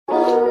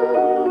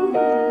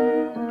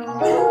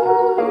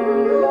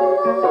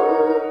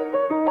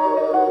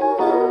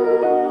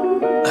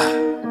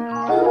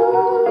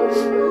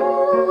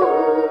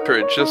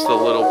it just a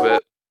little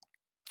bit.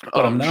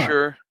 But I'm not.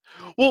 Sure.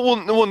 Well,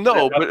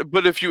 no,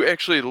 but if you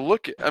actually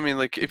look at, I mean,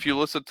 like if you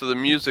listen to the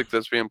music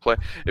that's being played,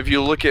 if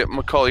you look at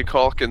Macaulay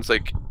Culkin's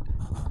like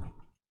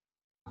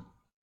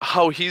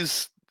how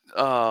he's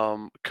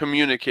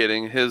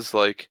communicating his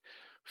like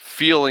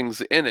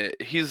feelings in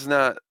it, he's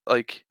not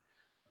like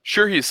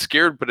sure he's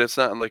scared, but it's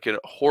not like a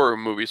horror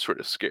movie sort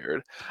of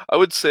scared. I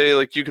would say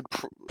like you could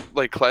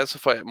like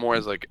classify it more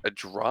as like a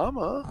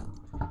drama.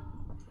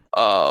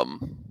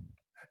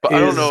 But I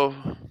don't know.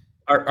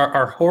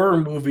 Are horror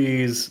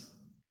movies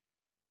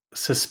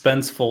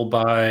suspenseful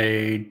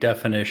by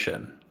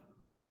definition?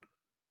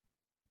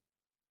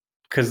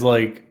 Because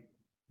like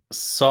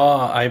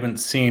Saw, I haven't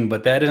seen,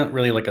 but that isn't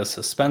really like a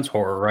suspense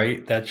horror,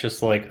 right? That's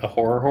just like a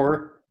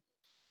horror.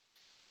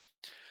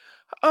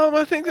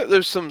 I think that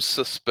there's some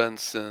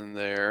suspense in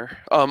there.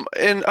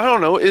 And I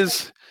don't know,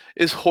 is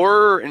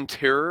horror and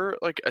terror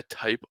like a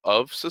type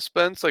of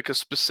suspense, like a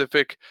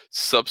specific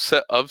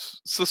subset of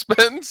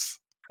suspense?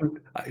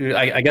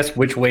 I guess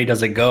which way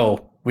does it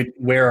go?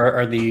 Where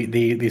are the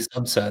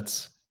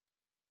subsets?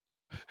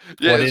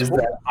 Yeah, What is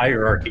that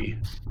hierarchy?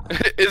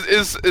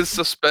 is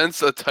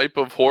suspense a type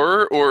of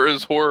horror, or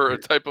is horror a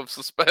type of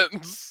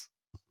suspense?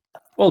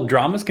 Well,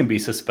 dramas can be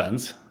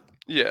suspense.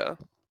 Yeah.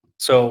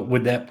 So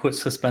would that put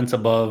suspense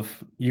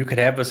above? You could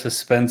have a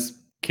suspense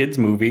kids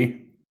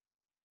movie.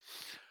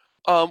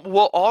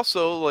 Well,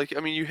 also, like, I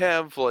mean, you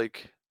have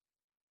like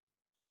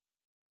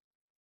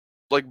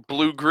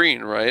blue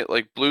green, right?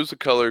 Like blue's a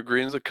color,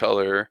 green's a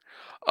color.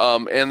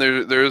 And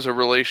there's a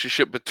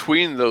relationship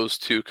between those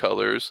two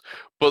colors,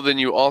 but then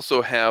you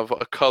also have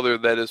a color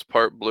that is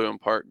part blue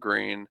and part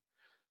green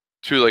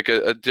to like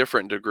a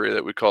different degree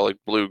that we call like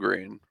blue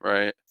green,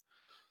 right?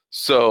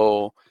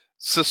 So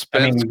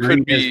suspense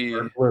Green could is be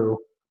part blue.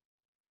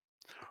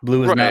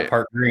 Blue is not right.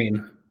 part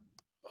green.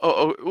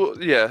 Oh, well,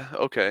 yeah,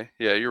 okay,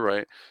 yeah, you're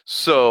right.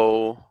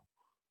 So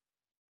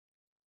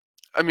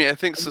I mean, I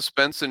think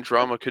suspense and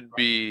drama could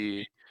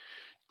be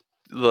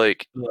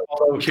like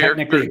Although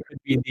technically character. it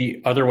could be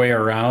the other way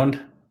around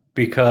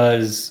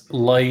because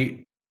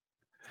light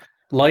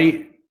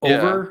Yeah.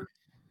 over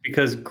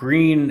because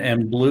green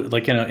and blue,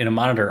 like in a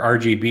monitor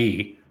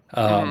RGB,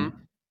 Mm-hmm.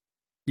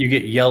 you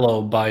get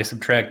yellow by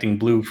subtracting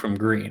blue from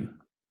green,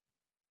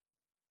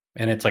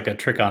 and it's like a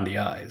trick on the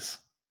eyes.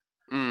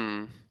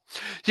 Mm.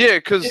 Yeah,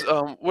 because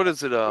what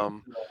is it?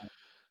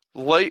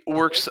 Light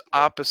works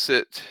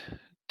opposite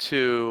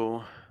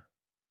to.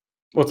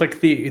 Well, it's like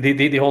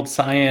the whole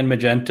cyan,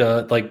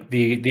 magenta, like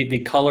the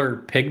color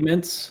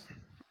pigments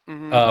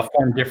Hmm.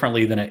 form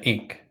differently than an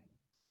ink.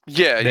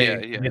 Yeah, They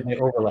yeah, yeah, they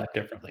overlap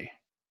differently.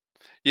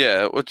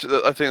 yeah. Which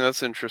I think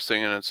that's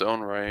interesting in its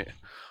own right.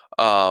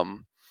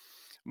 Um,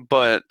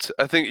 but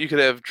I think you could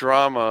have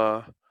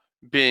drama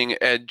being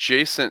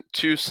adjacent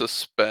to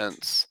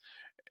suspense,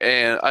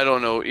 and I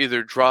don't know,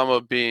 either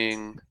drama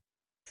being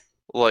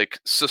like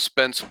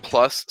suspense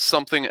plus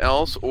something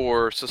else,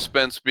 or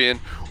suspense being,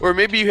 or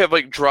maybe you have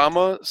like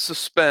drama,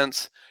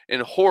 suspense,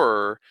 and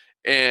horror,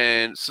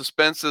 and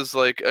suspense is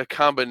like a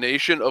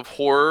combination of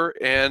horror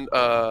and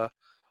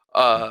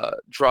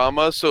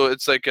drama, so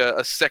it's like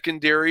a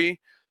secondary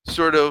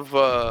sort of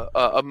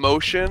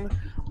emotion.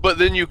 But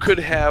then you could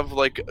have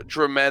like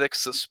dramatic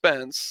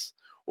suspense,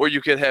 or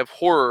you could have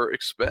horror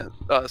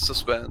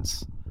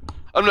suspense.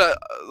 I'm not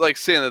like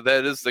saying that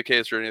that is the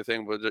case or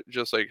anything, but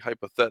just like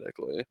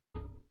hypothetically.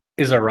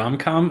 Is a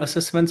rom-com a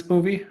suspense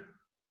movie?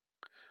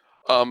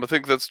 I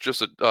think that's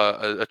just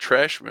a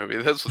trash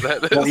movie. That's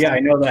what that Well, is. yeah, I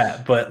know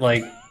that, but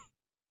like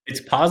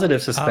it's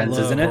positive I suspense,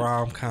 isn't love it?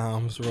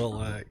 rom-coms.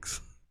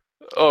 Relax.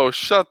 Oh,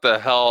 shut the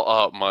hell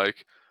up,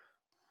 Mike.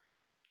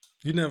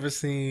 You never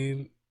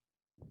seen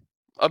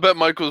I bet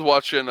Mike was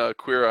watching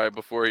Queer Eye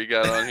before he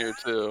got on here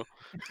too.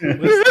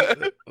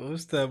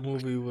 what's that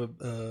movie with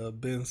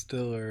Ben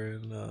Stiller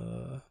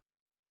and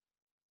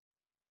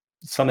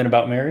Something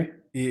About Mary?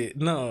 yeah,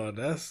 no,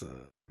 that's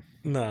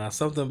nah,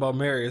 something about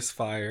Mary is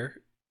fire.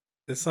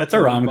 It's That's a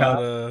something rom-com.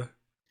 about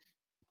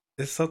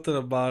it's something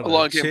about a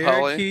Along Came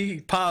Polly.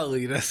 Cherokee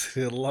Polly. That's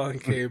it. Along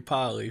Came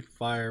Polly.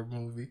 Fire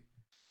movie.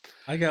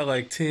 I got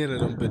like 10 of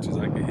them bitches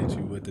I can hit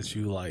you with that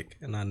you like,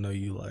 and I know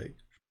you like.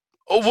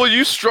 Oh well,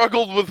 you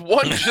struggled with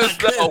one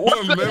just now. I What's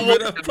couldn't that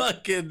remember one? the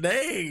fucking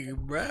name,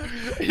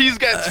 bruh. He's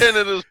got 10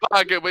 in his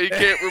pocket, but he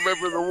can't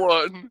remember the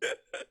one.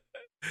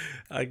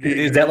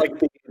 Is that like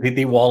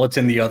the wallet's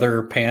in the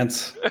other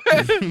pants?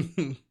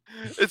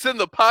 It's in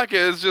the pocket.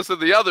 It's just in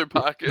the other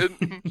pocket.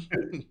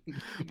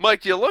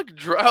 Mike, you look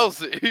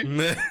drowsy.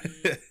 You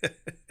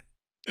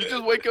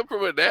just wake up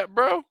from a nap,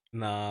 bro?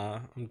 Nah,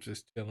 I'm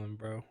just chilling,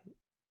 bro.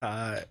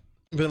 I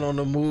been on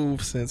the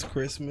move since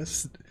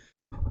Christmas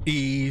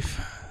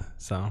Eve,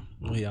 so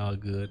we all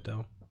good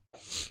though.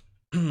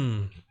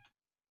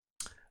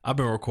 I've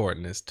been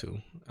recording this too.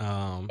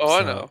 I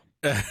know.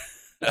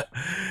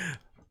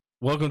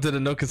 Welcome to the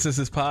No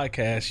Consensus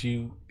Podcast,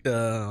 you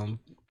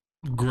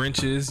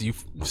Grinches, you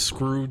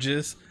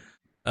Scrooges.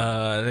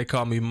 They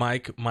call me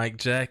Mike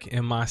Jack,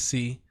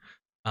 MIC.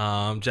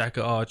 Jack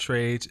of all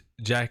trades.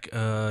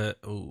 Jacking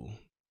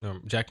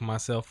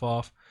myself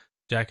off.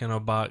 Jack in a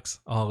Box,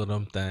 all of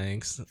them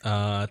things.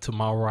 To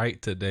my right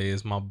today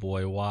is my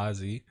boy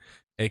Wozzy,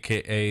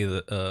 aka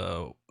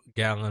the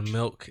Gallon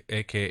Milk,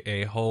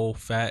 aka Whole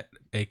Fat,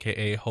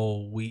 aka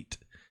Whole Wheat,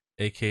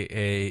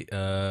 aka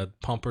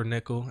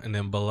Pumpernickel, and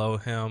then below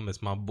him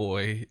is my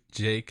boy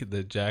Jake,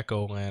 the Jack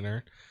O'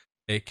 Lantern,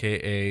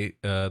 aka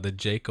the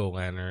Jake O'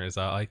 Lantern, as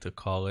I like to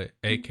call it,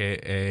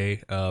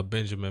 aka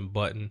Benjamin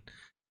Button,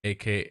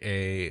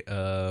 aka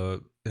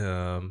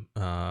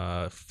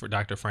for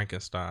Dr.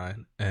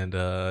 Frankenstein.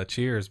 And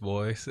cheers,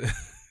 boys.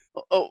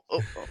 Oh.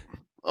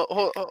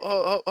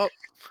 I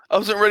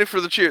wasn't ready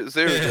for the cheers.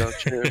 There we go.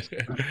 Cheers.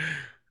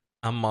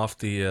 I'm off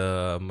the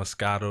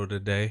Moscato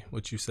today.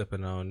 What you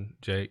sipping on,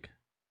 Jake?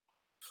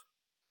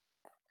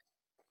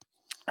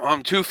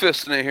 I'm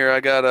two-fisting it here. I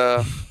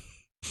got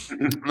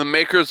the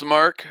Maker's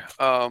Mark.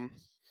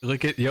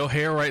 Look at your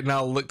hair right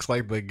now. Looks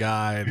like the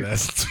guy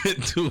that's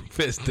been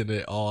two-fisting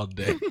it all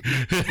day.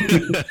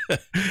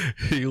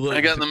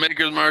 I got the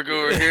Maker's Mark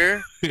over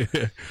here.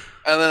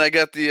 And then I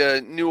got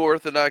the New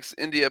Orthodox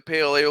India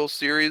Pale Ale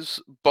Series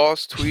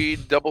Boss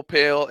Tweed Double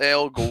Pale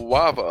Ale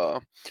Guava,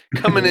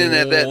 coming in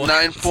at that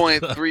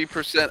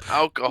 9.3%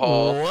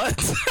 alcohol. What?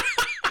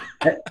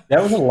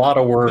 That was a lot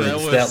of words That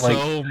was that like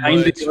so kind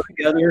much. of go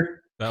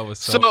together. That was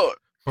so.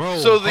 Bro,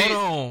 so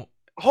the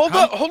hold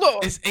hold on.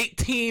 It's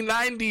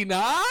 $18.99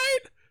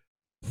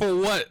 for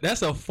what?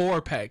 That's a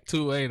 4-pack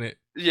too, ain't it?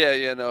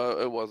 Yeah, no,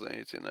 it wasn't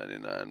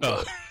 $18.99.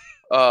 Oh.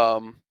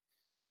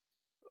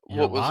 But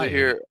You're what was lying. it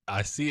here?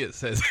 I see it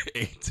says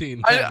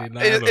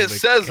 $18.99. It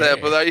says that,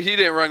 but he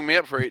didn't rung me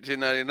up for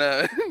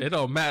 $18.99. It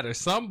don't matter.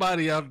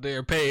 Somebody out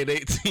there paid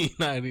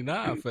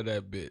 $18.99 for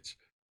that bitch.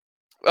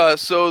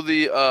 So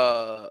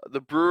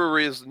the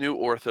brewery is New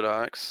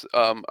Orthodox,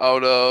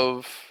 out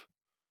of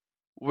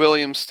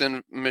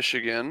Williamston,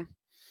 Michigan,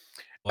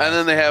 and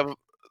then they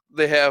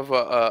have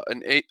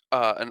an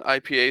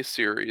IPA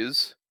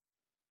series,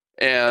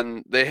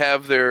 and they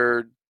have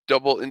their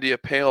double India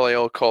Pale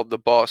Ale called the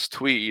Boss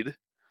Tweed,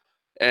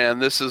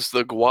 and this is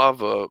the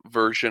guava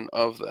version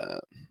of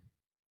that.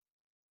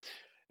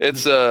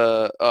 It's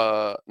a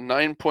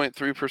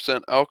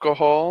 9.3%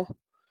 alcohol,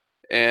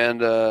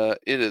 and it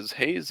is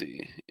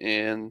hazy.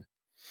 And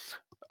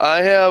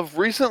I have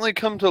recently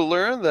come to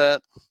learn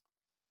that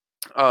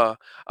I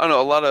don't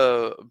know, a lot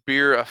of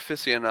beer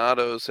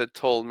aficionados had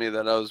told me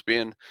that I was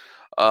being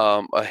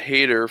a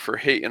hater for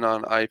hating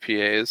on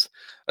IPAs.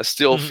 I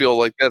still feel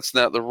like that's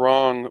not the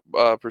wrong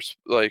I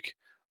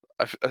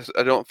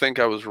don't think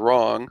I was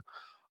wrong.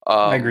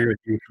 I agree with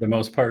you for the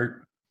most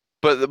part.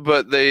 But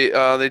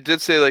they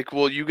did say, like,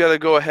 well, you got to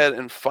go ahead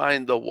and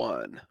find the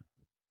one.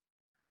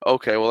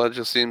 Okay, well, that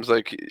just seems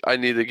like I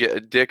need to get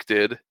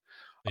addicted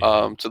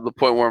to the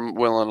point where I'm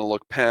willing to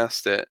look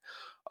past it.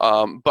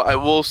 But I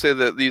will say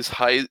that these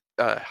hazy,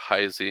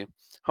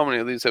 how many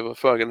of these have I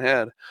fucking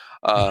had?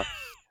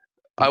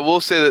 I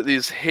will say that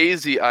these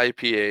hazy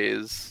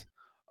IPAs,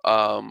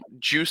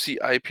 juicy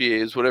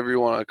IPAs, whatever you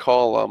want to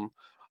call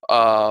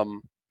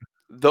them,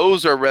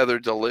 those are rather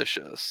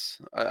delicious.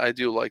 I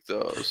do like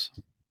those.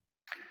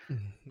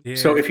 Yeah.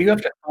 So if you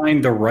have to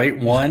find the right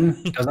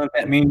one, doesn't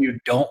that mean you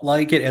don't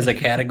like it as a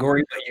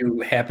category, but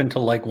you happen to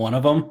like one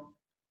of them?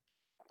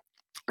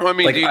 I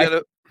mean, like, do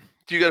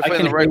you gotta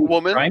find the right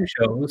woman? Crime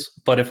shows,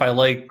 but if I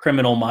like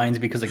Criminal Minds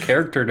because of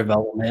character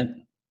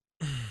development,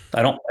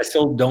 I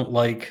still don't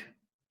like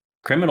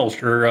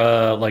criminals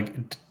or like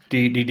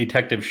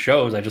detective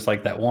shows. I just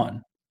like that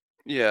one.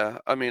 Yeah,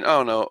 I mean,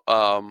 I don't know.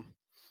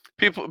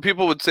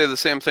 People would say the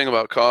same thing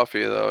about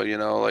coffee, though. You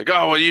know, like,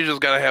 oh, well, you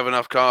just gotta have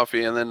enough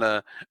coffee, and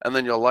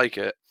then you'll like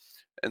it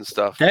and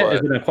stuff. That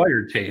is an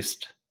acquired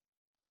taste.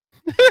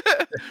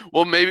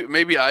 Well,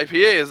 maybe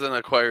IPA is an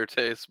acquired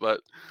taste,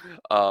 but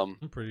I'm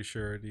pretty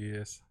sure it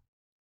is.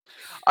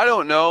 I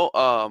don't know,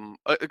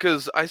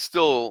 because I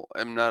still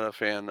am not a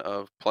fan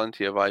of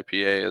plenty of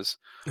IPAs.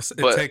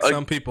 It takes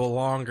some people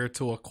longer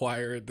to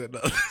acquire it than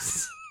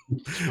others.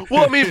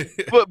 Well, I mean,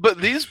 but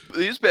these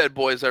bad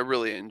boys I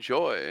really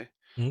enjoy.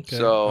 Okay.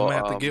 So I'm gonna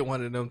have to get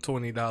one of them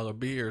 $20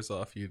 beers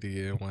off you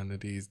one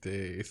of these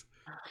days.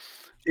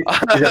 Is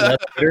it less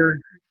bitter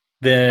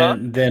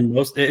than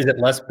most? Is it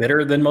less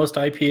bitter than most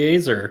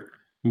IPAs or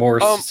more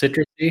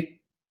citrusy?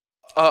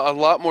 A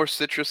lot more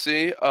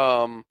citrusy.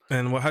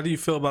 And how do you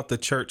feel about the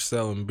church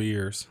selling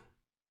beers?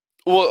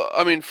 Well,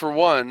 I mean, for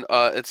one,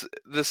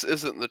 this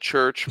isn't the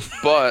church,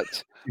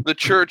 but the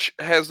church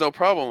has no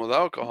problem with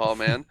alcohol,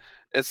 man.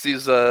 It's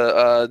these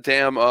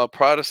damn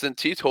Protestant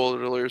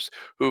teetotalers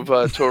who've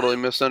totally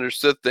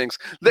misunderstood things.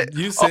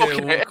 You said,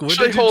 okay, what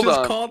did you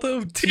just call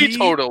them?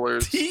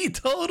 Teetotalers.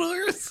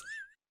 Teetotalers?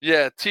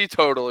 Yeah,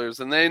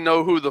 teetotalers, and they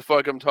know who the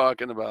fuck I'm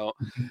talking about.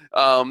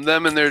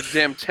 Them and their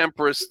damn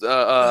temperance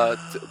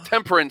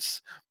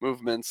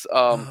movements.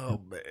 Oh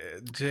man,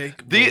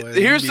 Jake.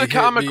 Here's the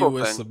comical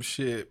thing. Some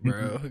shit,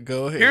 bro.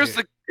 Go ahead.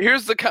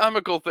 Here's the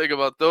comical thing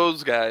about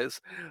those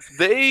guys.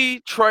 They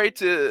try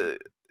to.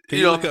 Can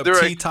you look up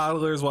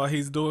teetotalers while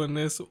he's doing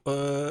this?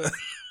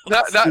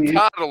 Not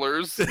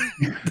toddlers.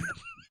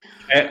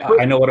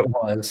 I know what it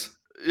was.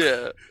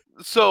 Yeah.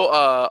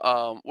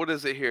 what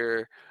is it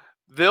here?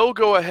 They'll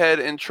go ahead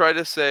and try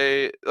to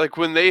say, like,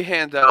 when they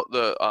hand out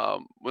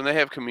when they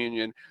have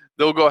communion,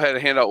 they'll go ahead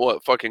and hand out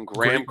what, fucking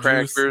graham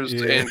Grape juice, crackers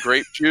yeah. and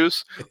grape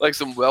juice, like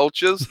some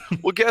Welch's.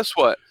 Well, guess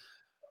what?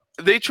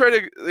 They try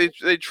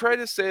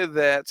to say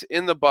that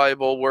in the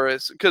Bible,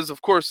 whereas, because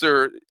of course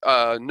they're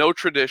no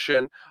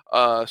tradition,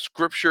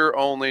 scripture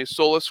only,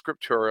 sola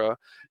scriptura.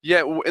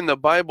 Yet in the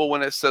Bible,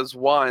 when it says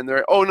wine,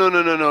 they're, oh,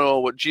 no.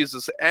 What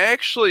Jesus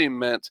actually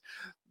meant,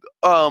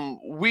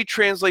 we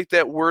translate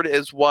that word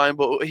as wine,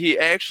 but what he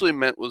actually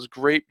meant was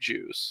grape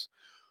juice.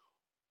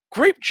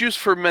 Grape juice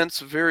ferments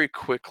very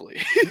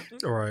quickly.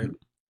 Right.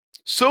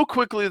 So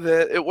quickly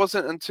that it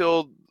wasn't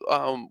until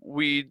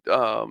we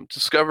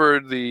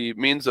discovered the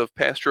means of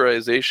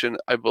pasteurization,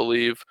 I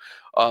believe,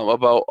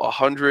 about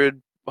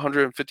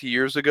 150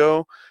 years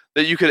ago,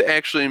 that you could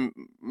actually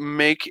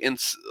make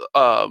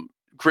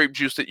grape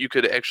juice that you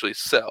could actually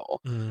sell.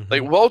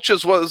 Like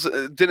Welch's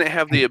didn't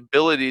have the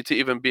ability to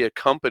even be a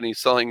company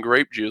selling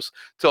grape juice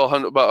till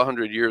about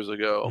 100 years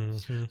ago.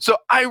 So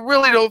I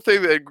really don't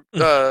think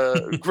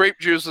that grape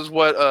juice is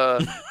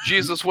what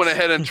Jesus went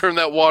ahead and turned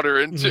that water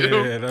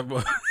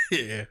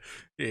into.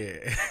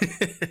 Yeah.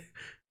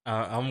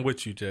 I'm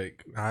with you,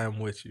 Jake. I am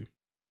with you.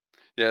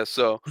 Yeah,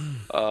 so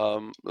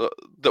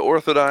the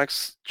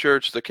Orthodox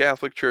Church, the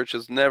Catholic Church,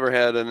 has never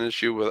had an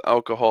issue with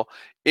alcohol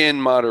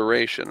in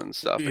moderation and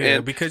stuff. Yeah,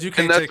 and because you and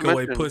can't not take to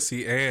away mention,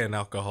 pussy and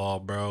alcohol,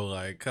 bro.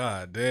 Like,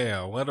 god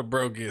damn, let a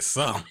bro get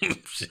some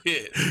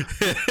shit.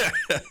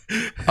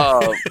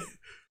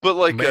 but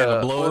like, Man, to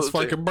blow what his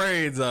was it? fucking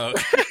brains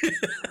out.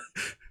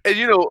 And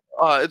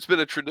it's been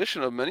a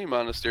tradition of many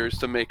monasteries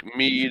to make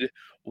mead,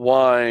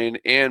 wine,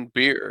 and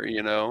beer.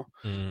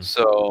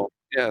 So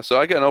yeah, so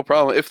I got no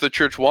problem if the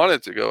church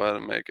wanted to go ahead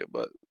and make it,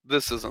 but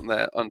this isn't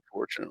that,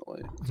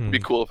 unfortunately. It'd be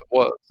cool if it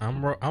was.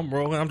 I'm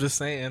rolling. I'm just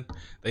saying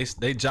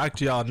they jocked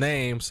y'all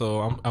name,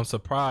 so I'm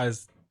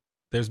surprised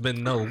there's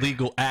been no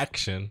legal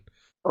action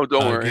Oh,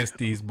 don't worry. against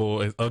these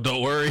boys. Oh,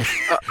 don't worry,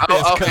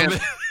 I'll coming.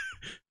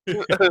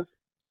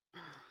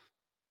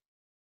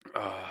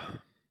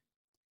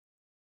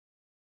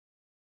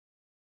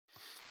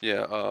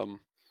 Yeah.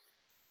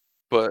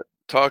 But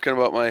talking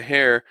about my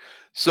hair,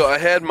 so I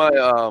had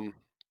my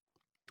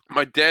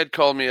dad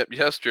called me up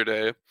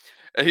yesterday,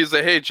 and he's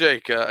like, "Hey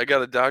Jake, I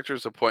got a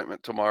doctor's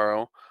appointment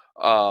tomorrow.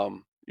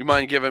 You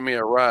mind giving me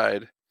a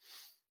ride?"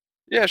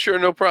 Yeah, sure,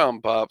 no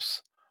problem,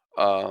 pops.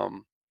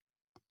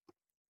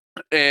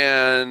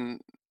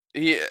 And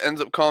he ends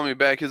up calling me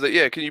back. He's like,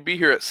 "Yeah, can you be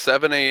here at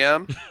 7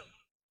 a.m.?"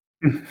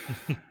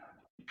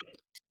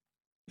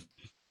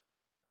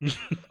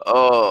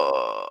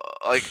 Oh,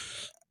 like,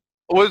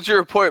 what's your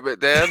appointment,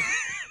 Dad?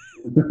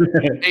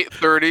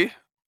 8:30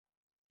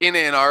 in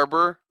Ann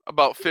Arbor,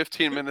 about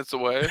 15 minutes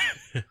away.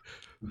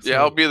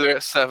 Yeah, I'll be there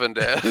at 7,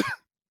 Dad. Sure,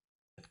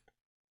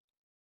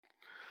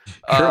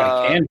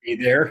 I can be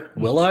there.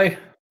 Will I?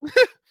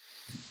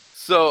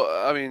 So,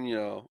 I mean,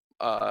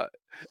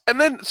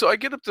 and then so I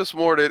get up this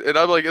morning, and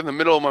I'm like in the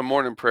middle of my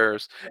morning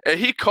prayers, and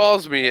he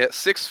calls me at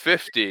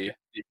 6:50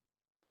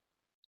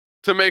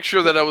 to make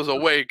sure that I was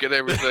awake and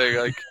everything.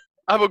 Like,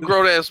 I'm a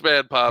grown ass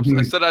man, pops.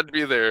 I said I'd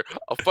be there.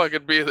 I'll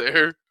fucking be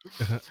there.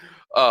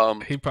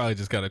 He probably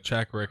just got a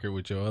track record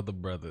with your other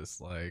brothers.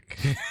 Like,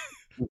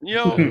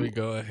 Let me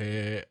go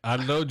ahead. I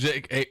know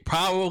Jake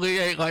probably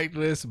ain't like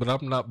this, but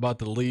I'm not about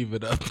to leave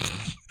it up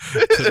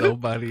to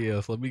nobody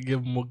else. Let me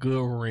give him a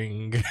good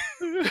ring.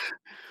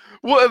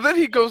 Well, and then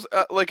he goes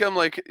I'm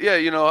like, yeah,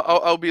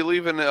 I'll be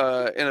leaving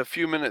in a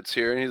few minutes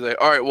here, and he's like,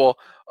 all right, well,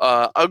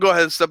 I'll go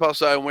ahead and step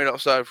outside and wait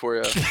outside for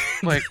you.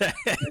 Like,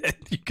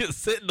 you can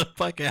sit in the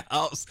fucking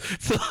house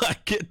till I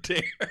get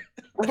there.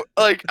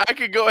 Like, I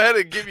could go ahead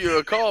and give you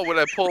a call when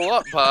I pull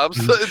up, pops.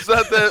 It's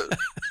not that.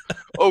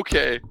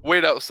 Okay,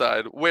 wait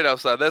outside.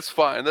 That's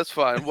fine.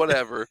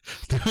 Whatever.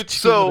 Do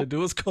what you want to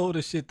do. It's cold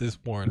as shit this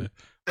morning.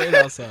 Wait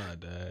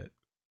outside, Dad.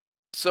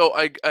 So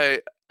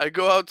I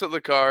go out to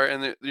the car,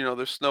 and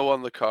there's snow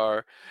on the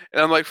car,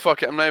 and I'm like,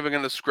 fuck it, I'm not even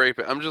gonna scrape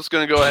it. I'm just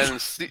gonna go ahead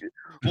and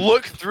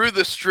look through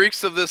the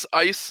streaks of this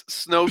ice,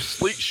 snow,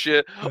 sleet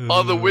shit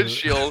on the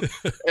windshield,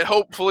 and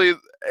hopefully.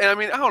 And I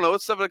mean, I don't know.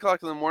 It's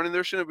 7:00 in the morning.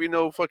 There shouldn't be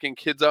no fucking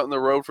kids out in the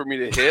road for me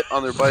to hit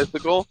on their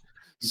bicycle.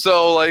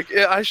 So like,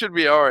 I should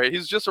be all right.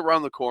 He's just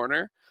around the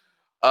corner.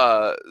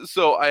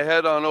 So I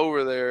head on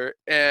over there,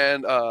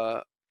 and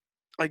I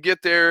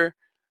get there,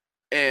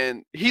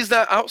 and he's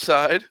not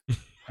outside.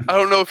 I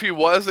don't know if he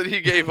was and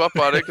he gave up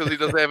on it because he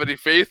doesn't have any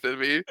faith in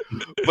me,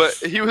 but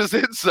he was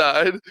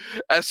inside.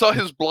 I saw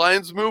his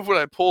blinds move when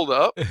I pulled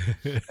up,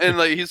 and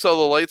like he saw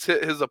the lights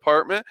hit his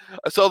apartment.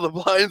 I saw the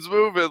blinds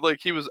move, and like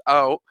he was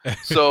out.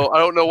 So I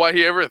don't know why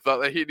he ever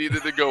thought that he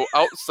needed to go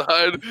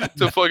outside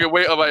to fucking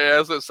wait on my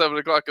ass at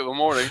 7:00 in the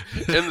morning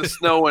in the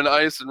snow and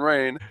ice and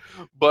rain.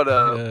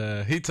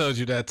 But he told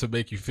you that to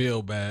make you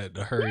feel bad,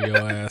 to hurry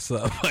your ass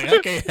up. Like, I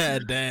can't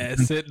have Dad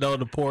sitting on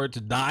the porch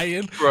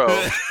dying,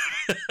 bro.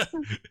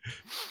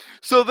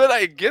 So then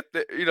I get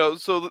there,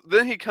 so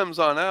then he comes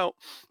on out,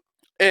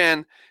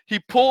 and he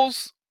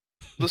pulls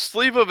the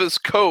sleeve of his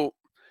coat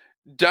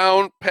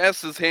down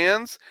past his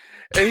hands,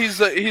 and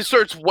he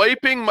starts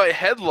wiping my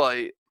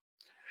headlight,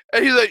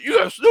 and he's like, "You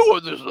got snow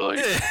on this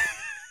light."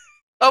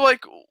 I'm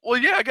like, "Well,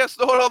 yeah, I got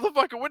snow on all the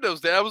fucking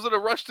windows, Dad. I was in a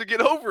rush to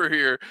get over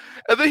here."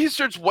 And then he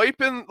starts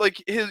wiping,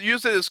 like,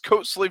 using his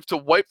coat sleeve to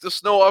wipe the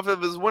snow off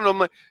of his window. I'm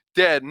like,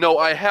 "Dad, no,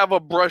 I have a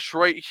brush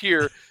right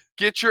here.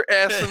 Get your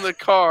ass in the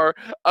car.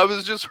 I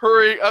was just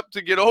hurrying up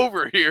to get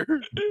over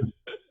here."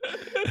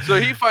 So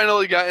he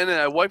finally got in, and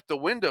I wiped the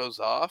windows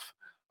off.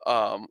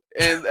 And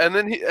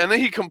then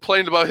he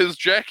complained about his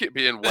jacket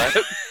being wet.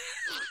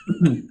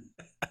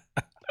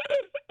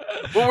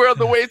 But we're on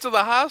the way to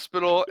the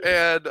hospital,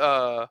 and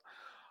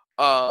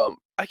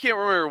I can't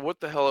remember what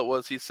the hell it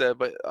was he said,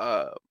 but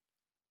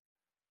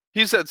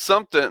he said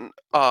something,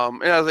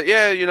 and I was like,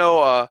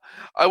 "Yeah,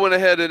 I went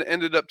ahead and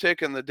ended up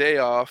taking the day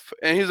off."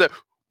 And he's like,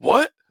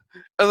 "What?"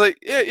 I was like,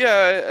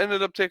 "Yeah, I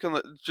ended up taking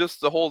just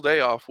the whole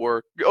day off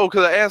work." Oh,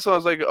 because I asked him, I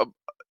was like,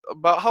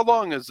 "About how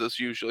long is this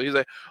usually?" He's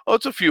like, "Oh,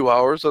 it's a few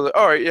hours." I was like,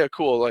 "All right, yeah,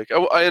 cool." Like,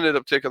 I ended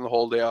up taking the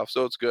whole day off,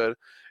 so it's good.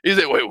 He's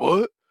like, "Wait,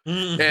 what?"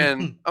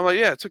 And I'm like,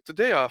 "Yeah, I took the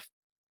day off."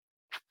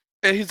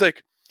 And he's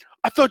like,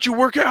 "I thought you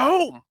work at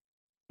home."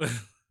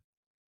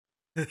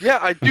 Yeah,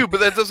 I do, but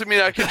that doesn't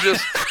mean I can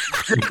just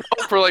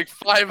for like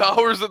 5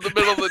 hours in the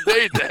middle of the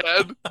day,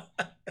 Dad.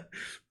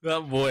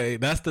 That boy,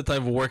 that's the type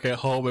of work at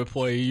home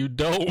employee you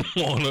don't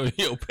want on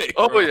your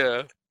payroll. Oh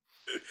yeah.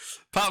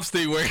 Pops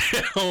think work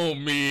at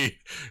home, me,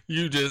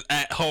 you just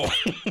at home.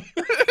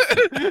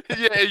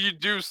 Yeah, you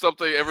do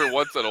something every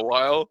once in a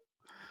while.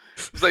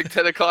 It's like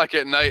 10 o'clock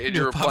at night, and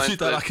you're Pops, replying you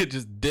thought I could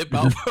just dip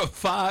out for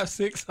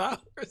 5-6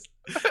 hours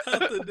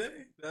out the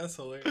day? That's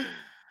hilarious.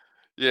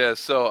 Yeah,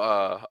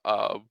 so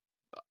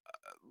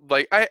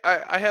like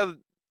I had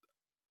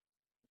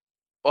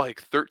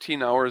like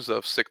 13 hours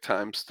of sick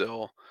time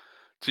still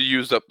to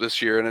use up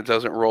this year, and it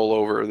doesn't roll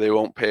over. They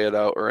won't pay it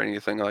out or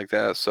anything like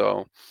that.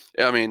 So,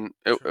 yeah, I mean,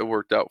 it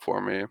worked out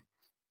for me.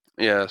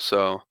 Yeah,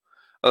 so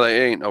I was like,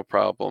 it ain't no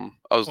problem.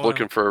 I was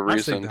looking for a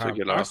reason to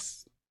get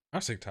off.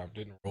 Our sick time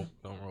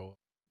don't roll.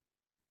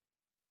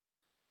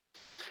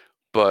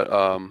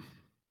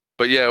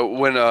 But yeah,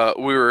 when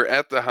we were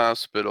at the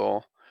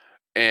hospital,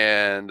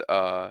 and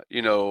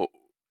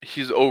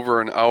he's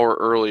over an hour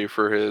early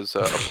for his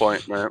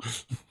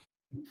appointment.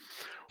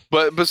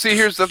 But see,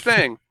 here's the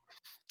thing.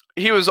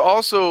 He was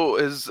also,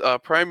 his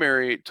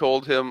primary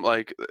told him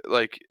like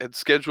had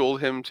scheduled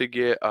him to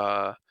get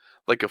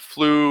like a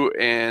flu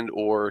and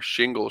or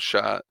shingle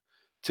shot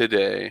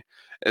today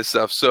and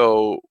stuff.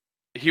 So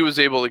he was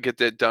able to get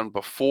that done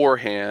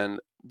beforehand,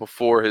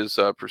 before his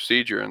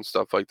procedure and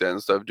stuff like that,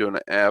 instead of doing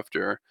it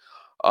after.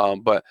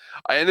 But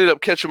I ended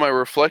up catching my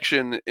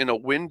reflection in a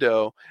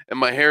window, and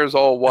my hair is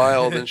all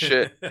wild and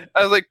shit.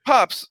 I was like,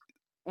 "Pops,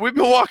 we've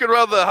been walking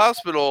around the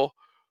hospital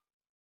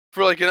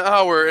for like an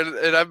hour,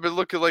 and I've been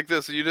looking like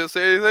this, and you didn't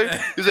say anything?"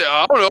 He's like,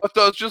 "I don't know. I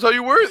thought it's just how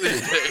you were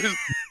these days."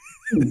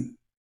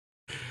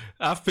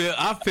 I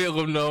feel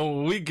him though.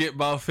 When we get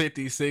about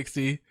 50,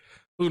 60,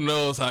 who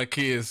knows how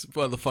kids'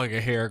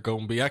 motherfucking hair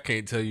gonna be? I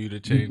can't tell you to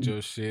change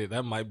your shit.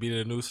 That might be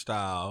the new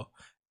style.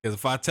 Because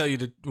if I tell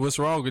you what's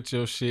wrong with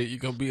your shit, you're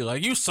gonna be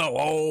like, "You so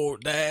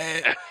old,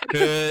 Dad."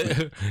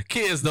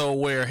 Kids don't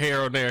wear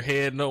hair on their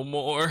head no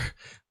more.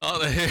 All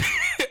the hair,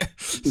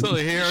 so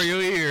the hair on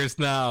your ears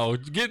now.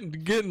 Get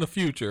in the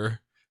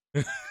future.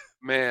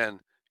 Man,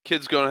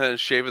 kids going ahead and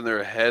shaving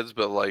their heads,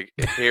 but like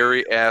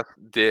hairy ass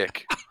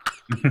dick.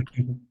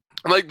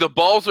 Like the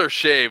balls are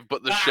shaved,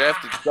 but the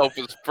shaft itself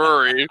is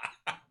furry.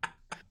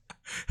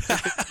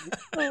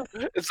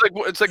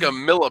 It's like a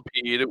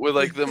millipede with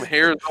like them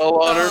hairs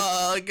all on her.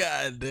 Oh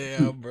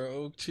goddamn,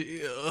 bro,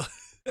 chill.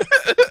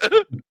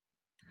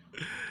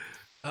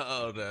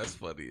 Oh, that's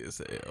funny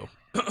as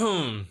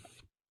hell.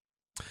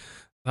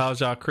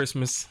 How's y'all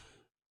Christmas?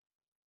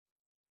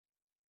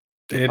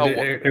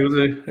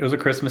 It was a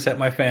Christmas at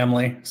my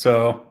family,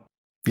 so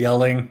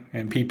yelling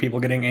and people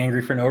getting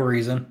angry for no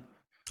reason.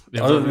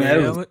 Other than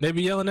that, they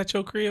be yelling at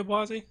your crib,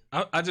 Wozzy?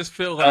 I just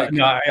feel like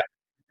no,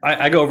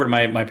 I go over to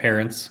my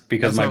parents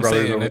because my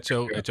brother's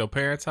over at your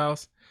parents'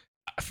 house.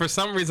 For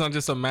some reason, I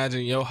just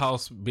imagine your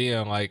house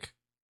being like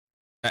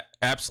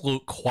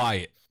absolute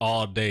quiet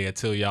all day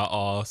until y'all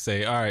all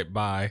say, "All right,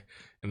 bye,"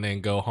 and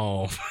then go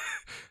home.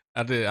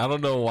 I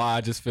don't know why.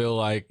 I just feel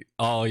like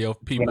all your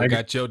people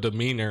got your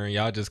demeanor, and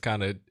y'all just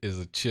kind of is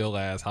a chill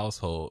ass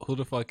household. Who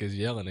the fuck is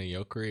yelling in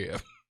your crib?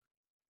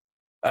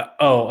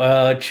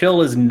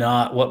 Chill is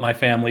not what my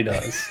family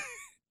does.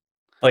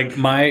 Like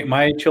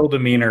my chill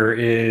demeanor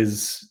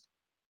is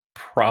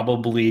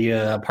probably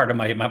part of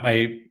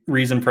my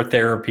reason for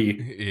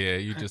therapy. Yeah,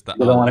 you just I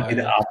don't want to be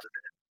the opposite.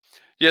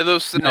 Yeah,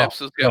 those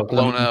synapses got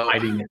blown out.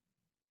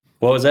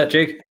 What was that,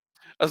 Jake?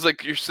 I was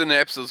like, your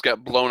synapses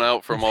got blown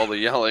out from all the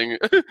yelling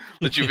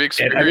that you've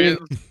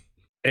experienced.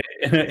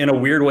 In a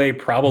weird way,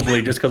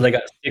 probably just because I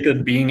got sick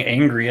of being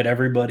angry at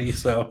everybody.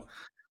 So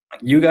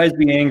you guys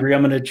be angry,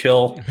 I'm gonna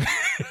chill.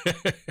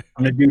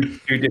 I'm gonna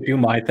do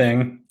my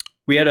thing.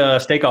 We had a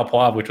steak au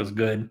poivre, which was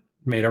good.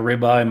 Made a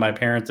ribeye. My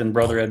parents and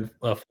brother had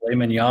a filet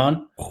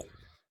mignon.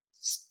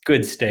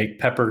 Good steak,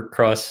 pepper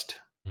crust.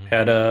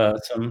 Had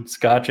some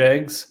Scotch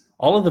eggs.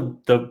 All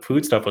of the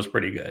food stuff was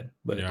pretty good,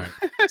 but Right.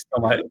 That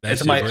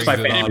it's shit my brings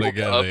it all favorite.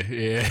 together.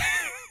 Yeah.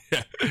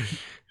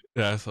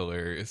 That's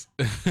hilarious.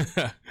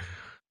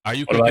 Are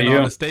you What about cooking all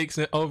you? the steaks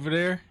over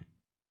there?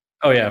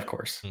 Oh yeah, of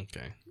course.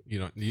 Okay. You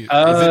don't. Is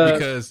it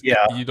because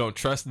Yeah. you don't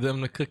trust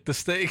them to cook the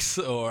steaks,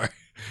 or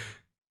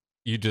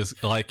you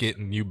just like it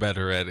and you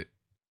better at it?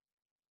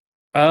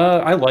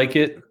 I like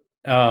it.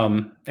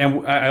 And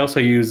I also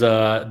use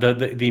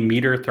the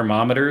meter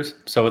thermometers,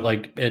 so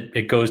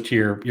it goes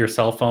to your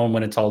cell phone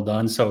when it's all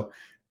done. So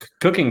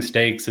cooking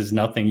steaks is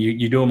nothing.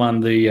 You do them on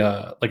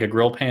the like a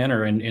grill pan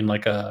or in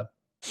like a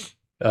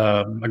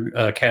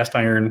cast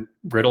iron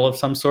griddle of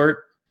some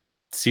sort.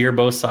 Sear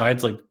both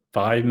sides like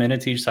 5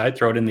 minutes each side.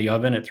 Throw it in the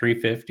oven at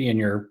 350, and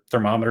your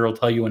thermometer will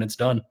tell you when it's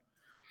done.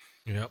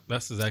 Yep,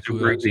 that's exactly what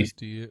Super I easy. just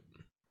did.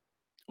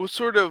 What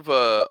sort of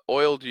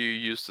oil do you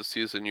use to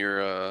season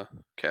your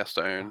cast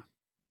iron?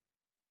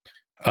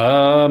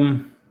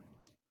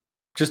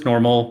 Just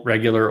normal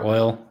regular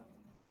oil.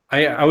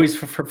 I always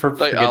Like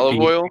forget olive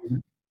the oil?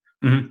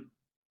 Mhm.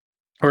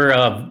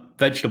 Or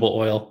vegetable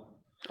oil.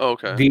 Oh,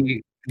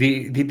 okay.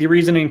 The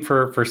reasoning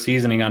for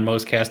seasoning on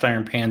most cast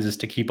iron pans is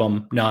to keep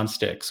them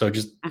nonstick. So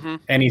just Mm-hmm.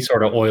 any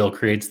sort of oil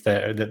creates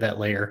that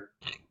layer.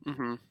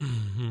 Mm-hmm.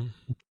 Mm-hmm.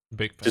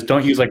 Big Just don't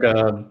facts. use like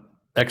a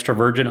extra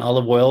virgin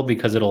olive oil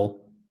because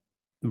it'll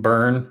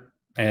burn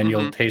and Mm-hmm.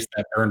 you'll taste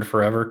that burned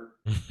forever.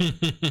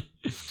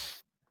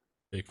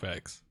 Big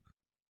facts.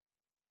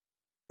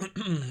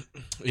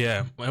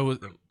 Yeah, it was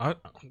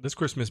this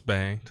Christmas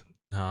banged.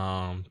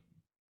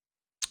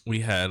 We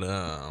had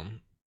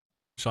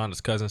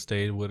Shonda's cousin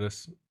stayed with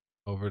us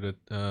over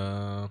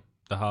the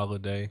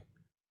holiday.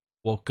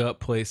 Woke up,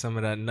 played some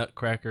of that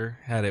NutCracker,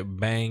 had it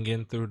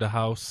banging through the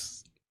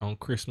house on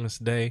Christmas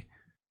Day.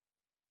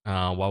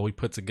 While we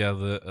put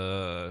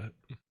together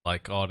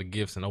like all the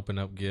gifts and open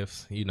up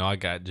gifts. You know, I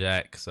got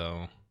Jack,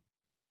 so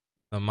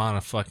the amount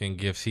of fucking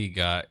gifts he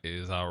got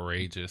is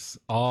outrageous.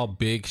 All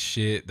big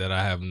shit that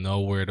I have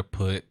nowhere to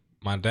put.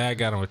 My dad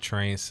got him a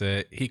train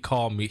set. He's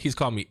called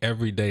me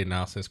every day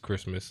now since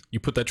Christmas. You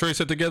put that train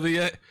set together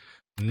yet?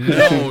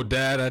 No,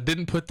 Dad, I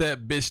didn't put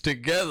that bitch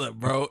together,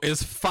 bro.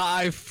 It's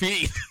 5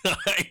 feet.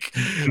 Like,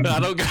 I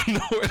don't got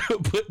nowhere to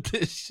put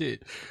this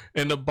shit.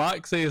 And the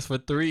box says for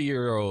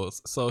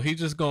 3-year-olds. So he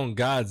just gonna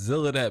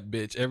Godzilla that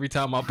bitch every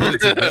time I put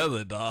it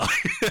together, dog.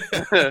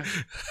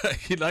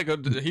 He not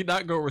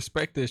gonna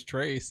respect this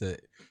tray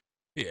set.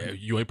 Yeah,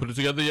 you ain't put it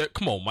together yet?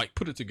 Come on, Mike,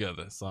 put it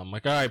together. So I'm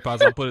like, all right,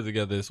 Pops, I'll put it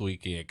together this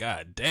weekend.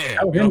 God damn,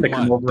 Tell get him off to my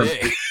come over and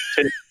dick.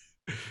 put it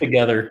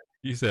together.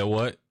 You said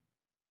what?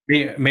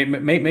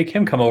 Make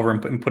him come over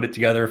and put it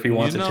together if he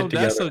wants it That's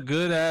together. a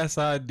good ass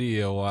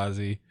idea,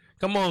 Wazzy.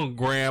 Come on,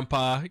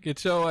 Grandpa,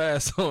 get your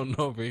ass on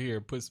over here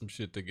and put some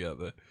shit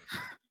together.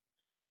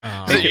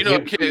 Hey, you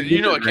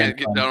know I can't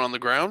get down on the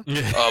ground.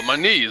 My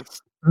knees.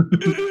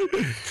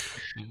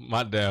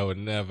 My dad would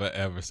never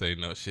ever say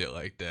no shit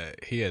like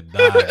that. He had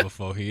died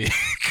before he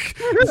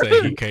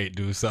say he can't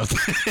do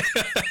something.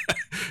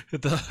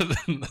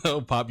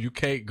 No, Pop, you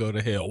can't go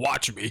to hell.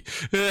 Watch me.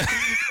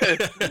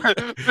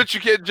 But you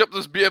can't jump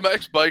this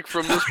BMX bike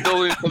from this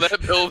building to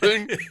that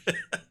building.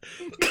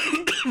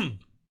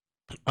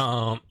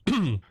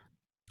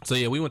 So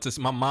yeah, we went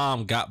to my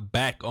mom got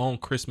back on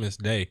Christmas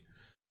Day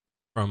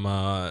from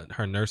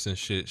her nursing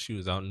shit. She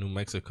was out in New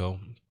Mexico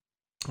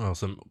on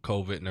some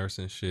COVID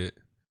nursing shit.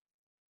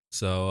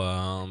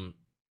 So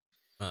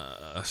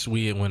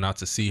we went out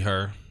to see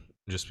her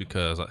just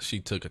because she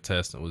took a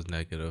test and was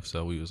negative.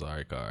 So we was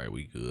like, all right,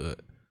 we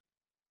good.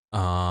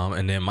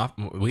 And then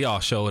we all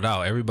showed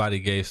out. Everybody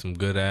gave some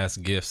good ass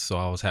gifts, so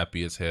I was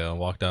happy as hell.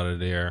 Walked out of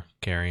there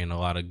carrying a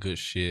lot of good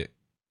shit.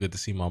 Good to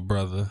see my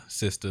brother,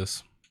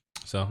 sisters.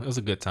 So it was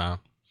a good time.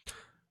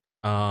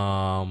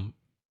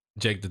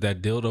 Jake, did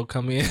that dildo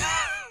come in?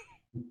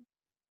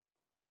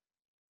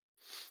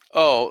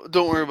 Oh,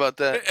 don't worry about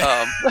that.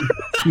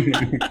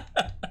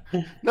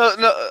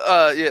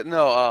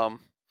 No.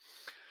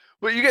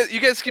 But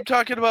you guys keep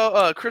talking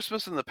about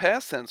Christmas in the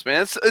past tense,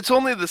 man. It's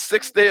only the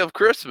 6th day of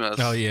Christmas.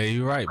 Oh yeah,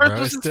 you're right, bro.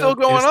 Christmas is still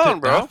going on,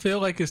 bro. I feel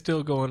like it's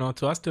still going on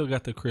too. I still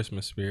got the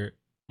Christmas spirit.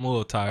 I'm a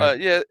little tired.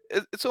 Yeah,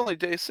 it's only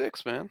day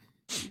 6, man.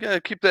 You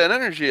gotta keep that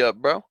energy up,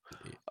 bro.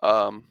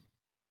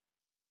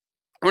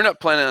 We're not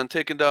planning on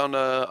taking down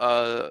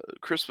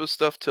Christmas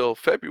stuff till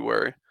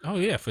February. Oh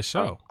yeah, for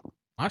sure.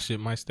 My shit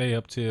might stay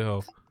up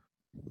till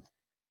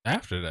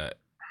after that.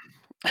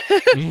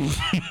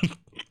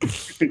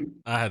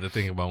 I had to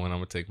think about when I'm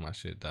gonna take my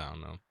shit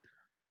down though.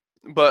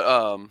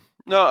 But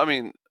no, I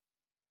mean,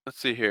 let's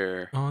see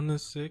here. On the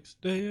 6th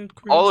day of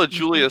Christmas, all of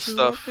Julia's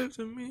stuff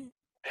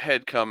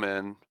had come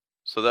in,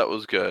 so that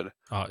was good.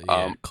 Oh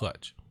yeah,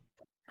 clutch.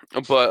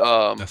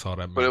 But that's all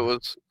that matters. But it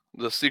was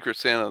the Secret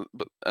Santa.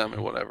 But I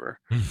mean, whatever.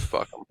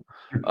 Fuck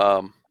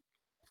them.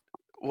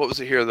 What was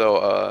it here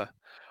though?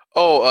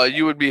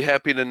 You would be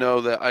happy to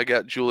know that I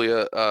got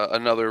Julia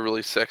another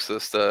really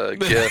sexist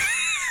gift.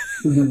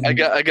 I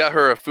got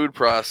her a food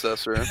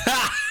processor.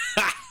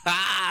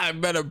 I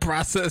better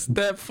process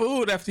that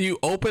food after you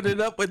open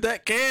it up with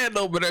that can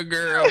opener,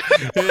 girl.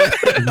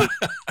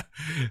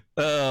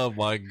 Oh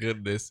my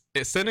goodness!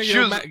 Send her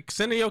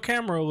your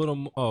camera a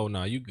little. Oh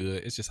no, you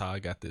good? It's just how I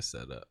got this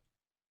set up.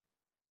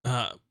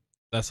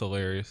 That's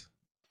hilarious.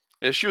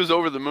 Yeah, she was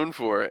over the moon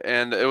for it,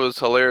 and it was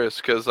hilarious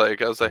because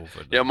like I was like,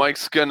 yeah,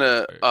 Mike's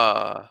gonna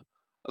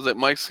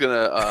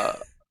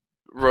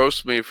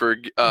roast me for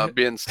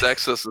being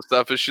sexist and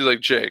stuff, and she's like,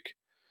 Jake,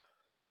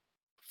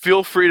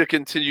 feel free to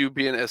continue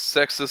being as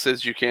sexist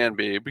as you can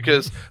be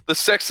because the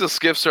sexist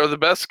gifts are the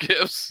best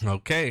gifts.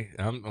 Okay,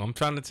 I'm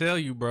trying to tell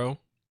you, bro.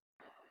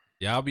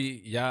 Y'all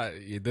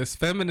this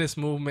feminist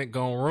movement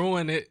gonna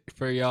ruin it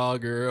for y'all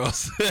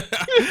girls.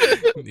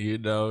 You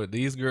know,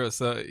 these girls,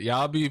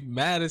 y'all be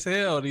mad as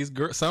hell.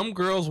 Some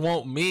girls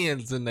want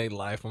men's in their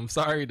life. I'm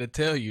sorry to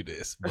tell you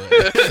this,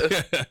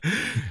 but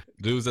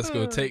dudes that's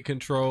gonna take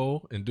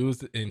control,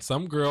 and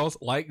some girls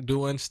like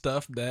doing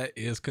stuff that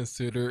is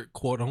considered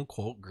quote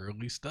unquote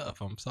girly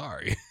stuff. I'm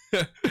sorry.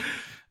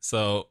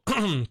 So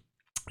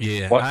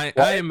yeah,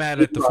 I ain't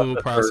mad at the food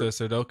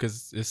processor though,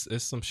 because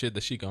it's some shit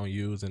that she gonna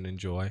use and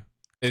enjoy.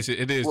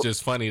 It is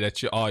just funny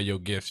that all your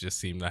gifts just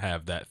seem to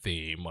have that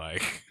theme.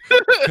 Like,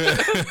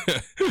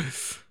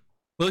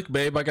 look,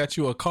 babe, I got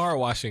you a car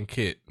washing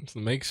kit. So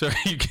make sure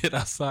you get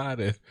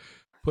outside and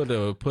put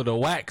a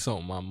wax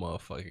on my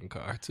motherfucking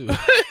car too.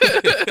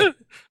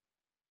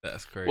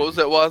 That's crazy. What was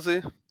that,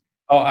 Wozzy?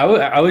 Oh,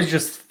 I was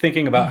just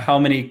thinking about how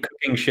many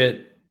cooking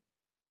shit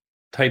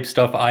type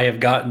stuff I have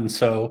gotten.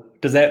 So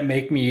does that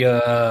make me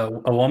a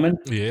woman?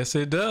 Yes,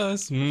 it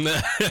does.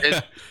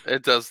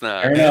 It does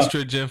not.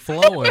 Estrogen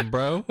flowing,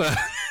 bro.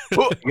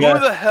 Who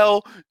the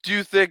hell do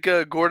you think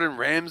Gordon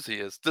Ramsay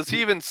is? Does he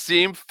even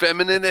seem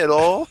feminine at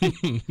all?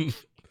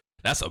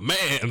 That's a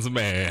man's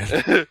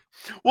man.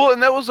 Well,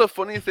 and that was a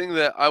funny thing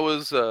that I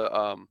was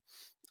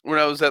when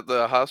I was at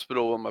the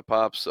hospital with my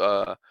pops.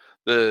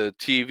 The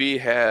TV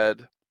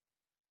had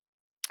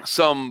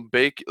some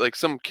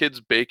kids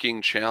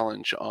baking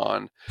challenge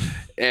on,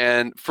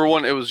 and for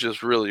one, it was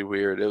just really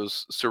weird. It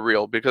was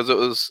surreal because it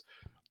was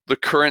the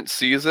current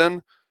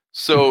season,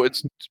 so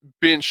it's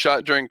being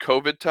shot during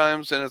COVID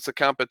times, and it's a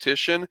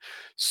competition.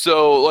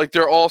 So like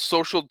they're all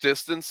social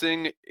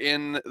distancing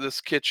in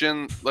this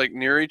kitchen, like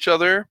near each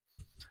other,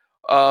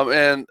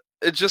 and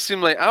it just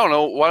seemed like, I don't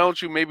know, why don't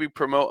you maybe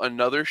promote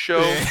another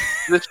show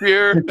this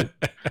year?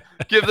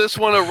 Give this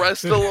one a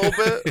rest a little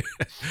bit.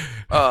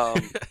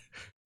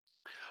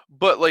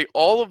 But like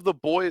all of the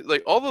boys,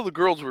 like all of the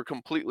girls were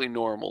completely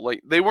normal.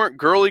 Like they weren't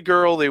girly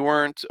girl, they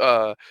weren't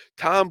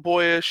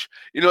tomboyish.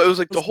 You know, it was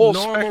like the whole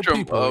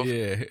spectrum people, of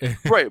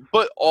right.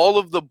 But all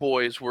of the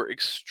boys were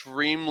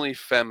extremely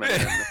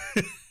feminine,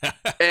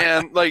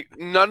 and like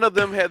none of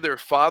them had their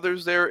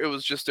fathers there. It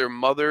was just their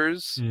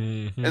mothers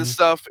and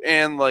stuff.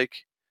 And like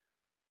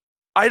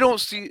I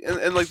don't see,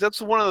 and like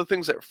that's one of the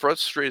things that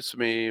frustrates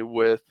me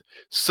with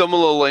some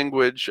of the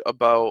language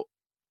about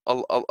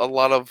a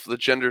lot of the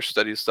gender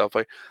studies stuff.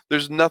 Like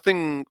there's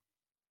nothing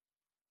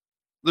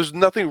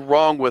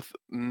wrong with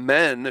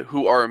men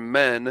who are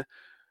men,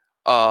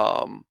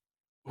 who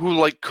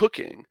like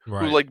cooking,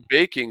 who like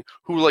baking,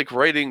 who like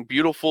writing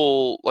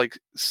beautiful, like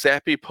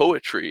sappy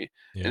poetry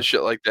and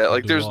shit like that.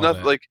 Like there's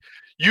nothing like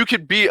you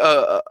could be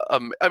I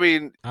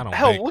mean,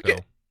 look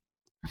at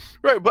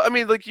right, but I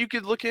mean, like you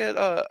could look at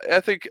I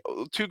think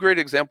two great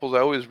examples I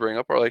always bring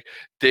up are like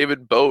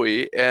David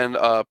Bowie and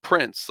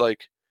Prince.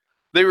 Like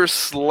they were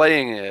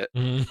slaying it,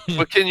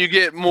 but can you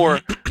get more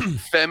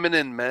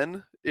feminine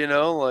men? You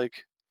know,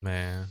 like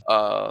man,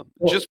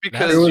 just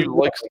because you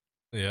like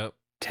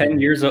 10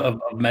 years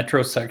of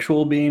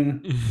metrosexual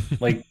being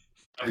like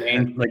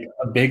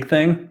a big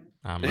thing.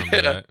 I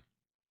remember that.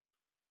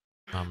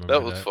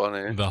 That was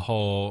funny. The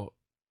whole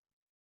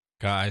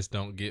guys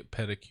don't get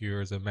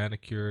pedicures and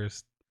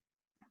manicures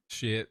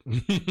shit.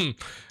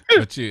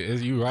 But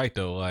you right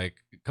though. Like,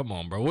 come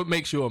on, bro. What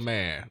makes you a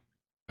man?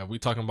 Are we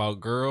talking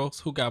about girls?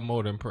 Who got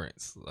more than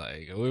Prince?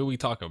 Like, what are we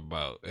talking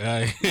about?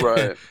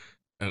 Right.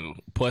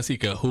 Plus, he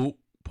could hoop.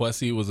 Plus,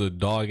 he was a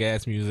dog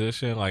ass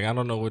musician. Like, I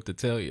don't know what to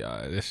tell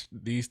y'all.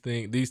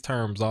 These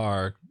terms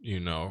are,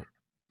 you know,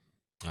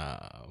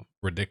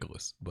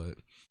 ridiculous. But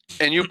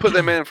and you put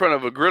that man in front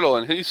of a griddle,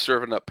 and he's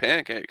serving up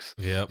pancakes.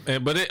 Yep.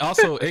 But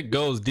it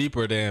goes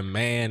deeper than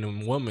man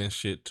and woman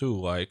shit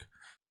too. Like,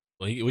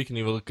 we can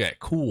even look at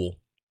cool.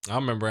 I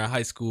remember in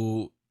high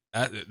school,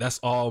 that's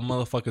all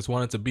motherfuckers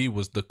wanted to be,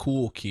 was the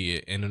cool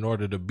kid. And in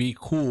order to be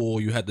cool,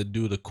 you had to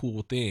do the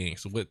cool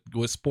things.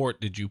 What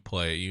sport did you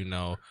play? You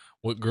know,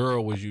 what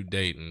girl was you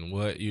dating?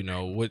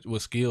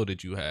 What skill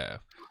did you have?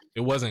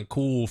 It wasn't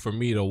cool for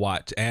me to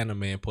watch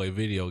anime and play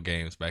video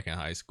games back in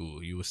high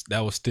school.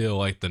 That was still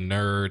like the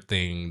nerd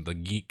thing, the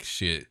geek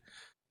shit.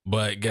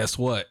 But guess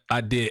what?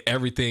 I did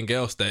everything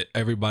else that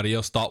everybody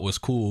else thought was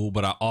cool,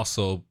 but I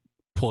also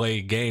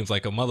played games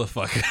like a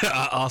motherfucker.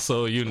 I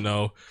also,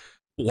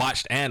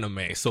 watched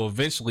anime. So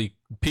eventually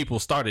people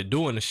started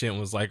doing the shit and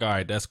was like, all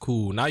right, that's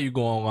cool. Now you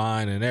go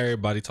online and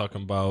everybody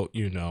talking about,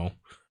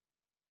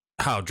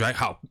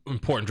 how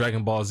important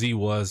Dragon Ball Z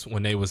was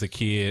when they was a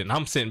kid. And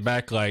I'm sitting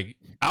back like,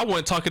 I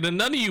wasn't talking to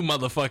none of you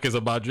motherfuckers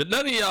about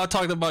none of y'all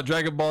talked about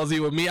Dragon Ball Z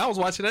with me. I was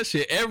watching that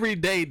shit every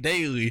day,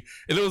 daily,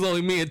 and it was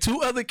only me and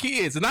 2 other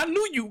kids, and I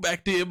knew you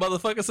back then,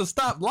 motherfucker. So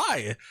stop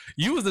lying.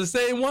 You was the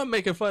same one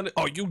making fun of.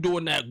 Oh, you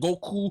doing that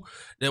Goku?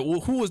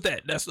 Who was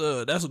that? That's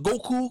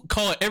Goku.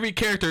 Calling every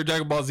character in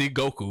Dragon Ball Z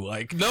Goku.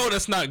 Like, no,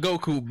 that's not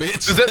Goku,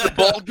 bitch. Is that the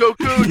bald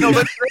Goku? No,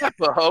 that's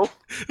Nappa, ho.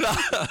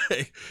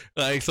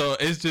 like, so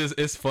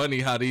it's funny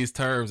how these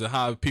terms and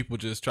how people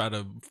just try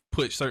to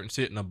put certain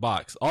shit in a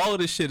box. All of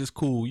this shit is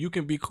cool. You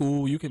can be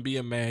cool. You can be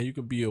a man. You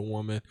can be a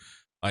woman.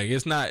 Like,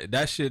 it's not,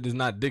 that shit is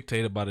not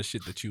dictated by the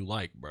shit that you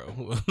like,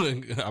 bro.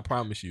 I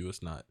promise you,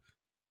 it's not.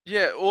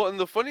 Yeah, well, and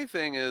the funny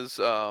thing is,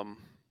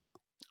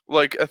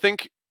 like, I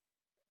think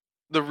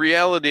the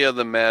reality of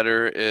the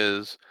matter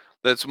is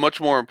that's much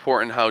more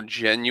important how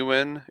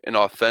genuine and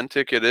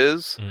authentic it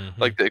is,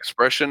 like the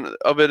expression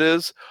of it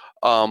is.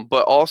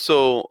 But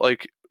also,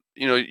 like,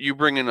 you know, you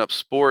bringing up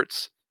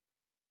sports.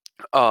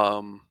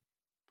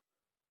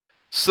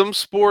 Some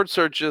sports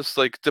are just,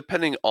 like,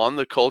 depending on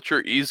the culture,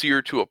 easier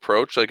to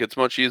approach. Like, it's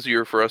much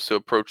easier for us to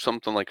approach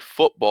something like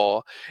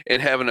football and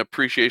have an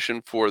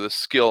appreciation for the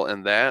skill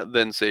in that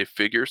than, say,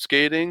 figure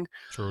skating.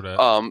 True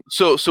that.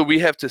 So we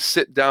have to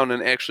sit down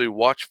and actually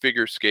watch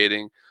figure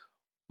skating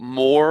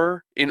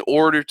more in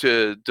order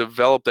to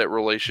develop that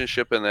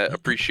relationship and that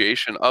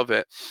appreciation of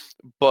it.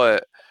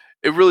 But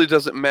it really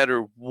doesn't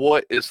matter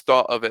what is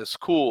thought of as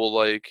cool.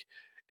 Like,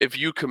 if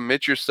you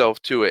commit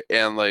yourself to it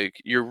and, like,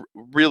 you're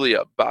really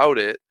about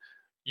it,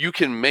 you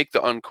can make the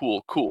uncool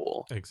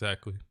cool.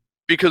 Exactly.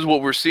 Because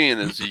what we're seeing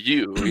is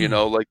you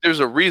know, like, there's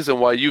a reason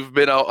why you've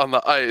been out on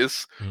the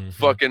ice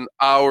fucking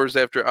hours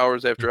after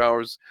hours after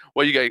hours.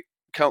 Well, you got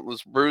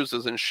countless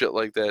bruises and shit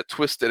like that,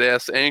 twisted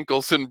ass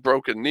ankles and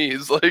broken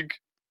knees. Like,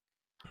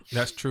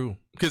 that's true.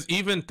 Because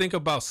even think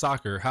about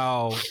soccer,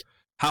 how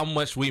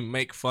much we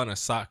make fun of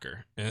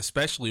soccer, and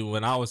especially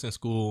when I was in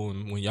school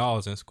and when y'all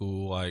was in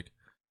school, like,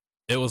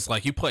 it was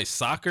like, you play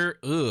soccer,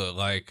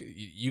 like,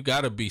 you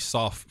gotta be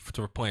soft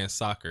for playing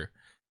soccer.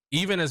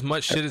 Even as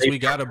much shit as we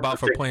got about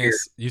for playing.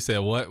 Years. You said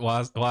what,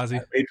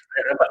 Wazzy?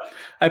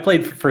 I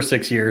played for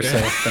 6 years, so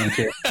thank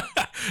you.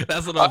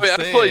 That's what I'm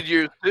saying. I played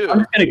years too. I'm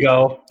just gonna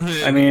go.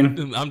 I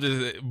mean, I'm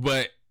just,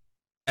 but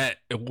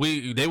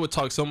they would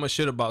talk so much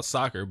shit about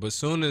soccer, but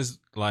soon as,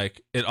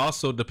 like, it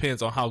also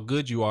depends on how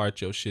good you are at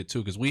your shit too.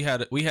 Because we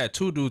had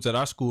 2 dudes at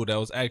our school that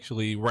was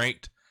actually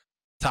ranked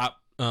top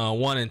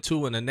 1 and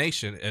 2 in the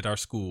nation at our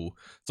school.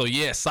 So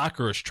yeah,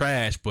 soccer is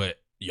trash,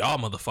 but y'all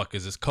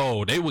motherfuckers is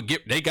cold.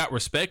 They got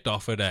respect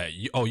off of that.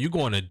 You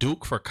going to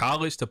Duke for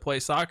college to play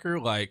soccer?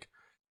 Like,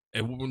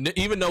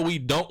 even though we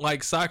don't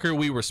like soccer,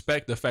 we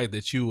respect the fact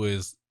that you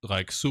is,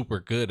 like, super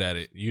good at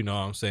it. You know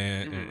what I'm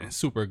saying? And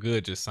super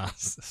good just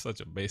sounds such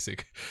a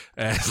basic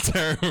ass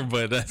term,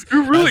 but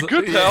you're really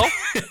good, pal.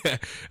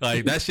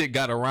 Like, that shit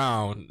got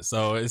around,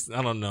 so it's,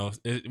 I don't know.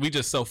 We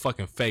just so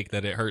fucking fake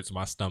that it hurts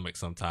my stomach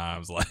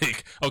sometimes.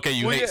 Like, okay,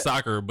 you hate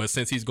soccer, but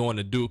since he's going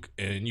to Duke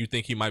and you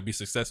think he might be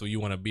successful, you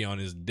want to be on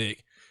his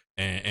dick.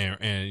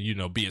 And you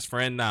know, be his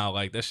friend now.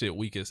 Like, that shit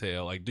weak as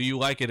hell. Like, do you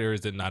like it or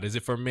is it not? Is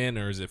it for men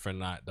or is it for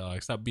not,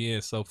 dog? Stop being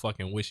so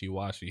fucking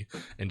wishy-washy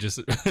and just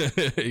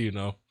you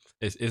know,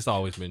 it's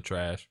always been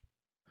trash.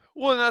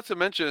 Well, not to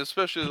mention,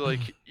 especially, like,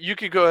 you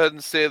could go ahead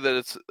and say that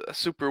it's a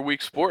super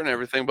weak sport and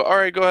everything, but all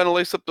right, go ahead and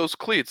lace up those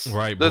cleats.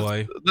 Right,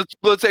 boy.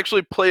 Let's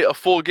actually play a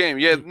full game.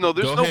 Yeah, no,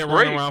 there's no break. Go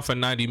ahead, run around for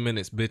 90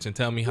 minutes, bitch, and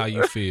tell me how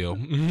you feel.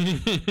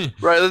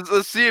 Right,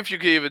 let's see if you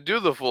can even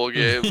do the full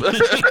game.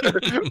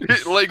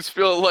 Legs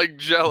feel like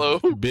jello.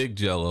 Big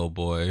jello,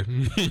 boy.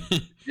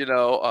 You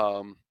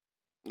know,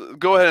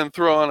 go ahead and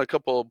throw on a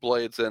couple of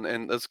blades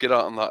and let's get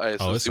out on the ice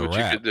and see what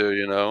you could do,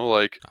 you know?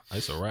 Like,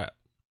 it's a wrap.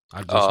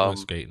 I just went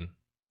skating.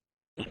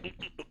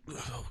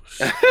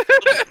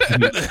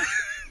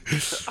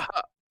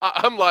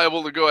 I'm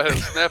liable to go ahead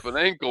and snap an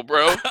ankle,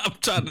 bro. I'm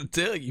trying to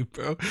tell you,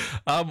 bro.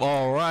 I'm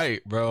all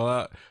right,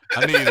 bro.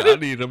 I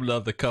need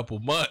another couple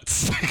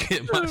months to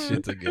get my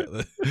shit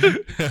together.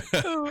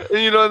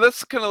 And, you know,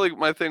 that's kind of like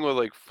my thing with,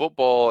 like,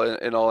 football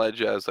and all that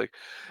jazz. Like,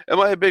 am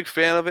I a big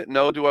fan of it?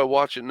 No. Do I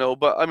watch it? No.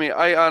 But I mean,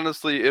 I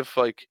honestly, if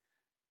like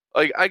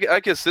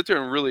I can sit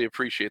there and really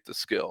appreciate the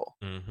skill.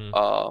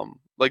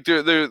 Like,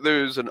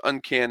 there's an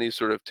uncanny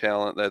sort of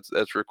talent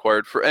that's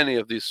required for any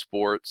of these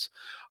sports.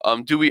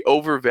 Do we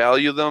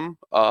overvalue them?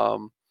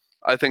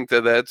 I think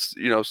that's,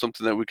 you know,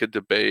 something that we could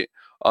debate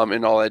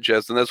and all that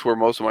jazz. And that's where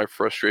most of my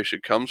frustration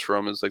comes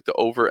from, is like the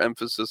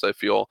overemphasis I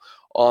feel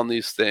on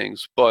these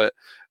things. But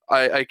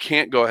I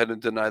can't go ahead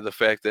and deny the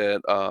fact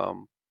that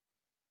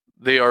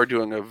they are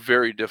doing a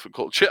very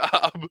difficult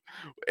job,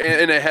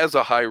 and it has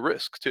a high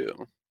risk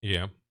too.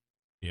 Yeah.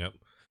 Yep.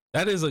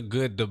 That is a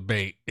good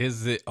debate.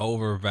 Is it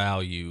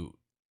overvalued?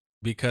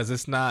 Because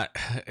it's not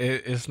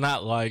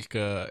like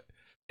it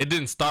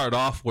didn't start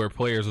off where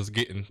players was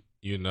getting,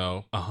 you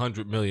know,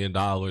 $100 million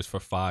for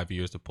 5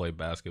 years to play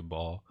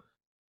basketball.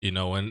 You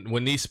know,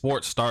 when these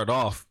sports start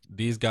off,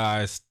 these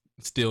guys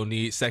still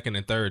need second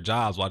and third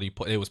jobs while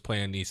they was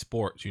playing these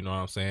sports. You know what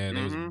I'm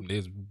saying? They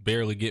was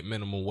barely getting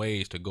minimum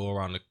wage to go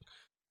around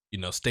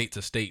state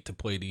to state to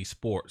play these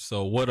sports.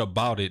 So what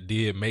about it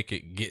did make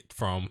it get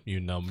from,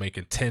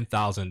 making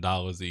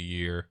 $10,000 a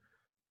year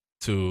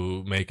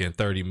to making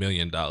 $30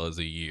 million a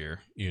year,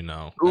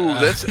 Ooh,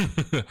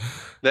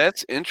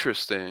 that's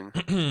interesting.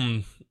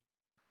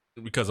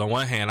 Because on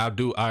one hand,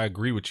 I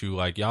agree with you.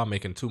 Like, y'all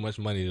making too much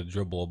money to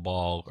dribble a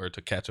ball or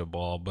to catch a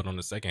ball, but on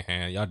the second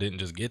hand, y'all didn't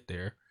just get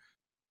there.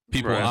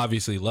 People Right.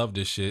 obviously love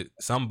this shit.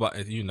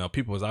 Somebody,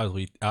 people was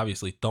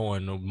obviously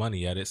throwing no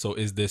money at it. So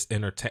is this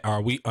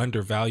are we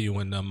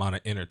undervaluing the amount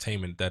of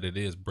entertainment that it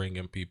is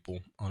bringing people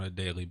on a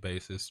daily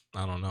basis?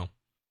 I don't know.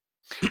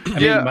 I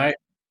Yeah. mean,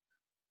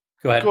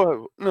 go ahead. Go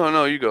ahead.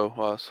 No, you go,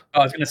 Woz. I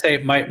was going to say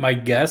my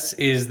guess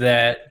is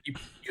that you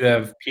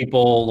have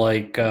people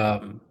like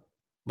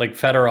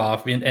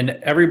Fedorov, and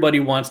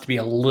everybody wants to be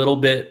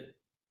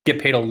get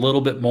paid a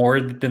little bit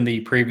more than the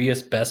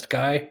previous best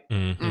guy,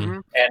 Mm-hmm.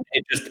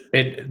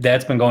 and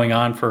that's been going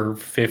on for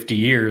 50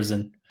 years.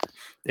 And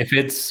if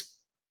it's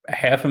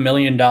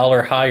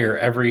 $500,000 higher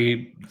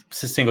every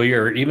single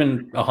year, or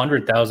even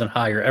 100,000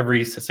 higher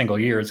every single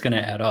year, it's going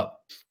to add up.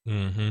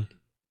 Mm-hmm.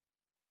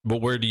 But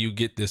where do you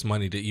get this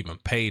money to even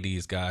pay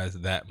these guys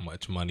that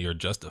much money or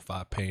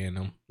justify paying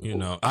them?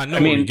 I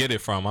know where you get it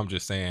from. I'm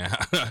just saying.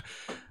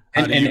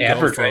 And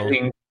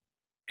advertising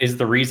is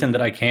the reason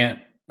that I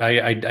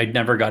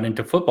never got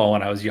into football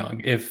when I was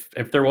young. If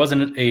there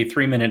wasn't a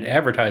 3-minute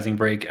advertising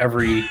break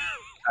every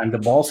time the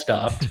ball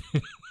stopped,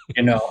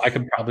 I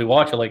could probably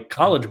watch it. Like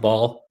college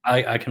ball,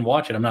 I can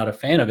watch it. I'm not a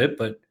fan of it,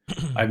 but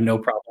I have no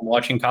problem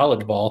watching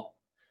college ball.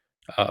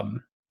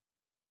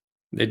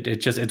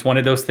 It's one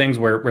of those things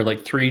where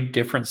like 3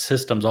 different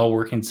systems all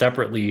working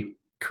separately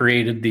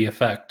created the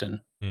effect, and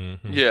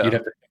Yeah. you'd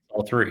have to fix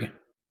all 3.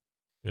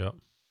 Yep.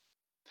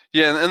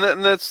 Yeah,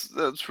 and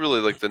that's really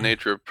like the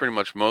nature of pretty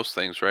much most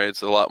things, right?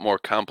 It's a lot more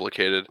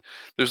complicated.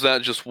 There's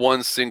not just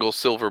one single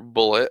silver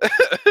bullet.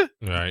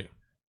 Right.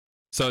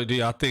 So do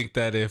y'all think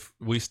that if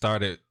we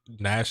started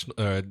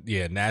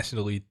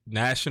nationally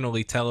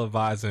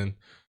televising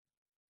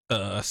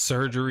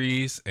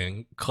surgeries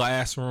and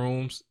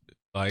classrooms,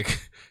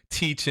 like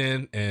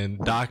teaching, and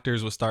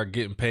doctors would start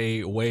getting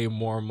paid way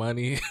more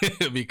money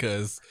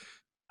because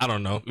I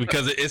don't know,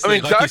 because it's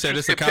like you said,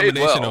 it's a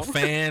combination of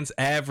fans,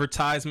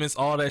 advertisements,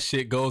 all that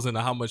shit goes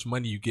into how much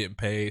money you getting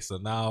paid. So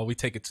now we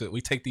take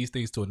these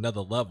things to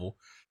another level.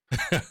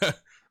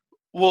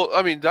 Well,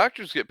 I mean,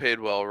 doctors get paid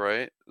well,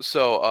 right?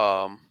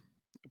 So,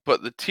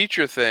 but the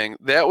teacher thing,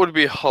 that would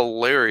be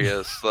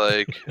hilarious.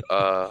 Like,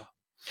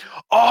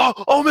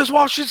 oh, Miss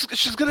Walsh,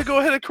 she's gonna go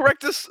ahead and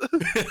correct this.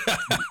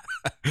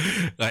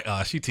 Like,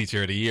 she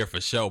teacher of the year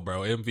for sure,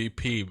 bro.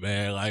 MVP,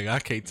 man. Like, I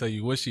can't tell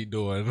you what she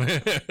doing.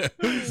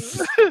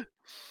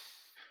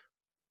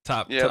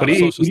 top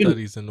social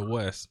studies in the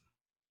West.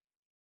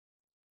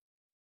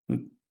 What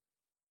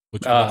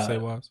you want to say,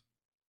 was?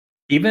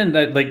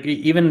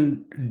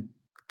 Even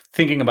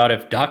thinking about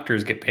if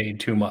doctors get paid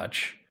too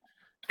much,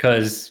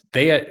 because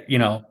they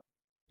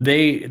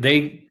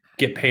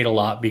get paid a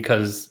lot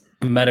because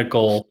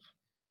medical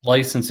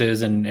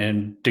licenses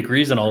and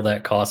degrees and all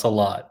that costs a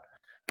lot.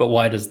 But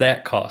why does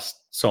that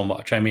cost so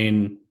much? I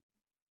mean,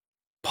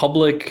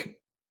 public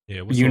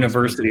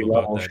university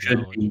level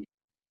should be.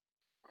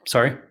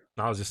 Sorry?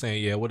 I was just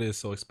saying, what is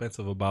so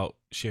expensive about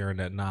sharing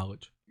that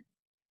knowledge?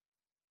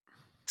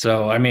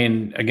 So, I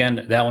mean,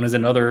 again, that one is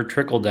another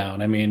trickle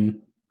down. I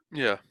mean,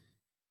 yeah,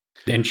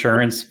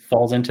 insurance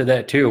falls into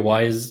that too.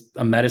 Why is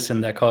a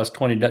medicine that costs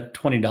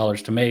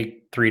 $20 to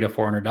make $300 to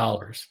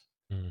 $400?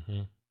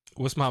 Mm-hmm.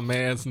 What's my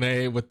man's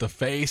name with the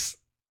face?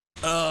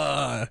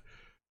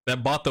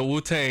 That bought the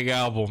Wu-Tang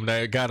album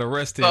that got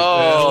arrested.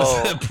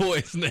 What's that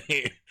boy's name?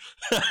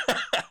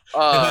 It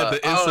had the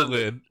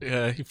insulin.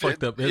 Yeah, he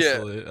fucked up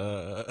insulin.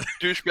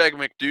 Douchebag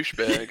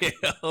McDouchebag.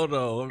 Yeah, hold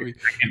on. I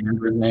can't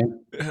remember his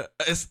name.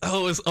 It's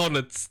on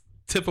the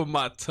tip of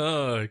my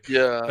tongue.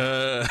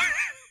 Yeah.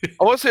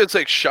 I want to say it's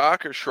like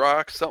Shock or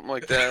Shrock, something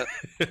like that.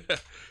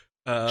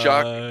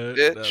 Jock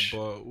bitch. That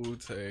bought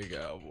Wu-Tang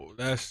album.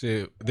 That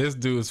shit. This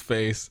dude's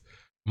face.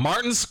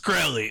 Martin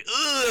Skreli.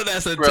 Ugh,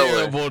 that's a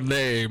terrible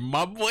name.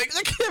 My boy,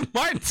 look at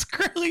Martin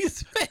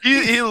Skreli's face.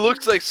 He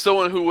looks like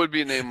someone who would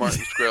be named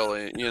Martin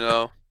Skreli,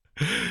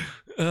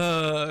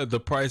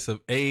 The price of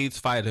AIDS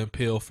fighting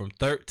pill from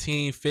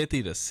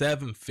 $13.50 to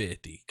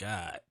 $7.50.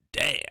 God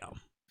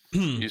damn.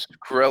 You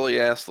Skreli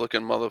ass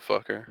looking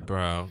motherfucker.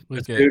 Bro,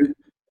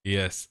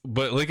 yes.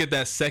 But look at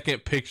that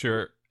second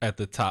picture at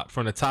the top.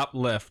 From the top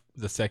left,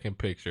 the second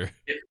picture.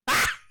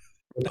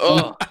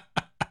 Oh.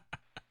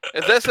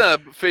 If that's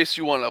not a face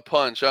you want to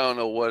punch, I don't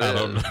know what I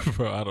don't know,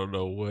 bro. I don't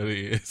know what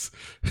it is.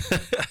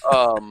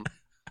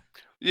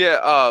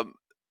 Yeah.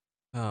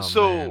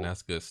 So man,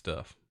 that's good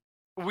stuff.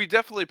 We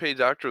definitely pay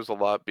doctors a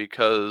lot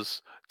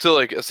because to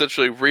like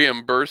essentially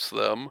reimburse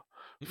them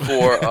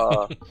for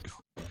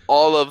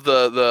all of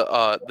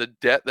the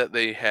debt that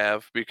they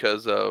have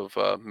because of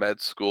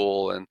med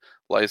school and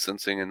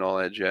licensing and all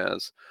that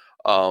jazz.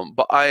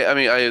 But I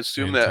mean I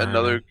assume that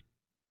another.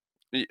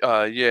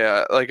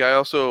 Yeah, like I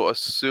also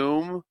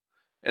assume,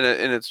 and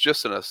it's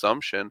just an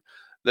assumption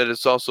that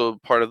it's also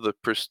part of the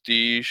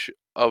prestige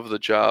of the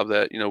job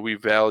that, you know, we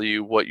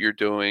value what you're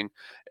doing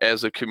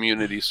as a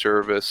community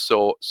service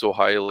so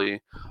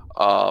highly,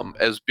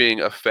 as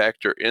being a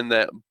factor in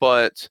that.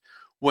 But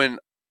when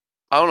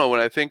I don't know, when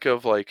I think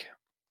of like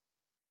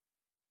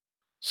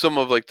some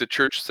of like the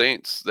church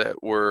saints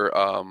that were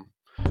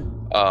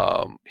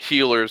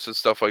healers and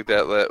stuff like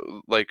that,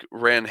 that like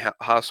ran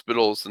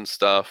hospitals and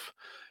stuff,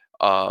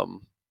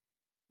 um,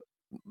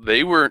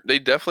 they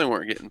definitely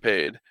weren't getting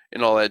paid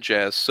and all that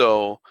jazz.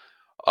 So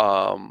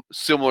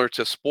similar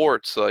to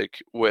sports,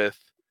 like with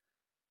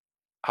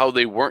how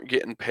they weren't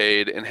getting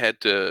paid and had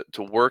to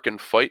work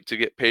and fight to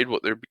get paid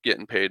what they're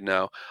getting paid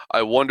now.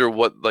 I wonder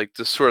what like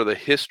the sort of the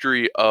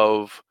history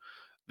of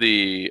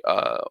the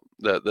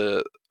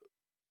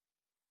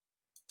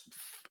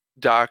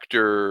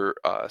doctor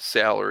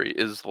salary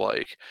is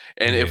like,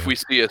 and if Yeah. we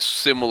see a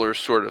similar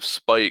sort of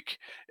spike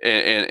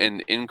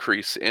and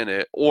increase in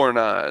it or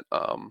not.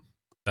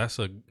 That's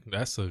a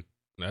that's a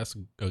that's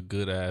a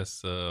good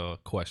ass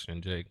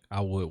question, Jake.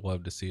 I would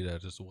love to see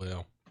that as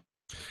well.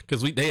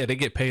 Because they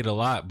get paid a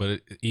lot,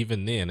 but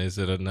even then, is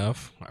it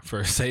enough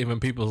for saving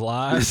people's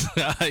lives?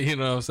 You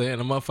know what I'm saying?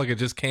 The motherfucker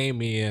just came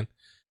in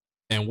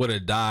and would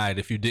have died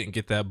if you didn't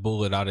get that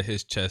bullet out of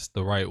his chest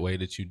the right way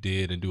that you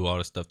did and do all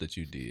the stuff that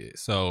you did.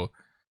 So,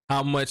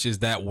 how much is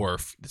that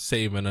worth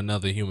saving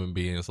another human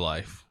being's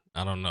life?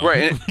 I don't know.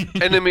 Right,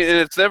 and I mean, and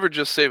it's never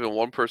just saving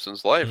one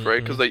person's life,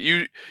 right? Because like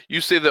you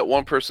save that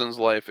one person's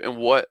life, and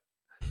what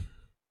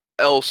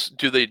else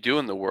do they do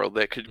in the world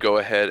that could go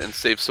ahead and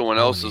save someone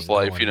Don't else's even go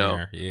life? in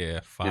there. Yeah,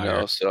 You fire.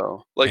 know,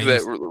 so like And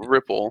that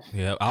ripple.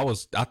 Yeah, I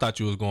thought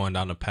you was going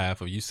down the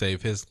path of you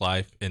save his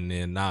life, and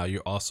then now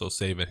you're also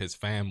saving his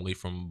family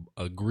from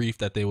a grief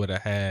that they would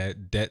have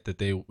had, debt that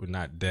they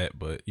not debt,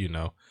 but you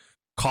know,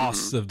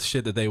 costs of the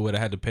shit that they would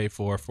have had to pay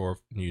for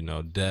you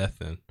know, death.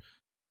 And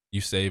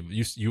you save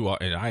you are,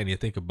 and I didn't even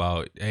think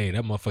about, hey,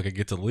 that motherfucker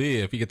get to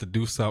live, he get to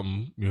do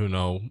something, you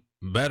know,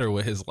 better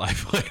with his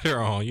life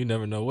later on. You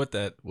never know what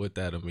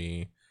that'll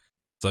mean.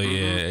 So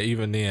yeah,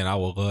 even then, I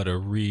would love to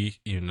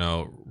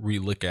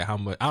relook at how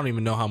much. I don't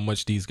even know how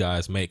much these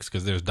guys makes,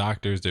 because there's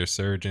doctors, there's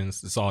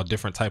surgeons. It's all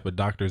different type of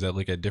doctors that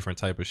look at different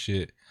type of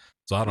shit.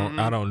 So I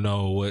don't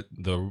know what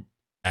the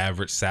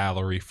average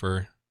salary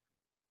for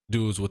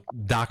dudes with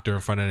doctor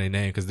in front of their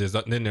name, because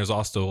there's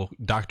also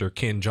Dr.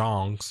 Ken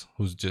Jongs,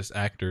 who's just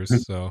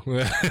actors. So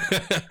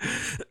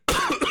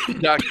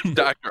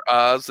Dr.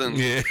 Oz and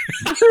yeah.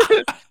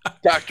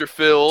 Dr.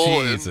 Phil.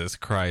 Jesus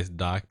Christ,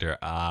 Dr.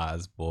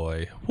 Oz,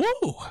 boy.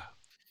 Woo!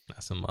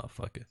 That's a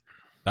motherfucker.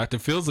 Dr.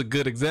 Phil's a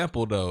good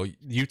example, though.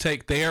 You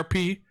take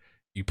therapy,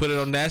 you put it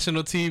on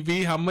national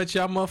TV, how much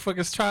y'all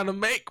motherfuckers trying to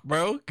make,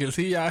 bro? Because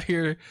he out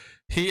here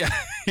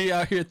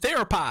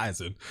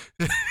therapizing.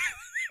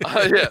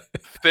 Yeah,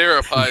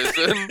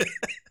 therapizing.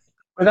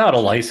 Without a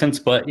license,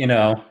 but you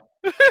know.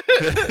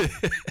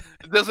 It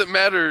doesn't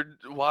matter,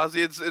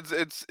 Wazzy.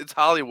 It's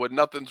Hollywood.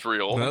 Nothing's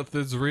real.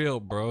 Nothing's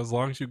real, bro. As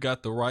long as you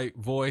got the right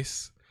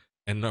voice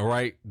and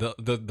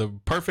the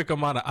perfect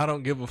amount of I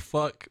don't give a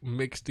fuck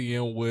mixed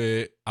in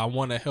with I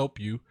want to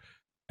help you,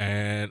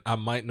 and I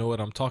might know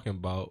what I'm talking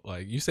about.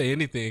 Like, you say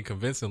anything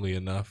convincingly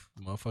enough,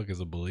 motherfuckers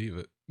will believe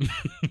it.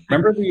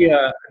 Remember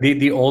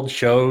the old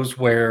shows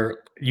where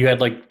you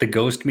had like the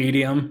ghost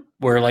medium,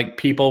 where like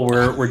people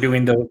were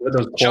doing those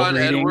cold John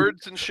readings?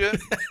 Edwards and shit.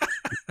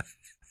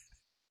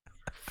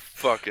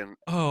 Fucking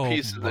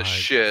piece of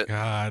shit.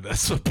 God,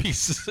 that's a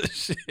piece of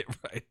shit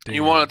right there.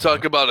 You want to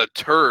talk about a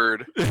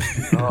turd?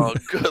 Oh,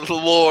 good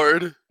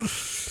lord.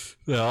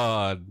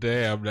 Oh,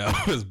 damn,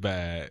 that was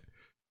bad.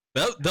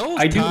 Those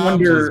I do times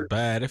wonder, was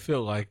bad. It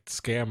felt like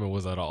scamming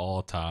was at an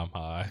all-time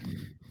high.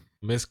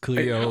 Miss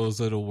Cleo's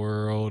of the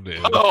world.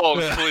 And,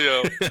 oh,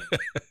 Cleo.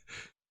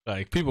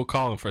 Like, people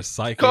calling for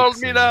psychics. Call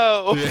me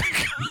now.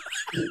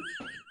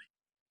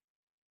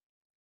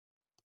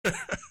 Yeah.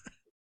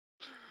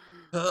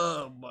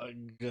 Oh my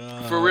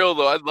god. For real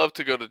though, I'd love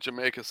to go to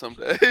Jamaica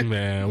someday.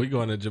 Man, we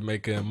going to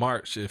Jamaica in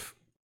March if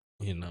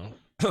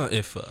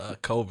if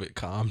COVID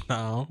calmed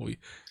down. We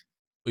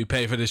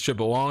paid for this trip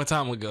a long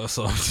time ago,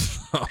 so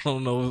I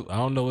don't know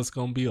what it's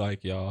gonna be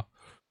like, y'all.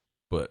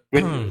 But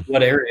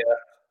what area?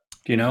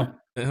 Do you know?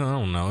 I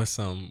don't know. It's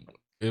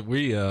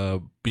we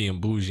being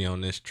bougie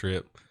on this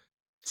trip.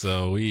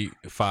 So we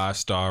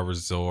 5-star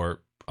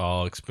resort,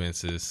 all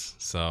expenses.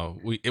 So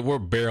we're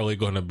barely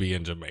gonna be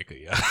in Jamaica,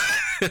 yeah.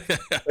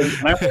 When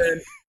I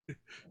went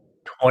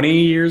 20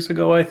 years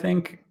ago, I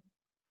think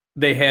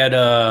they had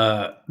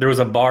there was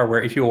a bar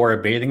where if you wore a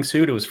bathing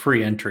suit, it was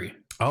free entry.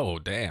 Oh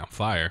damn,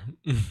 fire!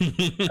 I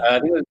think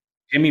it was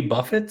Jimmy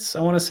Buffett's.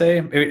 I want to say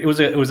it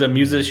was a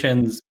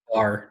musician's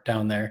bar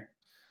down there.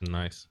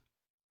 Nice.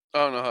 I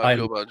don't know how I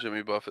feel about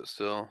Jimmy Buffett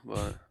still,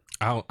 but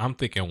I'm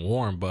thinking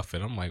Warren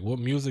Buffett. I'm like, what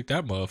music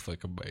that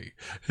motherfucker made?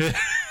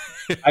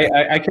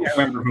 I can't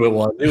remember who it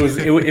was. It was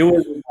one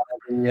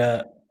of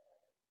the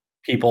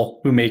people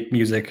who make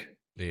music.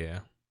 Yeah,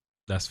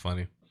 that's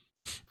funny.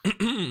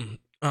 Wazzy,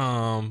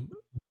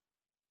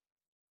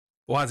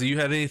 you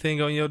had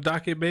anything on your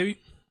docket, baby?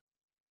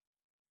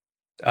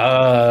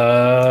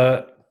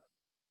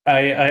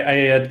 I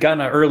had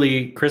gotten an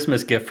early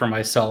Christmas gift for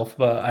myself.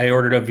 I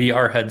ordered a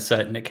VR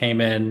headset and it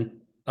came in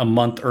a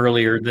month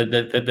earlier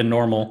than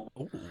normal.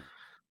 Ooh.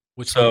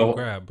 Which one you So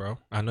grab, bro?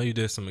 I know you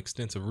did some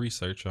extensive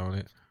research on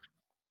it.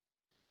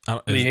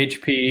 the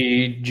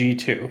HP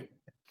G2.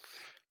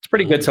 It's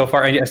pretty good so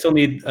far. I still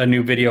need a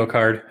new video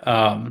card.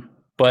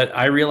 But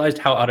I realized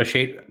how out of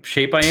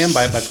shape I am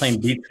by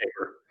playing Beat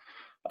Saber.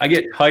 I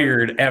get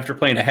tired after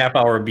playing a half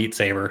hour of Beat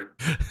Saber.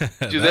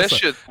 Dude, that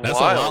shit's that's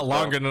a wild, lot bro.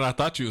 longer than I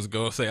thought you was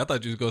gonna say. I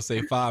thought you was gonna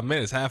say 5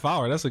 minutes, half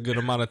hour. That's a good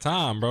amount of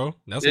time, bro.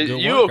 That's a good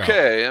You workout.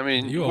 okay? I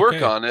mean, You work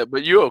okay. on it,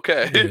 but you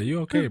okay? Yeah,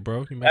 you okay,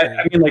 bro? You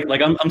I mean,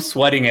 like I'm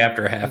sweating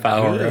after a half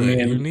hour. Good. I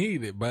mean, you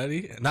need it,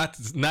 buddy.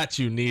 Not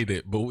you need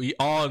it, but we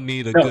all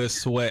need a No. good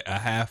sweat a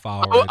half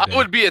hour I a day.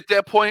 would be at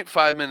that point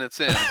 5 minutes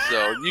in,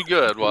 so you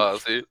good,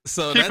 Wazzy.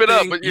 So Keep that it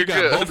up, thing, but you you're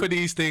got good. both of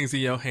these things in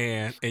your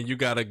hand, and you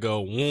gotta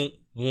go whoop,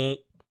 whoop,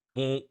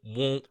 whoop,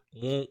 whoop,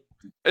 whoop.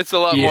 It's a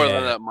lot more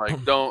than Yeah. that,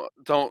 Mike.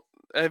 Don't.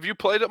 Have you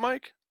played it,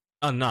 Mike?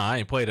 Oh no, I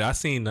ain't played it. I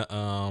seen the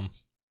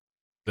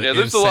Yeah,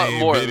 there's a lot insane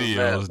more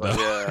videos than that,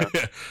 though. but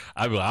yeah.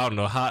 I mean, I don't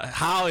know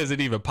how is it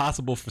even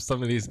possible for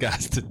some of these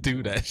guys to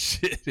do that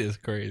shit is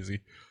crazy.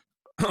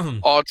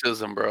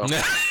 Autism, bro.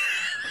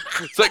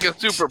 It's like a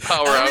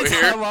superpower out Every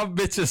here. time I'm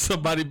bitching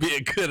somebody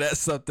being good at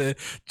something,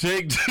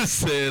 Jake just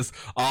says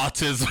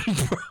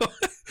autism, bro.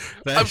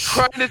 I'm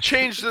trying to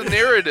change the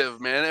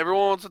narrative, man.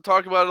 Everyone wants to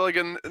talk about it like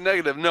a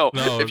negative. No,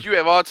 No. if you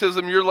have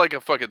autism, you're like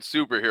a fucking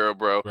superhero,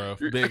 bro.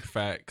 Big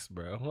facts,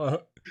 bro.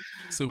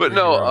 But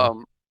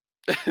no,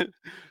 Superhero.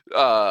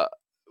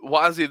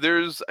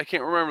 Wazzy, I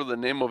can't remember the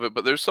name of it,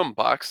 but there's some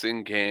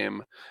boxing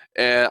game,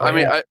 and Oh, I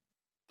mean, yeah.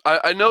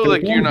 I know There was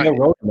like you're one not. Joe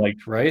Rogan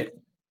liked, right?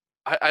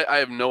 I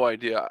have no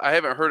idea. I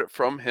haven't heard it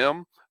from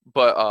him,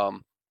 but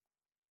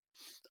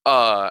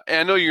and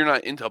I know you're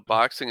not into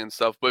boxing and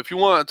stuff, but if you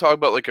want to talk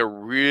about like a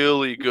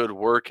really good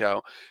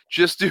workout,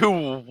 just do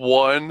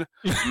one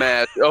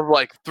match of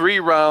like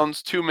 3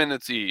 rounds, 2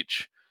 minutes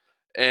each.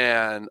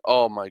 And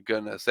oh my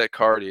goodness, that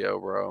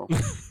cardio, bro.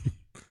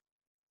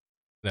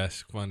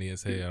 That's funny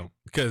as hell.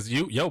 Because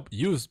you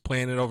was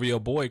playing it over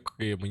your boy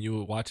crib when you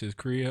would watch his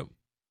crib.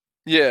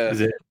 Yeah. Is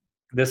it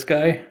this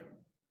guy?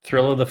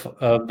 Thrill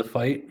of the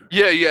fight?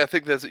 Yeah, I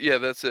think that's it. Yeah,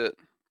 that's it.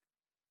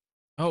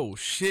 Oh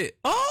shit.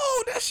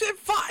 Oh, that shit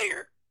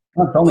fire.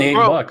 Oh, it's only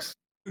Bro, $8.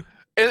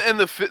 and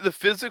the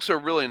physics are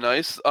really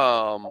nice.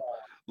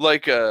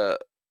 Like the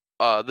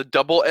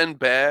double end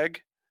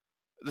bag,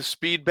 the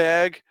speed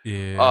bag.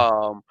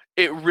 Yeah.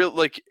 It really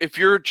like if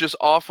you're just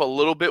off a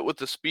little bit with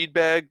the speed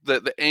bag,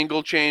 the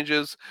angle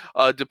changes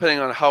depending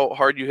on how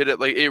hard you hit it.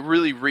 Like it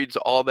really reads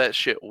all that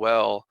shit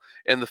well,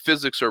 and the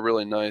physics are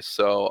really nice.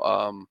 So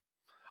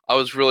I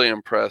was really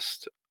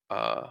impressed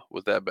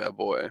with that bad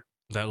boy.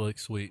 That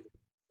looks sweet.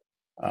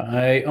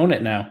 I own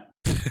it now.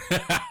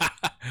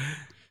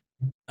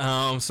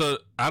 So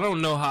I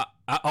don't know how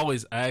I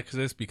always ask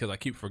this because I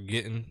keep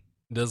forgetting.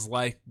 Does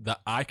like the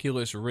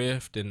Oculus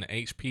Rift and the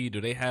HP, do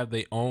they have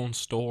their own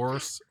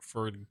stores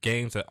for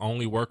games that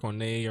only work on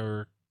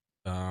their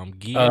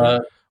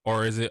gear,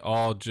 or is it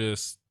all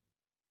just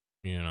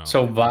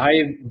So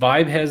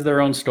Vive has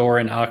their own store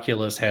and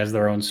Oculus has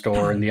their own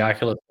store, and the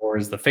Oculus store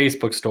is the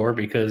Facebook store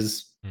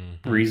because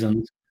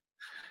reasons.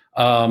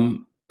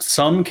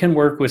 Some can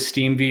work with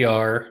Steam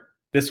VR.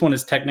 This one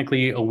is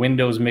technically a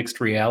Windows mixed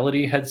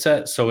reality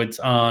headset, so it's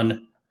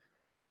on.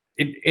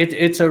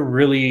 It's a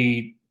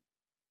really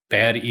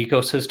bad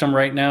ecosystem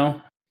right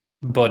now,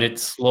 but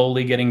it's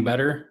slowly getting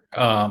better.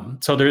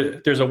 So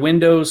there's a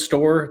Windows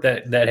store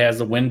that has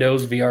the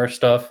Windows VR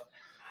stuff.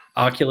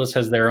 Oculus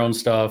has their own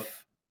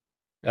stuff.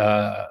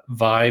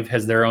 Vive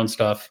has their own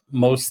stuff.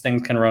 Most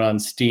things can run on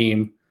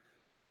Steam,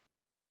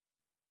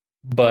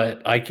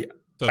 but I think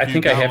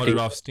I have to download it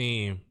off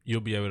Steam. You'll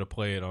be able to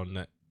play it on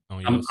that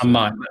on your. I'm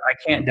not. I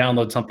can't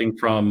download something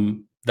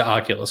from the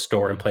Oculus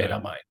store and play it Okay.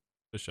 on mine.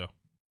 For sure.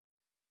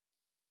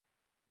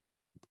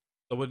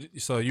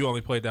 So you only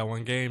played that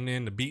one game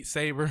then, the Beat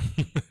Saber?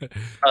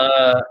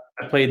 I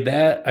played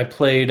that. I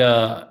played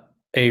a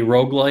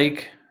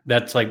roguelike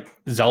that's like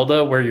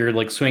Zelda, where you're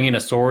like swinging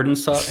a sword and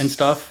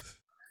stuff.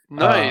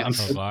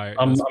 Nice.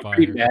 I'm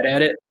pretty bad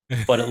at it,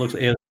 but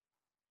it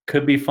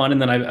could be fun.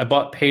 And then I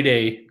bought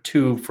Payday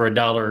 2 for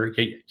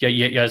 $1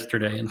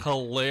 yesterday. And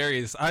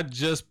hilarious. I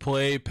just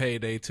played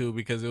Payday 2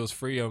 because it was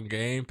free on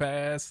Game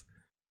Pass,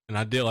 and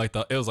I did like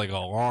it was like a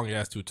long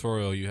ass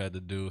tutorial you had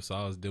to do, so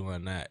I was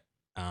doing that.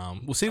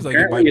 Well, seems like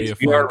it might be a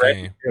fun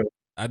game.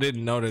 I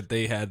didn't know that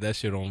they had that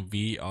shit on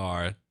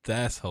VR.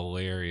 That's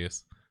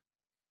hilarious.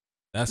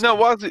 Now,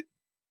 Wazzy,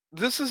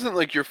 this isn't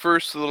like your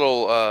first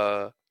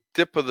little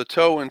dip of the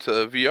toe into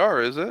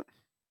VR, is it?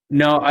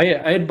 No, I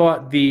had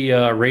bought the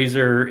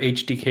Razer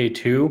HDK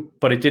 2,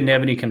 but it didn't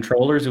have any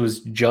controllers. It was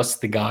just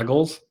the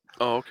goggles.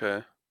 Oh,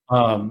 okay.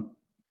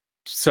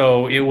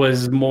 So it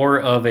was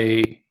more of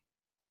a,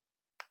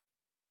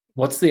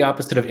 what's the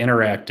opposite of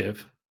interactive?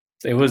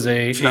 It was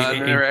not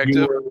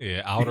interactive.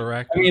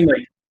 Outeractive. I mean,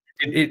 like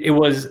it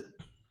was,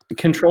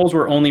 controls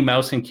were only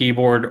mouse and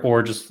keyboard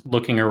or just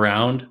looking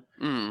around.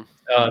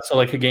 So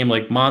like a game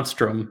like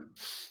Monstrum,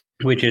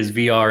 which is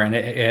VR, and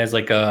it has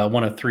like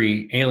one of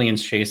three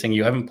aliens chasing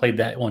you. I haven't played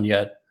that one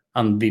yet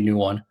on the new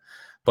one,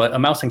 but a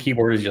mouse and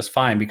keyboard is just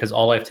fine because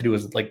all I have to do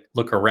is like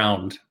look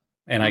around,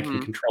 and I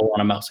can control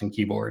on a mouse and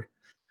keyboard.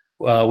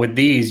 With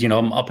these,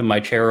 I'm up in my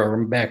chair or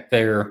I'm back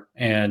there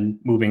and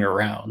moving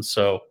around,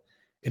 so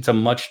it's a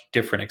much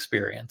different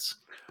experience.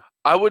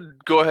 I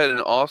would go ahead and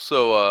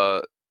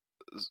also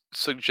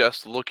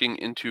suggest looking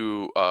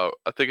into I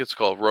think it's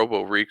called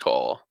Robo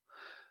Recall.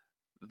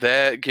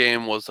 That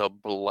game was a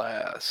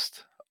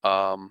blast.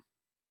 Robo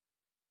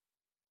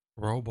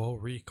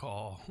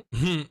Recall.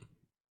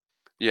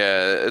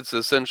 Yeah, it's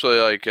essentially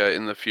like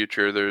in the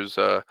future there's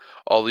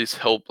all these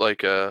help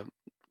like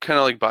kind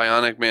of like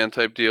Bionic Man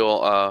type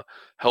deal,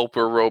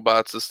 helper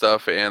robots and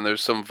stuff, and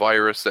there's some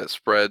virus that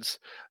spreads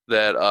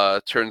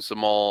that turns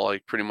them all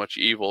like pretty much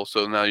evil.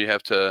 So now you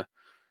have to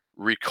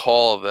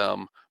recall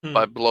them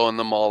by blowing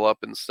them all up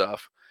and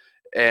stuff.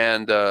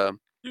 And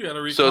you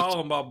gotta so recall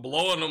them by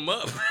blowing them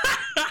up.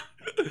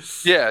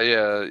 yeah.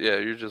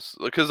 You're just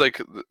because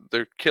like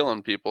they're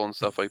killing people and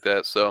stuff like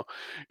that. So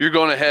you're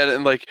going ahead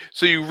and like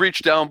so you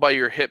reach down by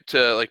your hip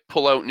to like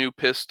pull out new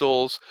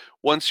pistols.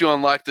 Once you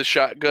unlock the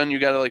shotgun, you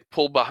gotta like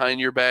pull behind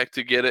your back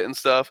to get it and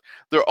stuff.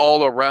 They're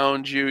all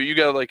around you. You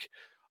gotta like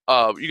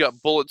you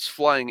got bullets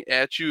flying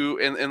at you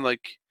and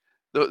like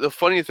the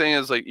funny thing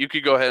is like you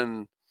could go ahead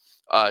and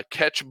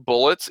catch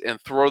bullets and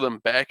throw them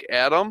back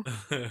at them.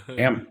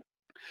 Damn.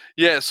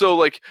 Yeah, so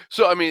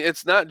I mean,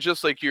 it's not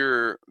just like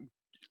you're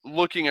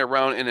looking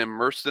around and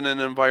immersed in an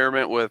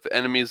environment with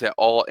enemies at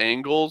all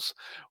angles,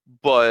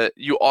 but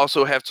you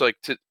also have to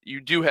you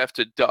do have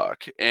to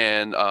duck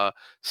and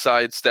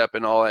sidestep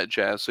and all that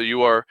jazz. So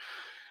you are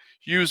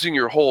using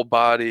your whole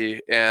body,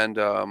 and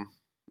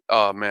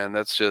oh man,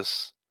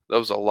 that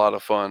was a lot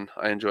of fun.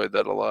 I enjoyed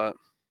that a lot.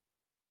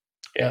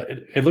 Yeah,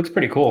 it looks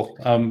pretty cool.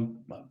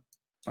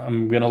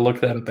 I'm gonna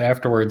look that up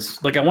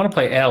afterwards. Like, I want to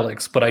play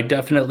Alex, but I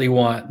definitely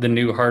want the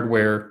new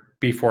hardware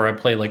before I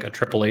play like a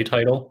AAA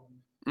title.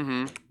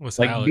 What's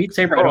Like Alex? Beat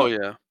Saber,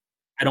 Yeah.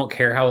 I don't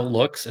care how it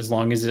looks as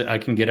long as I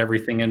can get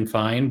everything in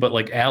fine. But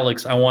like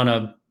Alex, I want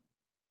to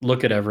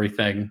look at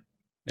everything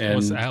and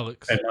What's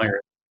Alex? admire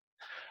it.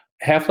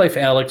 Half-Life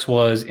Alex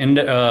was in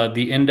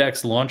the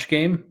Index launch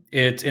game.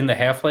 It's in the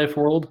Half-Life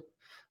world,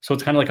 so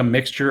it's kind of like a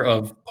mixture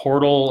of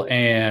Portal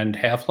and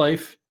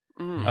Half-Life.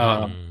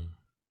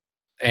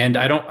 And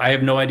I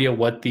have no idea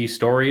what the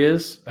story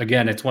is.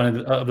 Again, it's one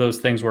of those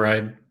things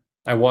where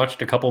I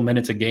watched a couple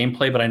minutes of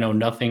gameplay, but I know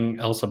nothing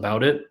else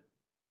about it.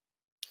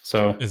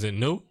 So is it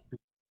new?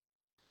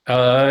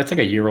 It's like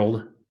a year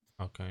old.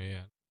 Okay,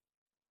 yeah.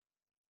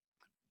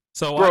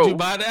 So why'd you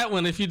buy that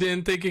one if you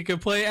didn't think it could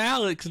play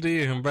Alex,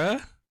 then,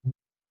 bruh?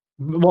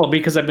 Well,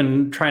 because I've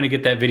been trying to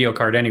get that video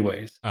card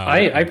anyways. Oh,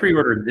 okay. I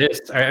pre-ordered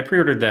this. I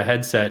pre-ordered the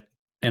headset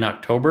in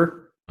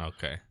October.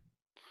 Okay.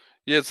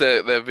 Yeah, it's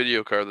that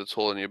video card that's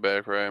holding you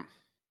back, right?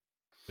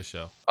 For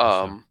sure.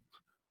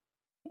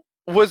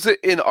 Was it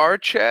in our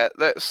chat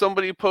that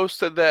somebody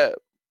posted that?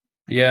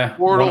 Yeah.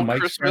 Portal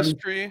Christmas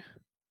tree.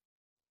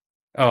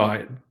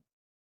 Oh,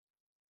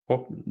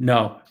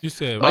 no. You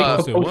said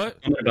posted what?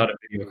 About a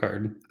video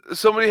card.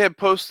 Somebody had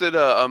posted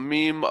a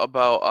meme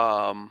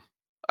about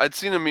I'd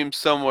seen a meme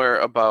somewhere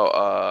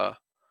about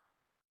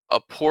a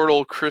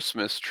Portal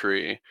Christmas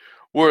tree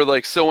where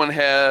like someone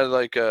had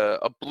like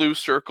a blue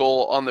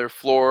circle on their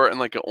floor and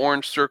like an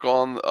orange circle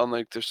on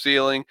like their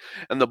ceiling,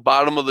 and the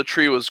bottom of the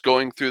tree was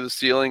going through the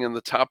ceiling and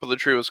the top of the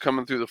tree was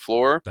coming through the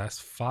floor. That's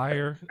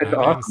fire. That's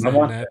awesome. I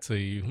send that to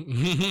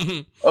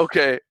you.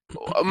 Okay.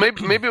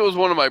 Maybe it was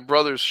one of my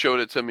brothers showed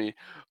it to me,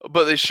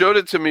 but they showed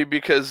it to me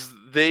because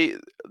they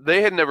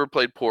had never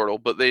played Portal,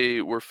 but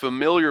they were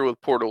familiar with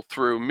Portal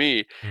through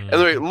me. And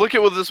they're like, look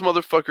at what this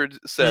motherfucker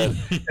said.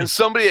 And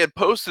somebody had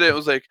posted it. It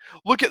was like,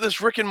 look at this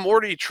Rick and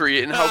Morty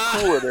tree and how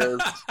cool it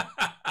is.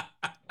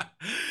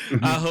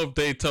 I hope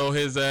they tore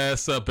his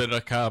ass up in the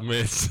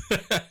comments.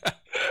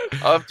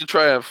 I'll have to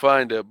try and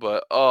find it,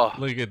 but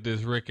look at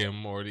this Rick and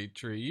Morty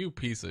tree. You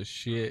piece of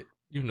shit.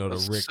 You know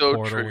the Rick so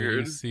Portal triggered.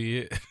 when you see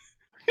it.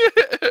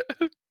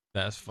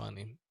 That's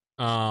funny.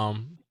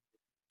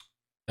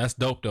 That's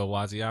dope though,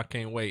 Wozzy. I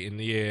can't wait. And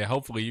yeah,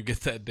 hopefully you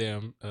get that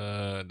damn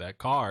that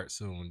card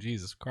soon.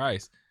 Jesus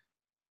Christ.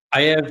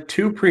 I have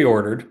 2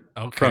 pre-ordered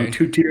from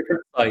 2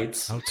 different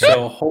sites. Okay.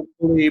 So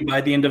hopefully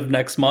by the end of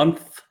next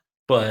month,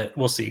 but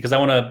we'll see because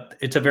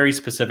it's a very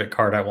specific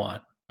card I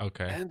want.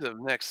 Okay. End of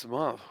next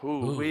month.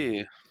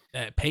 Ooh-wee.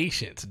 That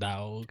patience,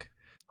 dog.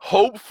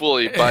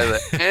 Hopefully by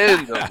the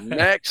end of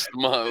next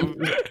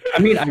month. I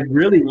mean, I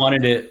really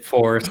wanted it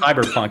for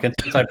Cyberpunk, and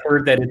since I've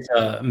heard that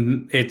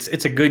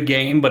it's a good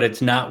game, but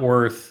it's not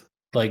worth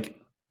like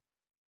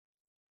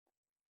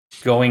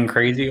going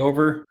crazy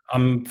over.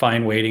 I'm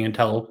fine waiting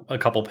until a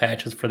couple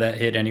patches for that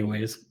hit,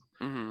 anyways.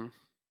 Mm-hmm.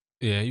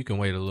 Yeah, you can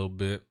wait a little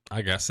bit.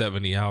 I got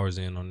 70 hours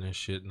in on this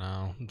shit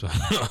now.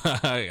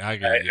 I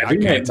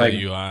can't tell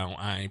you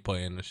I ain't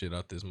playing the shit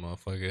out this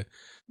motherfucker.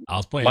 I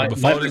was playing it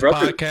before this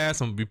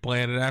podcast. I'm gonna be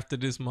playing it after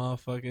this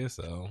motherfucker.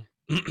 So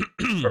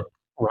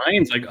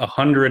Ryan's like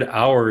 100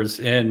 hours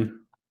in.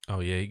 Oh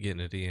yeah, he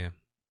getting it in.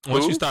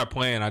 Once you Who? start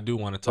playing, I do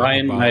want to talk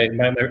Ryan, about.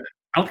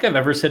 I don't think I've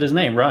ever said his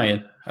name,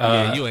 Ryan.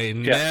 Yeah, you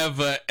ain't Yeah.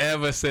 never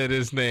ever said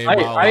his name out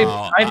I've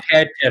loud.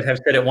 had to have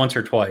said it once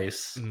or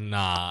twice.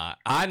 Nah,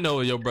 I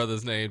know your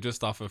brother's name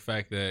just off the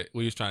fact that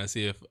we was trying to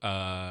see if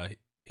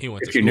he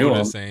went to If you school knew at the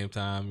him. same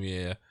time.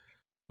 Yeah,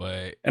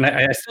 but And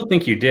I still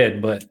think you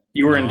did, but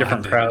you were no, in I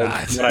different did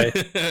crowds. not.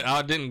 When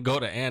I didn't go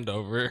to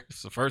Andover.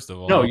 So first of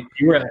all, no, you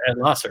were at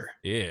Lasser.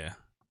 yeah,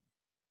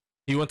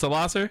 he went to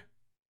Lasser.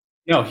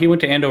 No, he went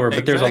to Andover,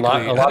 but there's a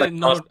Exactly. I lot of didn't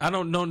know. I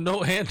don't know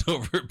no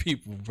Andover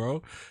people,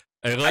 bro.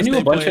 I Unless knew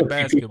they a bunch play of people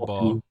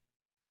basketball.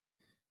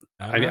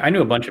 from, I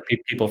knew a bunch of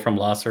people from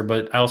Lasser,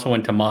 but I also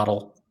went to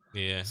Model.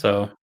 Yeah,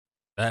 So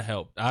that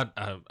helped.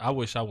 I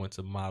wish I went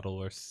to Model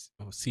or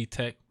C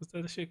Tech. What's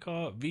that shit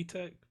called? V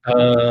Tech.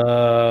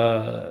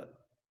 What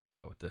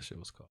that shit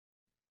was called?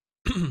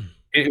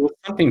 it was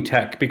something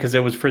tech because it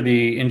was for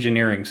the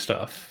engineering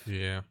stuff.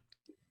 Yeah.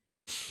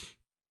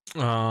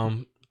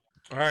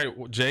 All right,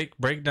 well, Jake,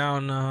 break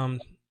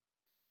down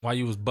why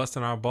you was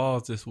busting our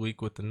balls this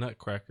week with the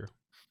NutCracker.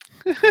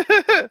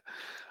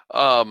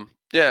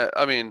 Yeah,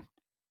 I mean,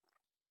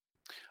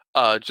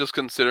 just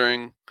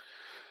considering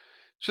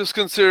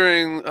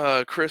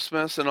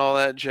Christmas and all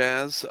that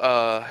jazz,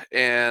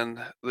 and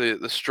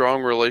the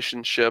strong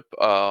relationship,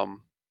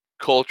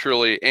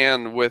 culturally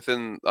and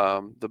within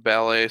the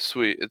ballet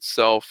suite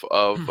itself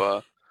of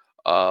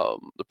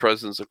the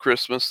presence of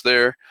Christmas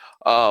there.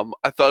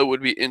 I thought it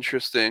would be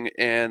interesting,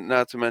 and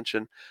not to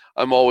mention,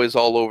 I'm always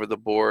all over the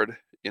board.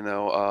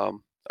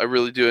 I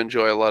really do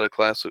enjoy a lot of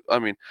classic. I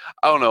mean,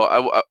 I don't know.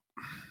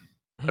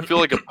 I feel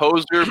like a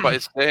poser by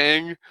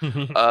saying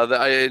that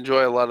I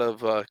enjoy a lot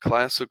of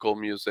classical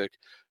music,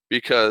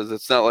 because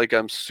it's not like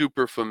I'm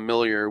super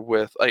familiar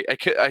with.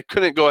 I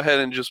couldn't go ahead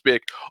and just be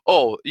like,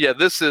 oh yeah,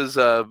 this is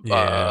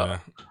Yeah.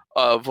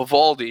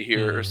 Vivaldi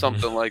here or Mhm.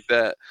 something like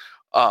that.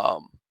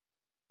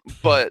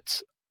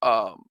 But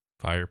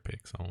Fire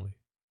picks only.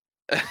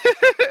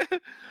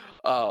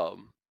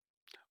 um,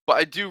 but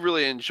I do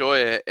really enjoy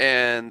it,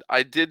 and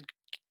I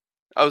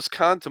was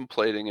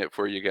contemplating it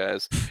for you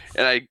guys,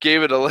 and I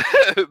gave it a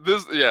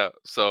this yeah.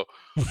 So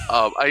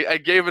I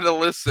gave it a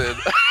listen.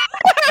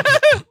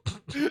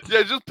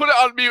 Yeah, just put it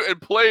on mute and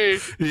play.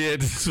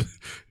 Just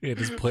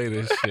play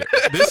this shit.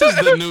 This is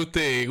the new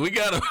thing. We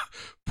gotta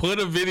put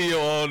a video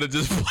on and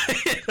just play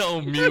it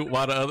on mute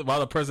while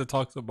the person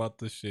talks about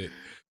the shit.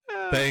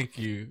 Thank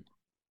you.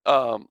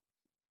 But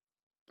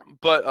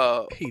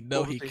He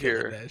know what was he it killing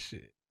here? that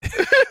shit.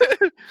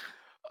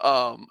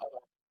 um,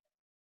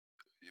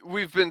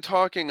 we've been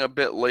talking a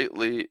bit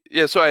lately.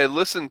 Yeah, so I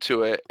listened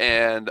to it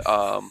and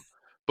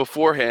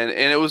beforehand,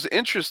 and it was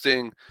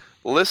interesting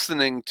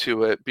listening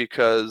to it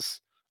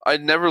because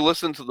I'd never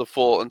listened to the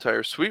full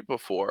entire suite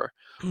before,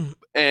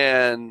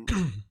 and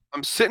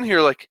I'm sitting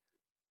here like,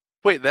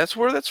 wait, that's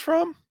where that's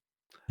from?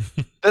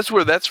 That's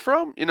where that's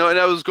from? And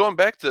I was going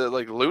back to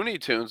like Looney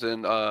Tunes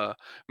and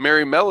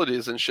Merry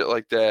Melodies and shit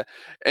like that,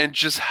 and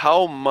just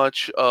how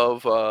much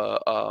of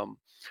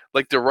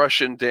like the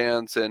Russian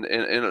dance and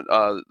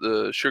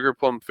the Sugar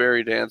Plum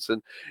Fairy dance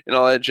and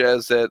all that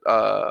jazz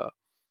that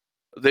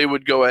they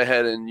would go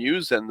ahead and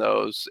use in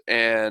those,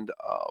 and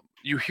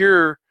you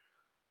hear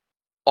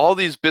all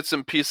these bits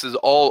and pieces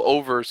all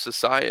over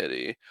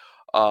society.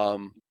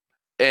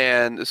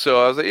 And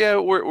so I was like, yeah,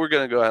 we're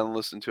gonna go ahead and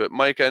listen to it.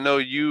 Mike, I know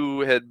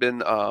you had been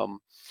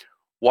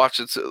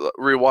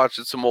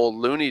rewatching some old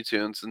Looney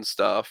Tunes and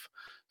stuff.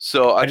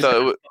 So I I just thought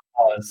have it would. to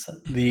pause.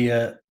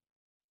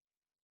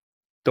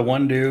 The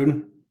one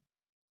dude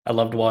I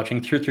loved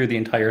watching through the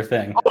entire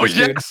thing. Oh This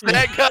dude. yes,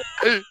 that guy.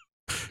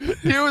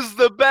 He was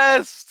the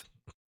best.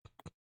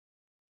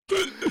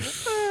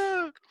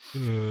 But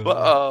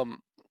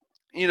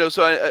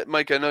so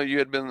Mike, I know you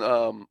had been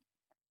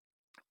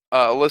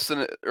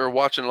listening or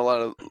watching a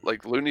lot of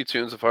like Looney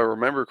Tunes, if I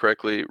remember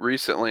correctly,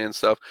 recently and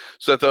stuff.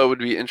 So I thought it would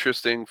be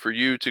interesting for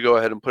you to go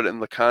ahead and put it in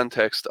the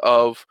context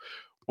of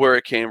where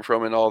it came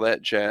from and all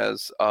that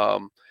jazz.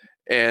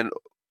 And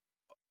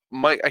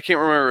Mike, I can't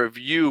remember if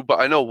you, but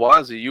I know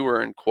Wazzy, you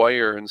were in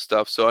choir and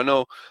stuff. So I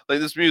know like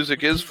this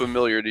music is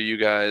familiar to you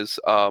guys.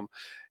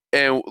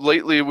 And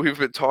lately we've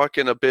been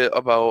talking a bit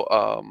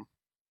about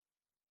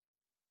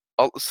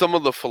some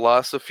of the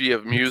philosophy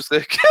of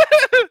music.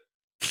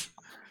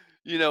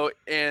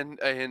 And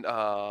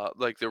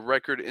like the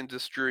record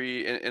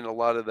industry and a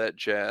lot of that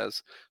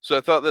jazz. So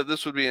I thought that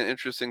this would be an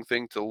interesting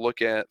thing to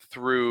look at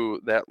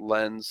through that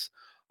lens.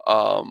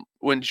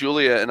 When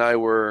Julia and I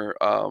were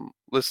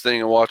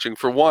listening and watching,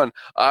 for one,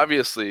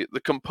 obviously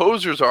the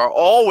composers are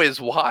always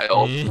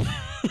wild.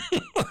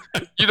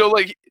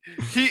 Like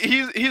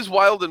he's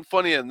wild and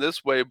funny in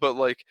this way, but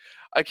like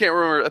I can't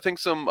remember. I think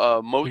some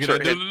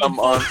Mozart had come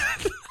on.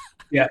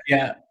 Yeah.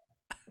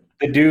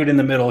 The dude in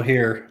the middle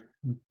here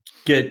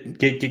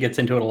gets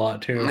into it a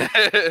lot too.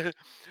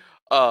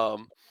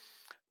 um,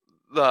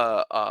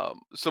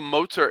 some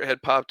Mozart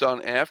had popped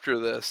on after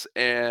this,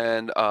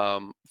 and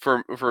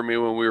for me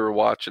when we were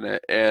watching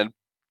it, and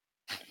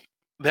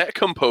that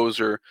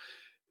composer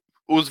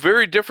was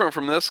very different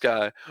from this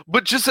guy,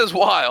 but just as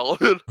wild.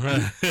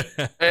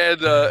 And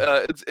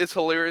it's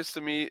hilarious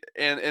to me,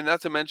 and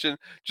not to mention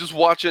just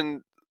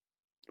watching.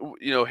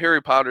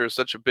 Harry Potter is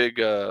such a big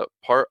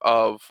part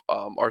of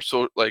our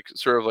sort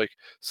of like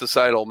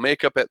societal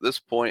makeup at this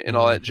point and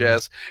all that Mhm.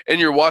 jazz. And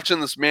you're watching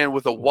this man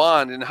with a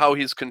wand and how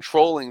he's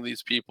controlling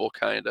these people,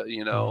 kind of.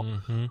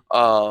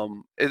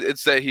 Mhm.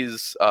 It's that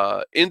he's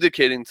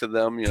indicating to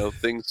them,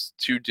 things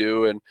to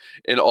do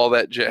and all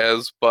that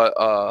jazz. But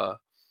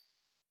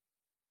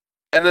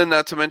and then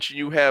not to mention,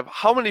 you have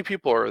how many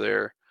people are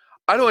there?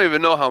 I don't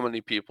even know how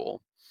many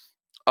people.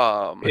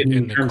 In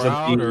In the terms of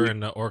crowd or the in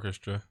the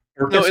orchestra?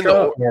 No, orchestra,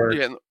 or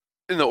yeah,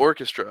 in the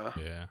orchestra.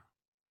 Yeah.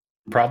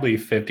 probably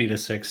 50 to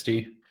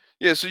 60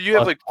 Yeah, so you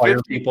have plus like choir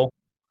 50. people.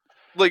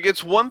 Like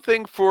it's one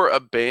thing for a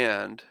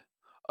band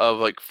of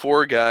like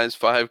 4 guys,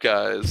 5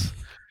 guys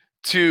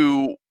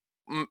to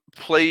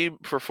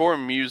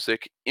perform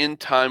music in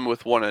time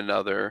with one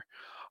another.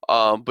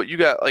 But you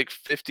got like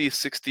 50,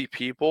 60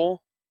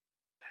 people,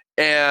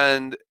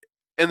 and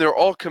they're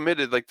all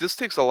committed. Like this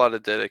takes a lot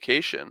of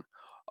dedication.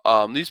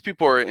 These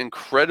people are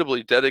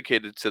incredibly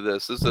dedicated to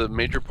this. This is a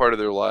major part of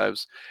their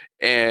lives,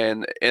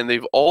 and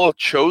they've all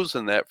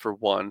chosen that for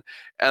one,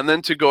 and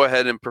then to go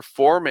ahead and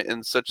perform it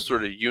in such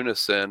sort of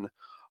unison.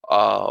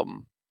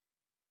 Um,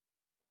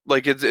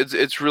 like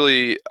it's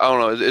really, I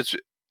don't know,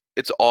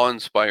 it's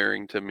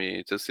awe-inspiring to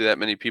me to see that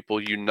many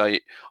people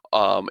unite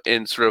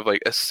in sort of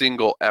like a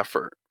single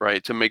effort,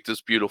 right, to make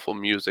this beautiful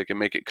music and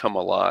make it come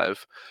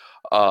alive.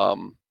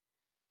 Um,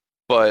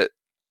 but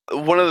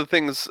one of the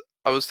things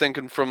I was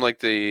thinking from like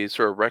the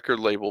sort of record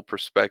label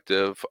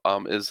perspective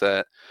is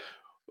that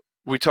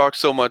we talk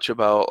so much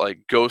about like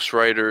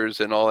ghostwriters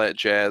and all that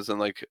jazz and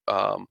like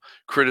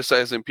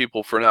criticizing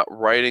people for not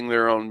writing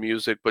their own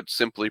music but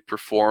simply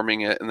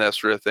performing it and that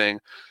sort of thing.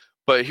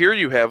 But here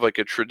you have like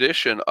a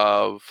tradition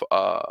of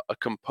a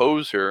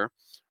composer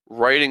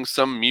writing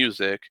some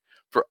music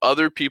for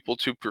other people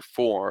to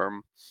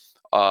perform,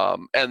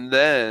 and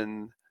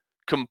then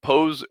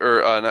compose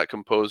or not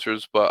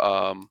composers, but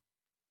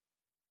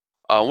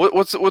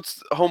what's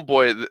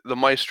homeboy the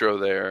maestro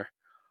there?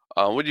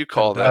 What do you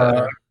call that?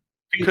 Uh,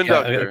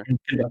 Conductor. yeah, a Conductor.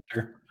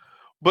 conductor.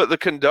 But the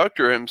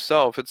conductor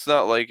himself, it's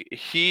not like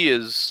he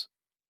is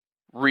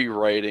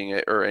rewriting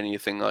it or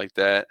anything like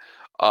that.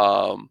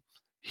 Um,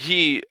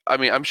 I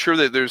mean, I'm sure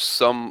that there's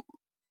some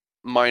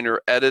minor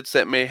edits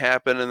that may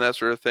happen and that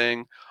sort of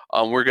thing.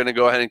 We're going to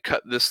go ahead and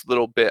cut this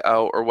little bit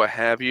out or what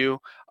have you,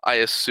 I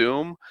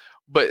assume.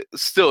 But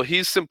still,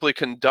 he's simply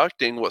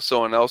conducting what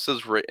someone else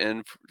has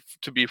written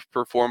to be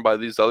performed by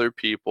these other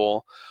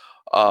people.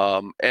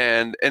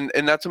 And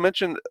not to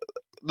mention,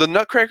 the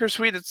Nutcracker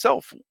Suite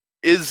itself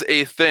is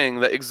a thing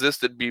that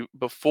existed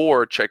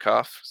before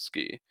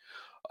Tchaikovsky.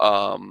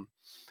 Um,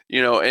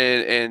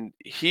 and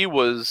he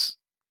was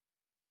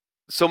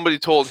somebody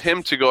told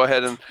him to go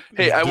ahead and,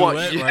 hey, This I want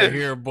duet you. right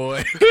here,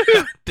 boy.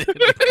 God damn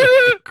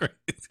it,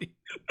 crazy.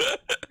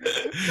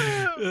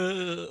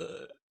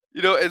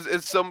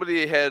 As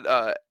somebody had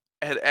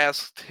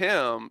asked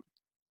him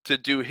to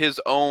do his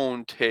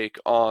own take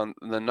on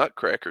the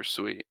Nutcracker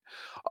Suite,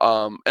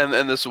 and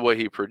this is what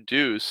he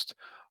produced.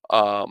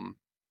 Um,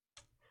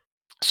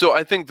 so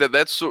I think that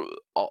that's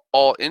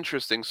all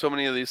interesting. So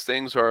many of these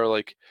things are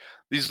like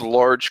these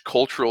large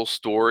cultural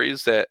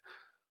stories that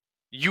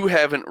you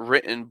haven't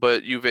written,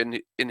 but you've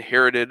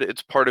inherited.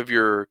 It's part of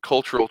your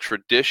cultural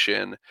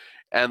tradition,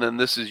 and then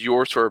this is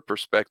your sort of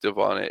perspective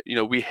on it.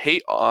 We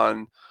hate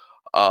on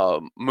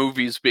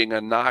movies being a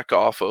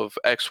knockoff of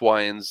X,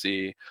 Y, and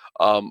Z,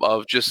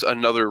 of just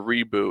another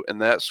reboot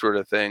and that sort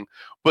of thing.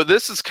 But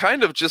this is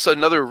kind of just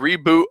another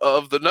reboot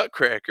of the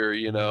Nutcracker,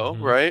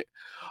 Mhm. right?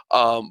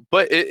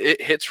 But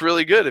it hits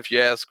really good if you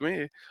ask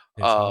me.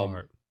 It's Um,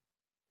 hard.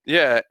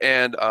 yeah,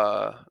 and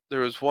there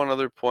was one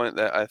other point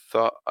that I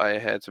thought I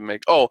had to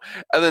make. Oh,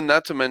 and then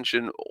not to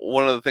mention,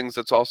 one of the things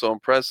that's also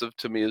impressive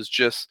to me is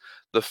just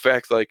the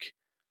fact, like,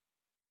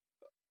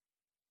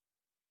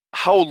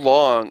 how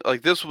long,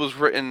 like, this was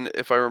written,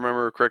 if I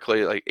remember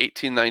correctly, like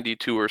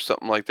 1892 or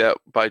something like that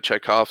by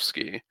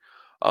Tchaikovsky.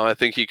 I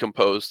think he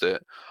composed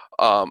it.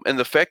 And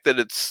the fact that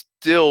it's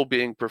still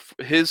being,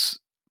 his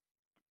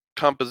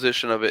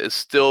composition of it is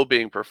still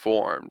being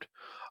performed,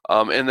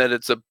 and that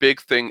it's a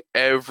big thing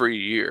every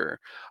year.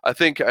 I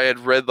think I had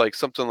read like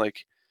something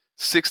like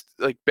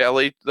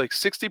ballet, like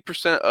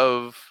 60%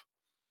 of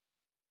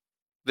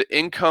the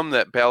income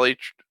that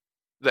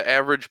the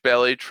average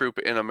ballet troupe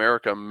in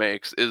America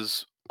makes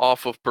is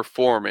off of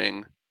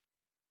performing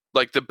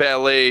like the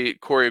ballet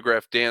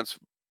choreographed dance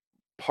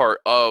part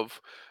of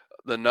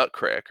the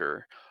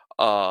Nutcracker.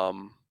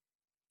 Um,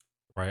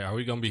 Right. Are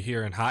we gonna be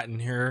hearing hot in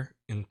here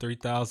in Mhm.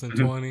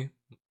 3020?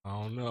 I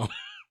don't know.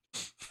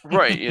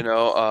 right,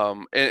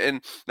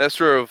 and that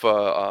sort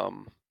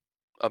of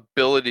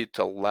ability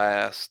to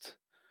last,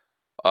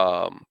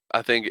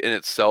 I think in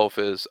itself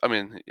is, I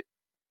mean,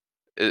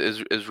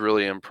 is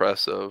really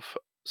impressive.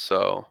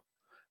 So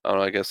I don't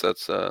know. I guess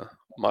that's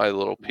my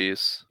little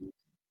piece.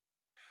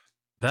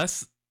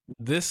 That's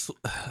this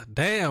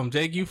damn,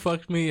 Jake, you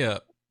fucked me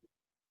up.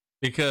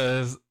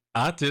 because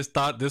I just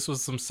thought this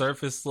was some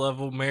surface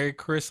level Merry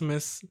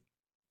Christmas.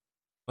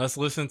 Let's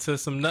listen to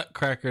some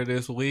NutCracker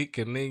this week,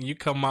 and then you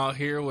come out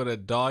here with a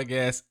dog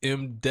ass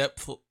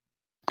in-depth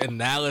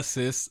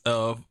analysis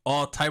of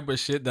all type of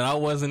shit that I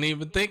wasn't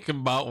even thinking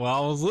about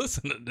while I was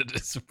listening to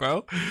this,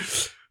 bro.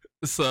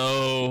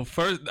 So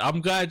first of all,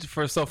 I'm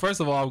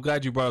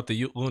glad you brought up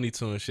the Looney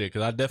Tunes shit,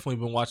 because I definitely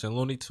been watching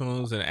Looney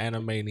Tunes and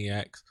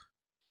Animaniacs,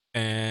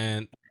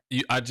 and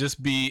I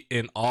just be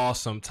in awe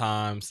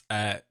sometimes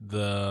at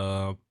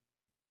the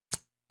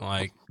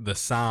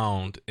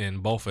sound in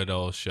both of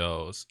those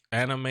shows.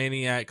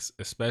 Animaniacs,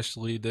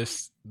 especially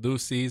this new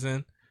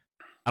season,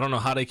 I don't know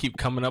how they keep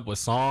coming up with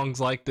songs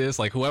like this.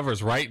 Like,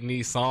 whoever's writing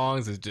these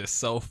songs is just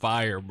so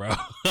fire, bro.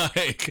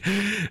 Like,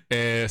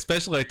 and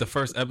especially like the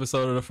first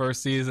episode of the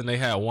first season, they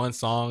had one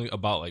song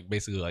about like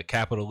basically like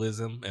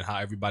capitalism and how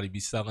everybody be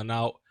selling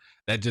out.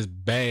 That just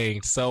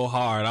banged so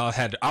hard.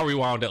 I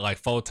rewound it like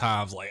 4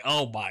 times. Like,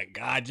 oh my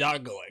god, y'all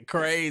going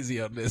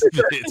crazy on this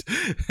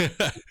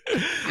bitch.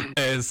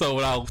 And so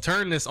when I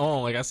turned this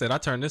on, like I said, I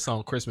turned this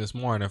on Christmas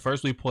morning.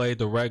 First, we played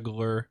the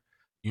regular,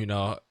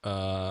 All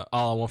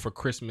I Want for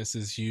Christmas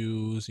Is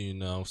You,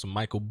 some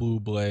Michael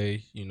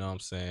Bublé, you know what I'm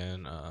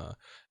saying?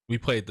 We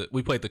played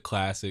the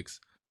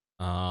classics,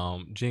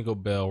 Jingle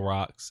Bell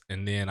Rocks,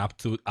 and then I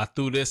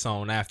threw this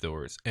on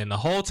afterwards. And the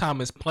whole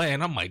time it's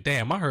playing, I'm like,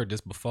 damn, I heard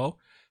this before.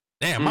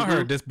 Damn, I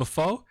heard this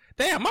before.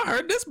 Damn, I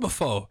heard this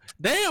before.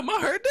 Damn,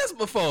 I heard this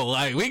before.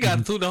 Like, we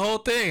got through the whole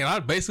thing, and I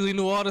basically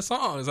knew all the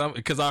songs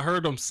because I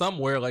heard them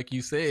somewhere, like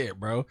you said,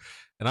 bro.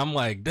 And I'm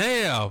like,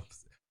 damn,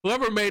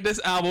 whoever made this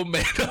album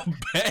made a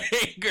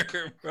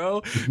banger,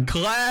 bro.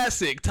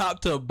 Classic, top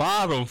to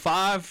bottom,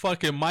 5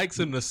 fucking mics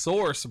in the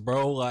source,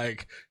 bro.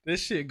 Like, this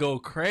shit go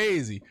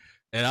crazy.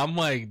 And I'm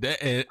like,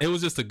 it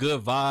was just a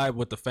good vibe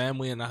with the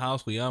family in the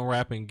house. We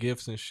unwrapping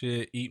gifts and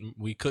shit, eating.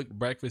 We cooked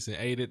breakfast and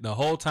ate it. The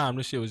whole time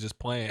this shit was just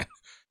playing.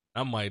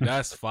 I'm like,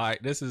 that's fine.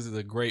 This is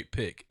a great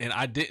pick. And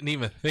I didn't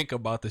even think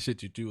about the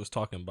shit you was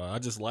talking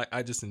about.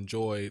 I just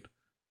enjoyed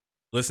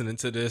listening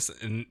to this,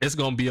 and it's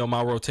gonna be on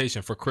my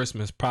rotation for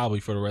Christmas probably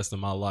for the rest of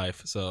my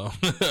life. So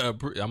I'm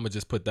gonna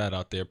just put that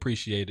out there.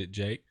 Appreciate it,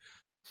 Jake.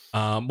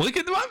 Look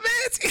at my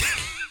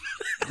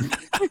man.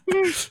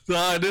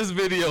 So this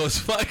video is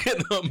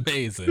fucking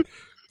amazing.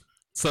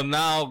 So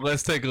now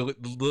let's take a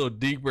little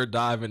deeper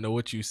dive into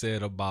what you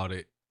said about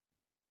it.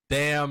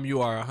 Damn,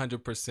 you are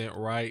 100%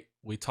 right.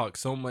 We talk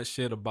so much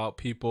shit about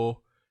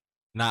people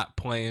not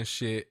playing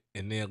shit,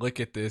 and then look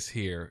at this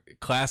here,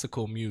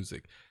 classical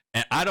music.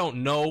 And I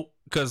don't know,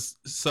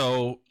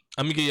 so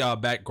let me give y'all a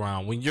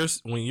background. When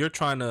you're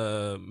trying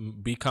to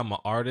become an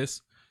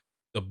artist,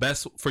 the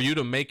best for you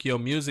to make your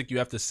music, you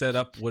have to set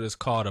up what is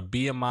called a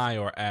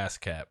BMI or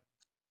ASCAP.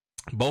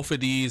 Both of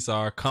these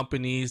are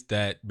companies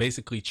that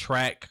basically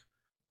track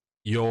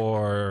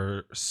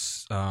your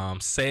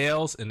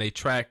sales, and they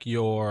track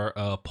your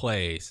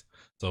plays.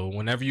 So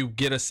whenever you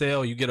get a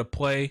sale, you get a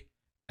play,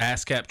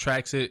 ASCAP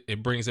tracks it,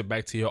 it brings it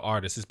back to your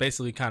artist. It's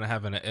basically kind of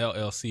having an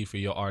LLC for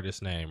your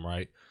artist name,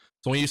 right?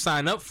 So when you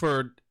sign up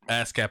for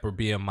ASCAP or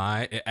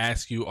BMI, it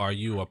asks you, are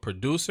you a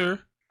producer?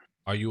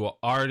 Are you an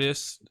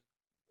artist?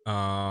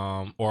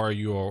 Or are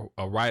you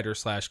a writer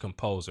 /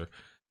 composer?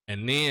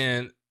 And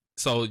then,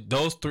 so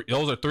those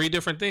are 3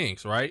 different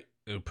things, right?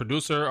 A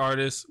producer,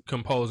 artist,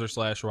 composer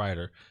 /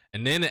 writer.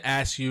 And then it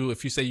asks you,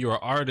 if you say you're an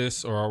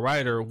artist or a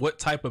writer, what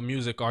type of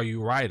music are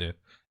you writing?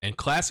 And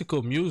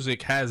classical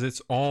music has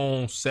its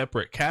own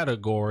separate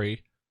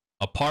category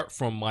apart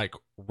from like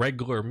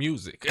regular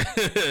music.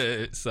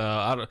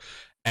 So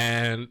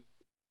and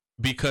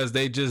because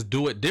they just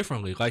do it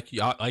differently. Like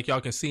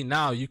y'all can see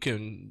now, you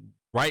can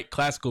write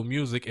classical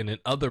music and then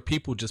other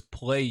people just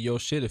play your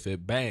shit if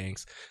it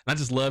bangs. And I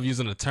just love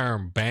using the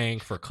term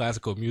bang for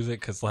classical music,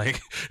 because like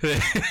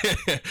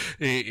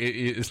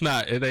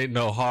it ain't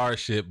no hard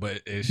shit,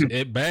 but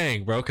it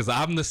bang, bro. Because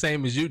I'm the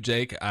same as you,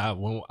 Jake.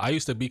 When I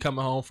used to be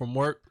coming home from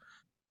work,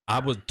 I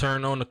would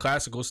turn on the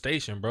classical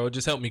station, bro. It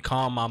just helped me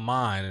calm my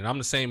mind. And I'm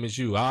the same as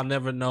you. I'll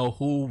never know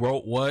who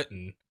wrote what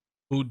and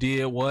who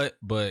did what,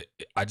 but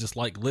I just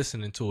like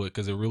listening to it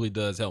because it really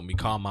does help me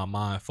calm my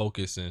mind,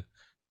 focus, and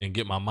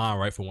get my mind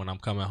right for when I'm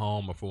coming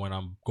home or for when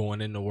I'm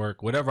going into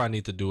work. Whatever I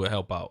need to do to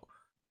help out.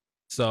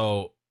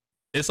 So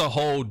it's a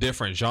whole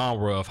different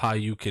genre of how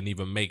you can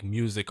even make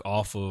music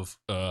off of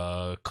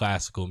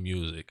classical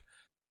music.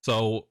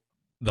 So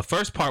the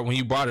first part, when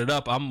you brought it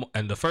up,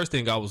 and the first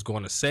thing I was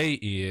going to say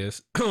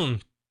is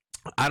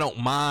I don't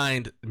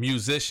mind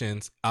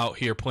musicians out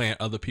here playing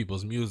other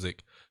people's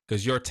music,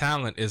 because your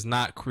talent is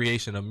not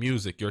creation of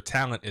music. Your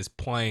talent is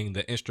playing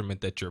the instrument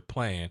that you're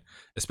playing,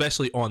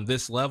 especially on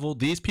this level.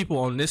 These people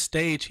on this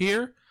stage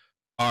here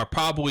are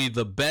probably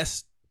the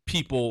best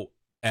people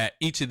at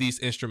each of these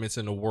instruments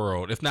in the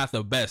world. If not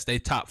the best, they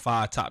top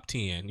 5, top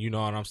 10. You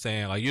know what I'm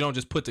saying? Like, you don't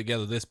just put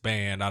together this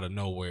band out of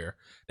nowhere.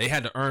 They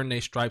had to earn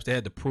their stripes. They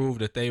had to prove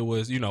that they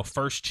was,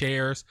 first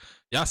chairs.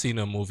 Y'all seen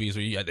them movies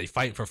where they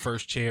fighting for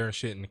first chair and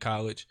shit in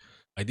college.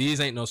 Like, these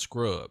ain't no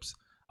scrubs.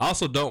 I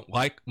also don't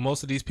like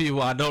most of these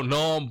people. I don't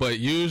know them, but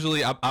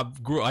usually I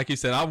grew, like you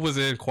said, I was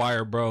in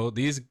choir, bro.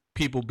 These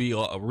people be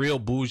a real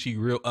bougie,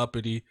 real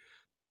uppity,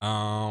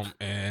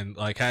 and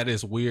like had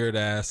this weird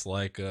ass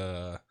like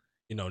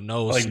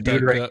nose Like dude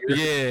stuck right up,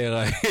 here. yeah,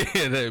 like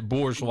that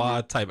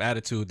bourgeois type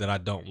attitude that I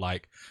don't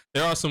like.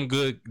 There are some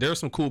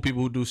cool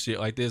people who do shit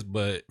like this,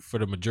 but for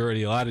the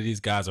majority, a lot of these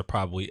guys are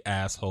probably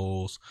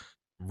assholes,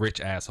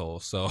 rich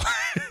assholes. So,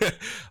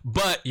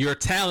 but your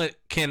talent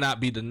cannot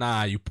be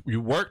denied.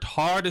 You worked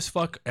hard as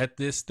fuck at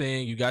this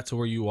thing. You got to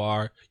where you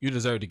are. You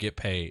deserve to get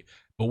paid.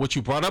 But what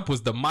you brought up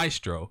was the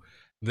maestro.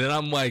 Then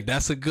I'm like,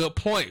 that's a good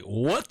point.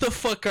 What the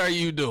fuck are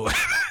you doing?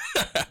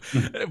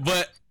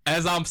 But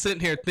as I'm sitting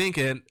here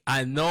thinking,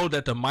 I know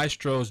that the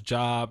maestro's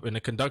job and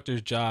the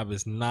conductor's job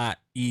is not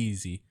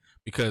easy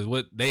because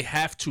what they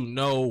have to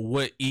know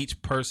what each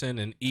person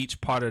and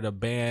each part of the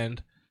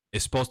band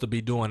is supposed to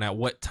be doing at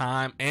what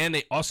time, and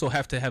they also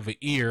have to have an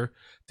ear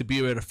to be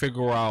able to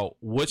figure out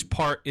which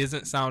part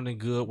isn't sounding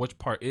good, which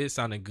part is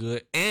sounding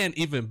good, and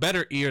even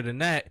better ear than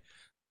that,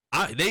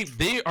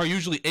 they are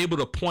usually able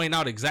to point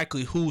out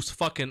exactly who's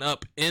fucking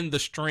up in the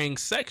string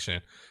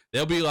section.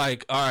 They'll be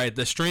like, "All right,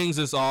 the strings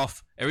is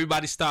off.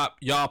 Everybody stop.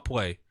 Y'all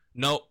play.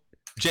 No,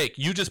 Jake,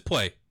 you just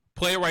play.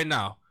 Play it right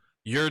now.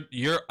 You're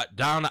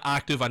down an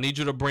octave. I need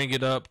you to bring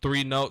it up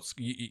 3 notes.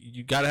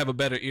 You got to have a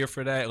better ear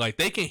for that. Like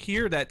they can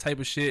hear that type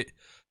of shit."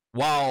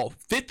 While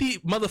 50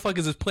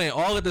 motherfuckers is playing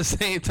all at the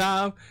same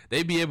time,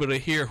 they be able to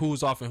hear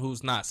who's off and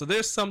who's not. So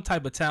there's some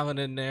type of talent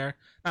in there.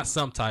 Not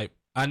some type.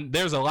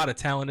 There's a lot of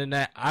talent in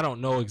that. I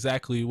don't know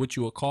exactly what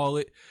you would call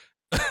it.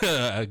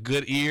 A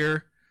good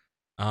ear,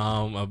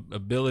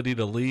 ability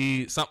to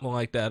lead, something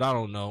like that. I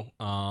don't know.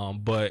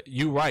 But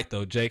you right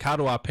though, Jake. How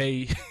do I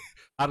pay?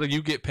 How do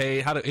you get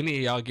paid? How do any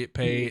of y'all get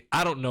paid?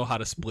 I don't know how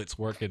the splits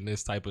work in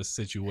this type of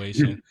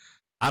situation.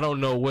 I don't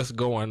know what's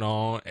going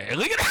on. And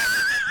look at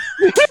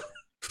that.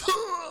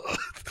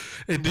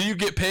 And do you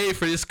get paid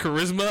for this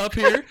charisma up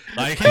here?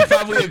 Like he's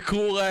probably a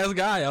cool ass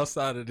guy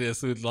outside of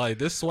this. With like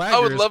this swagger. I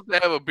would love to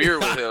have a beer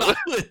with him. I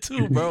would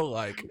too, bro.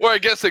 Like, or I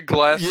guess a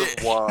glass yeah,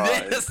 of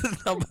wine. that's what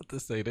I'm about to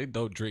say. They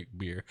don't drink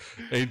beer.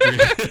 They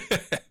drink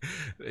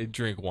they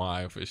drink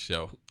wine for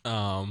sure.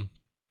 So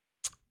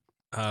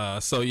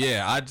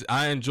yeah,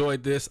 I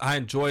enjoyed this. I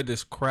enjoyed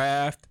this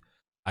craft.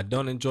 I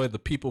don't enjoy the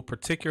people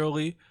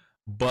particularly,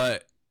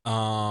 but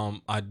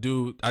I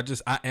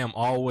am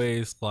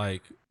always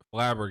like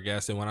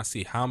flabbergasted when I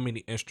see how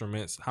many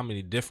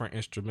different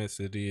instruments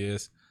it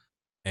is.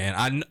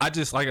 And I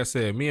just, like I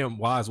said, me and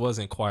Wise was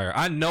in choir.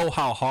 I know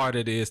how hard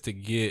it is to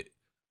get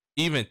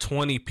even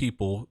 20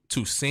 people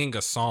to sing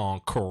a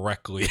song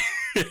correctly.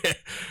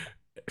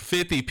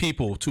 50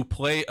 people to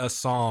play a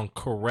song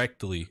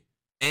correctly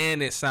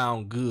and it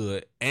sound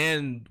good,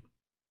 and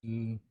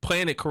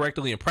playing it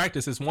correctly in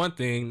practice is one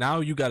thing. Now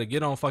you got to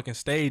get on fucking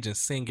stage and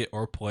sing it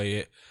or play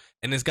it,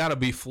 and it's got to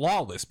be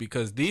flawless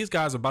because these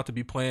guys are about to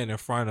be playing in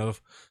front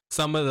of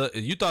some of the,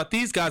 you thought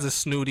these guys are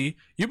snooty,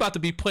 you're about to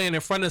be playing in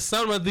front of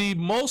some of the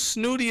most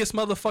snootiest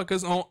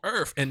motherfuckers on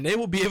earth, and they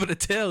will be able to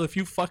tell if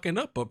you fucking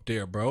up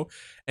there, bro.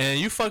 And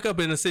you fuck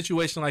up in a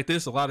situation like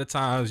this, a lot of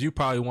times you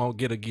probably won't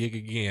get a gig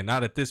again,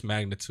 not at this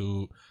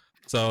magnitude.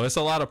 So it's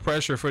a lot of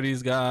pressure for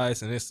these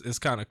guys, and it's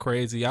kind of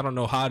crazy. I don't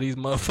know how these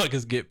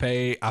motherfuckers get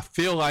paid. I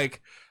feel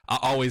like I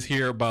always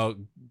hear about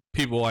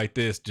people like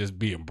this just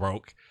being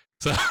broke.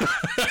 So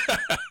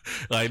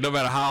like no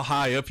matter how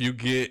high up you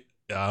get,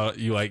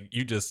 you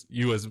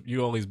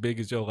only as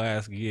big as your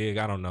last gig.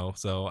 I don't know.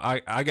 So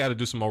I got to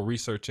do some more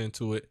research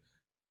into it.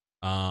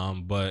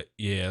 But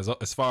yeah,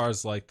 as far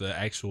as like the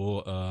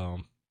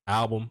actual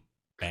album,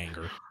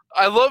 banger.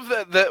 I love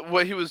that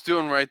what he was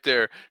doing right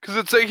there, because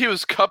it's like he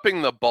was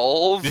cupping the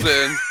balls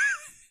and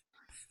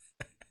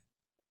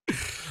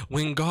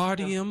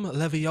Wingardium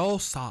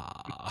Leviosa.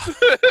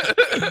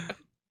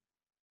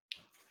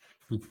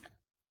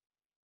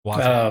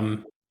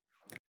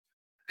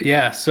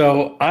 Yeah,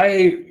 so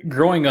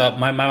growing up,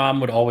 my mom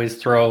would always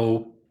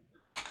throw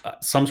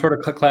some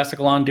sort of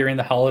classical on during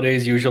the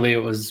holidays. Usually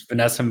it was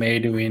Vanessa Mae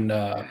doing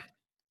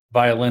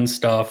violin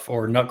stuff,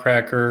 or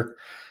NutCracker,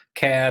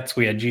 Cats.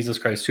 We had Jesus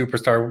Christ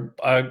Superstar.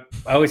 I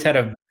always had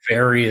a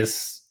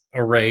various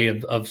array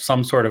of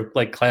some sort of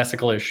like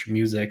classical-ish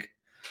music.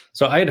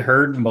 So I had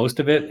heard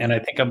most of it, and I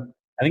think I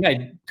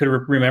could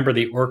remember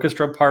the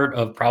orchestra part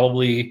of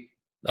probably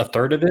a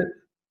third of it.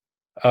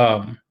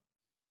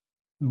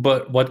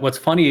 But what's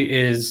funny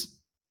is,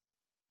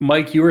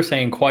 Mike, you were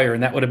saying choir,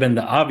 and that would have been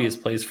the obvious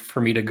place for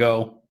me to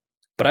go.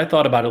 But I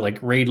thought about it like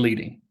raid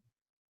leading.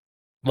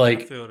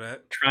 Like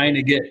trying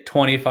to get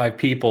 25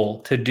 people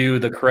to do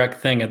the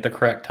correct thing at the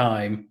correct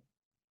time,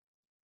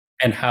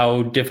 and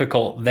how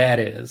difficult that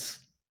is.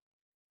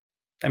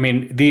 I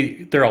mean,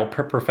 they're all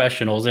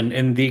professionals,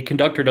 and the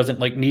conductor doesn't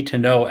like need to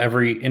know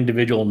every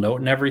individual note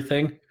and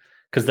everything,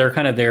 because they're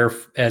kind of there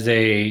as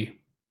a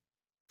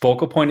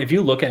focal point. If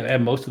you look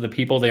at most of the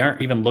people, they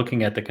aren't even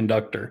looking at the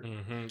conductor.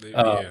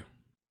 Yeah.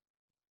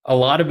 A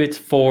lot of it's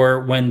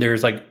for when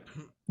there's like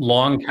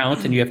long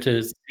counts and you have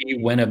to see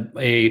when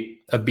a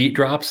beat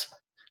drops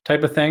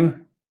type of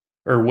thing.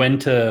 or when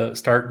to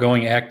start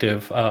going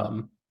active.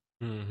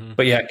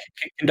 But yeah,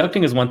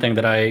 conducting is one thing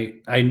that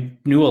I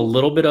knew a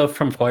little bit of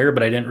from choir,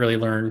 but I didn't really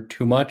learn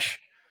too much.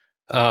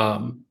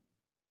 And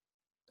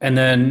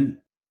then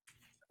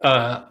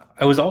I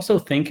was also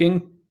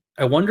thinking,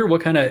 I wonder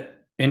what kind of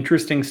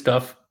interesting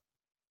stuff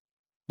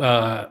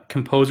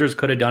composers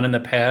could have done in the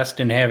past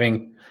in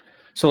having.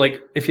 So,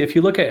 like, if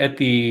you look at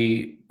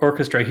the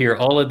orchestra here,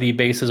 all of the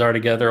basses are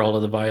together, all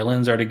of the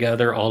violins are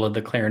together, all of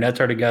the clarinets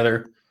are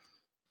together.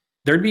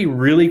 There'd be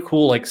really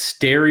cool, like,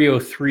 stereo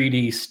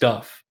 3D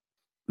stuff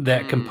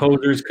that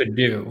composers could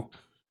do.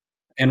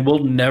 And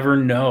we'll never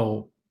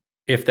know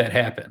if that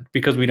happened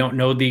because we don't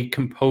know the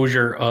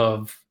composure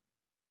of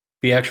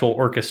the actual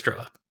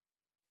orchestra.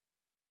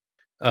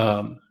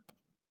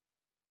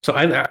 So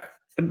I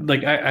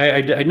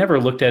never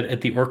looked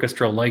at the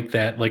orchestra like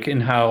that, like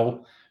in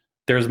how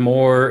there's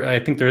more. I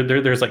think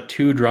there's like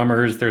two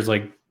drummers, there's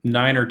like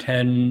 9 or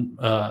 10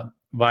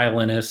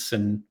 violinists,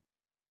 and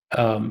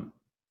um,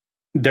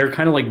 they're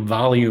kind of like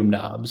volume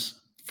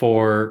knobs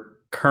for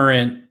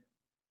current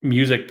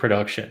music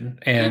production,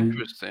 and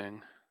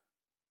Interesting.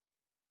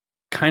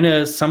 kind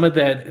of some of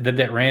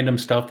that random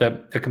stuff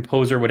that the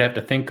composer would have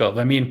to think of.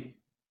 I mean,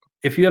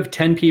 if you have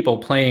 10 people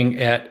playing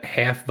at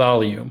half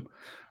volume,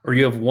 or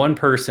you have one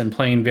person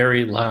playing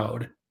very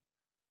loud,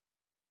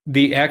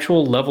 the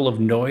actual level of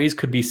noise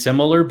could be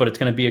similar, but it's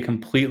going to be a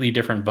completely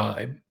different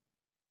vibe.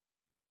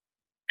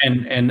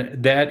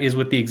 And that is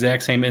with the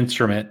exact same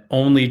instrument,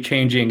 only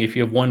changing if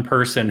you have one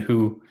person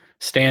who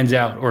stands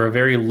out or a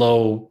very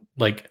low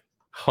like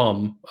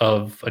hum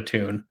of a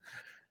tune.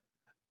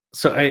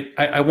 So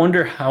I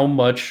wonder how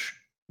much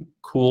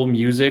cool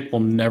music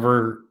we'll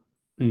never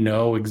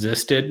know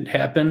existed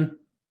happen.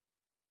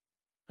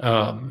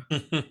 I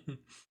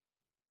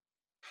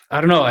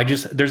don't know.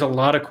 There's a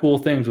lot of cool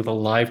things with a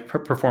live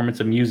performance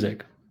of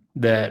music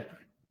that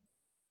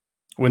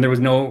when there was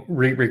no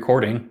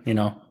recording,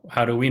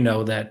 how do we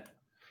know that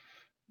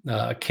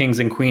kings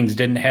and queens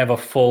didn't have a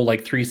full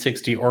like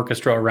 360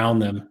 orchestra around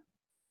them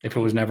if it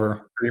was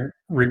never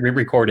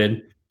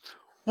recorded?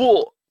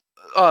 Well,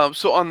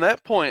 so on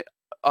that point,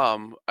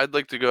 I'd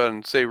like to go ahead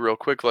and say real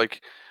quick,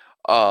 like,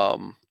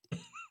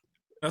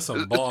 That's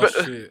some it's boss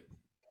shit.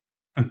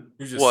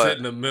 You just what? sit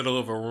in the middle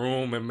of a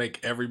room and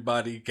make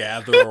everybody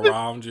gather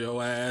around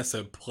your ass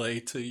and play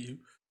to you.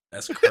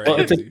 That's Well,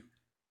 crazy.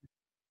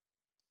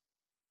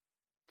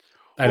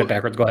 I had it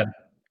backwards. Go ahead.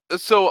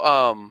 So,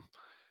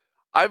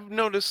 I've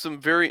noticed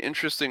some very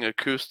interesting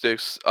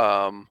acoustics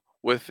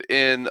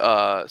within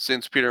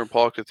St. Peter and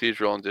Paul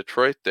Cathedral in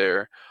Detroit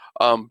there,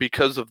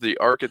 because of the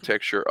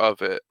architecture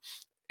of it.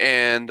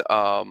 And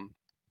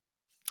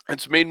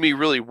it's made me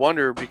really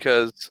wonder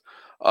because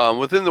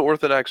within the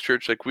Orthodox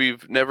Church, like,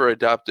 we've never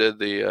adopted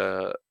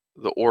the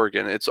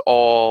organ. It's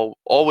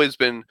always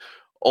been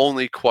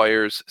only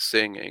choirs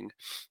singing,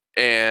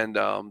 and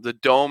the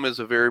dome is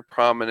a very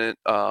prominent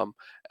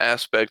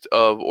aspect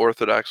of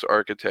Orthodox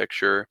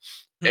architecture,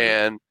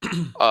 and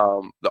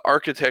the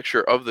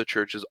architecture of the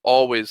church is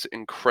always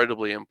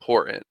incredibly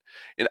important.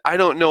 And I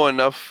don't know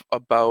enough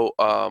about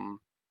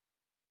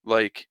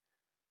like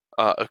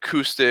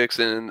acoustics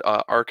and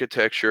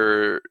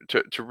architecture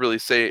to really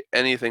say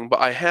anything, but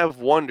I have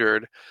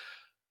wondered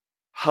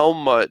how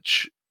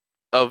much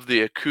of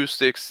the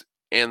acoustics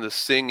and the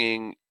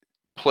singing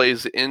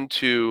plays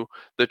into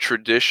the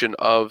tradition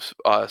of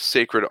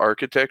sacred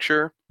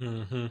architecture.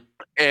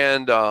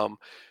 And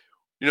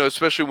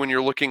especially when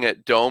you're looking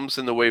at domes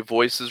and the way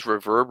voices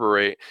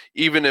reverberate,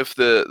 even if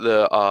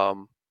yeah,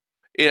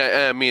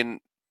 I mean,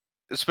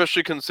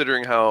 especially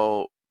considering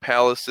how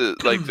palaces,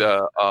 like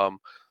the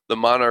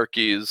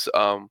monarchies,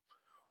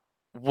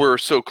 were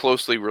so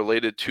closely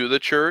related to the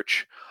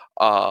church.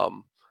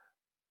 um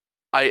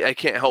I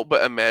can't help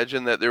but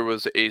imagine that there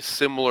was a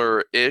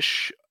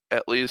similar-ish,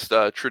 at least,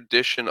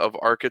 tradition of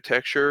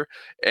architecture,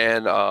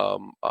 and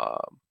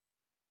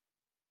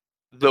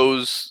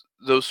those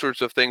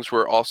sorts of things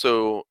were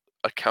also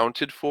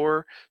accounted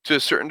for to a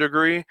certain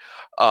degree.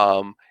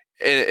 Um,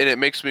 and it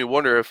makes me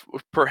wonder if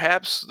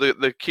perhaps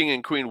the king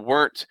and queen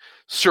weren't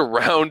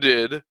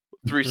surrounded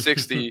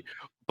 360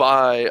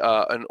 by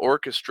an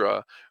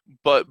orchestra,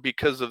 but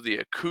because of the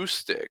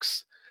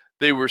acoustics,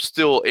 they were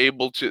still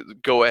able to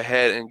go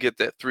ahead and get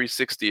that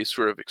 360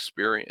 sort of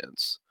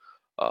experience.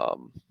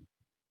 Um,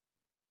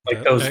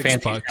 Like those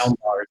fancy Xbox. sound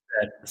bars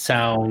that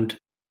sound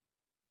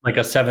like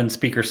a 7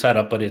 speaker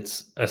setup, but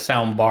it's a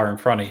sound bar in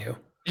front of you.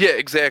 yeah,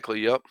 exactly.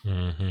 Yep.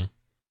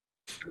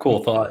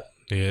 Cool thought.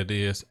 Yeah, it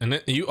is. And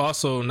then you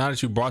also, now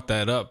that you brought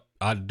that up,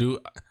 it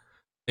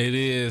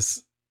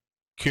is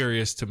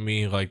curious to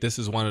me. Like, this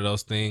is one of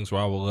those things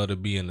where I would love to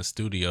be in the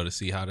studio to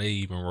see how they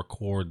even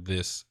record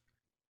this,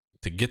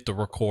 to get the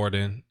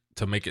recording,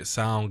 to make it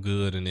sound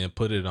good, and then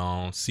put it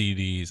on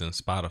CDs and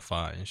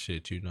Spotify and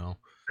shit, They're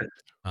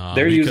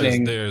because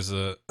using there's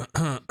a,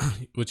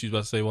 what you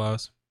about to say,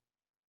 Wise?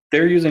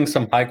 they're using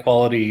some high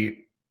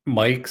quality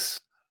mics.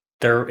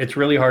 It's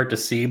really hard to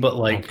see, but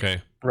like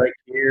Okay. right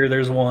here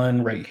there's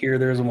one, right here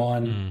there's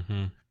one.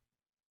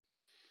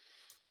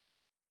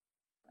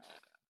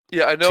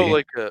 Yeah, I know,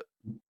 See.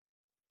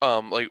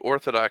 like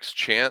Orthodox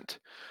chant,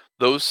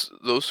 those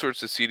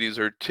sorts of CDs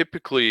are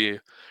typically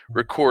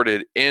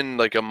recorded in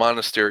like a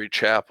monastery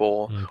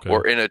chapel Okay.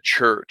 or in a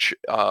church,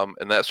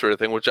 and that sort of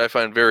thing, which I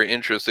find very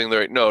interesting.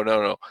 They're like, no,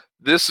 no, no,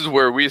 this is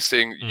where we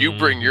sing. You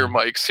bring your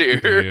mics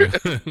here.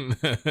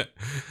 Yeah.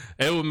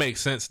 It would make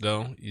sense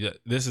though. Yeah,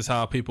 this is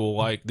how people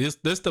like this.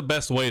 This the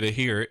best way to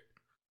hear it.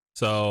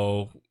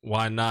 So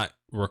why not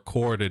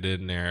record it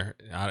in there?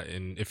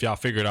 And if y'all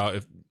figured out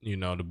if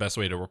the best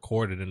way to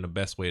record it and the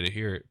best way to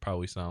hear it,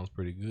 probably sounds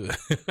pretty good.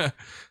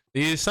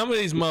 Some of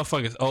these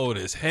motherfuckers old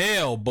as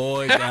hell,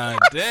 boy. God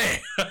damn.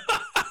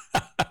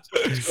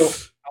 So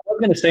I was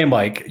gonna say,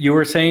 Mike, you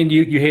were saying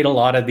you hate a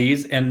lot of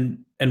these,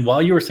 and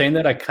while you were saying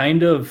that, I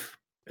kind of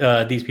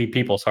these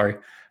people, sorry,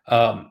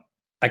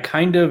 I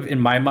kind of in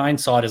my mind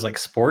saw it as like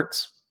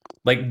sports.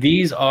 Like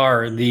these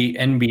are the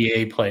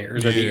NBA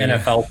players or the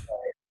NFL players.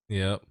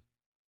 Yep.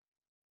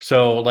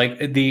 So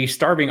like the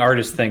starving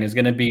artist thing is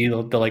going to be the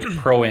like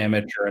pro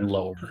amateur and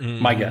lower.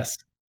 My guess.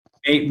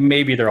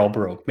 Maybe they're all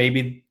broke.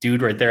 Maybe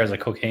dude right there has a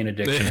cocaine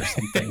addiction or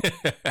something.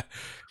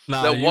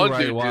 Nah, That you one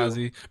right, dude do.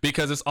 Wazzy.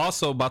 Because it's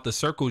also about the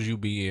circles you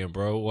be in,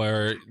 bro.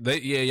 Where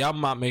y'all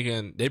not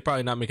making, they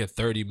probably not making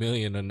 30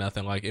 million or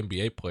nothing like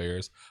NBA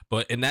players.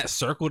 But in that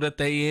circle that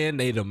they in,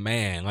 they the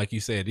man. Like you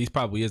said, these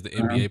probably is the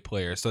NBA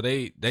players. So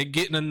they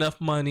getting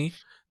enough money.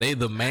 They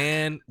the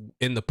man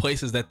in the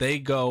places that they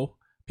go.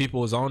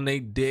 People is on their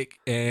dick,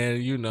 and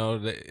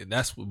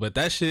but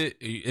that shit,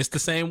 it's the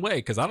same way.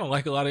 Because I don't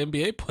like a lot of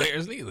NBA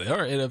players neither,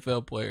 or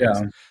NFL players.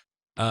 Yeah.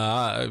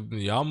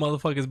 Y'all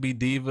motherfuckers be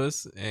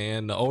divas,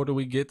 and the older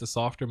we get, the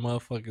softer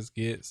motherfuckers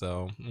get.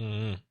 So,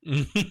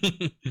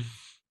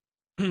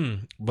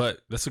 but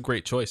that's a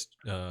great choice,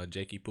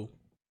 Jakey Poo.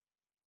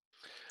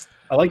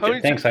 I like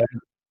it. Thanks. I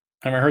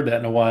haven't heard that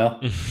in a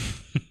while.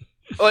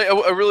 Like,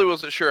 I really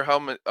wasn't sure how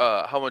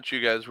much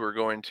you guys were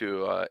going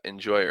to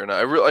enjoy it or not.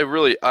 I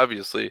really,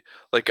 obviously,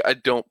 like, I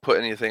don't put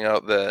anything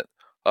out that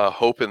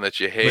hoping that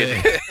you hate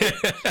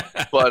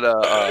it. But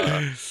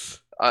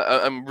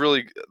I'm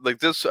really like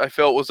this. I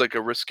felt was like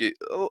a risky,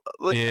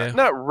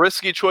 not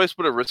risky choice,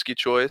 but a risky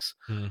choice.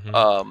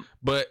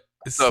 But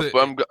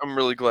I'm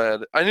really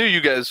glad. I knew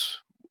you guys,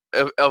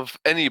 of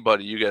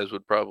anybody, you guys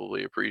would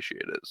probably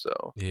appreciate it.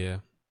 So yeah.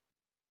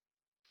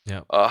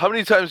 How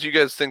many times do you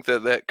guys think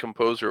that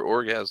composer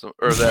orgasm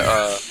or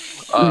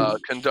that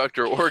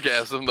conductor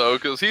orgasm though?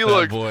 Because he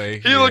looked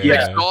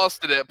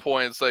exhausted at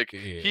points. Like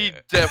he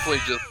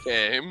definitely just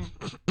came.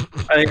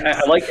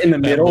 I like in the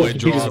middle. Boy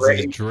draws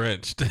is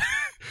drenched.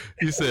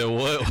 He said,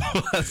 "What?"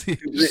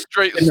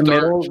 Straight in the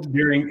middle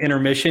during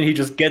intermission. He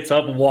just gets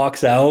up and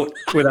walks out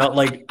without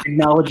like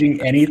acknowledging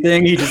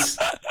anything. He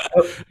just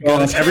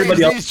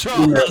everybody else.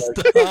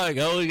 I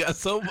only got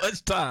so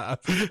much time.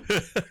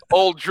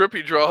 Old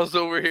drippy draws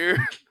over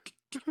here.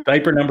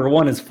 Diaper number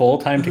 1 is full.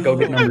 Time to go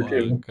get number 2.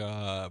 Oh my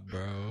god,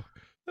 bro!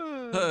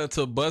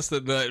 To bust a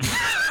nut,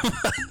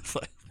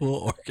 like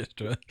full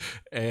orchestra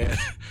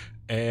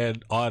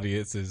and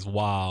audience is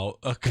wild.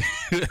 Okay,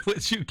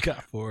 what you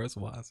got for us,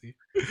 Wazzy?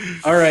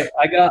 All right,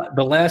 I got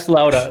the last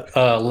loud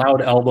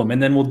album,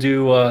 and then we'll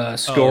do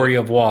Story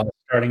of Woz,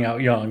 starting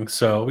out young.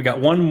 So we got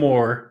one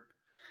more.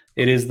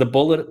 It is the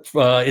Bullet.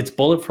 It's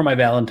Bullet for My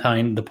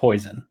Valentine, The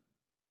Poison.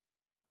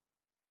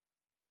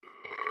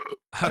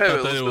 I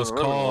thought that it was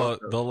called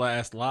the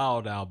Last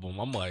Loud album.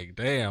 I'm like,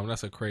 damn,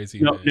 that's a crazy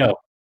name. No,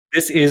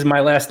 this is my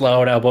last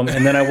loud album,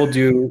 and then I will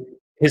do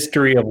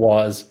History of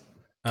Woz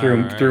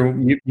through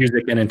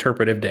music and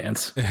interpretive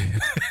dance.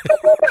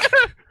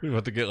 We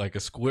want to get like a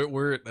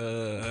Squidward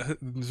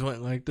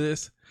joint like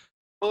this.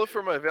 Bullet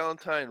for My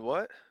Valentine,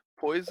 what?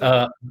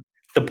 Poison?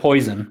 The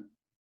Poison.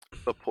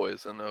 The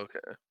Poison, okay.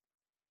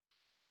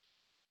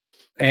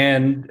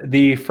 And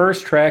the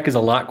first track is a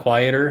lot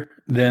quieter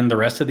than the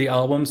rest of the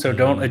album, so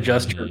don't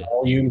adjust your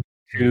volume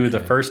to the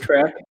first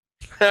track.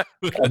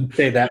 I'd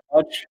say that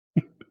much.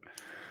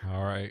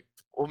 All right.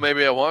 Well,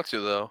 maybe I want to,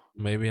 though.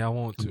 Maybe I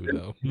want to,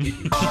 though. You do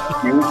you.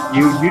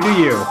 Will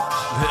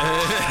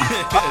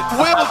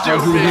do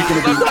me.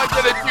 I'm not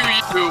gonna do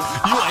you.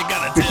 You ain't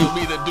gotta tell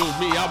me to do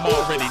me. I'm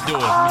already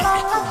doing me.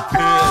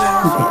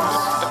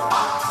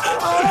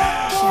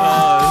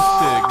 Oh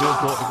shit!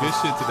 Good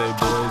shit today,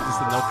 boys. This is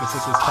the No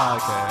Consensus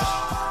Podcast.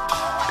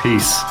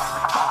 Peace.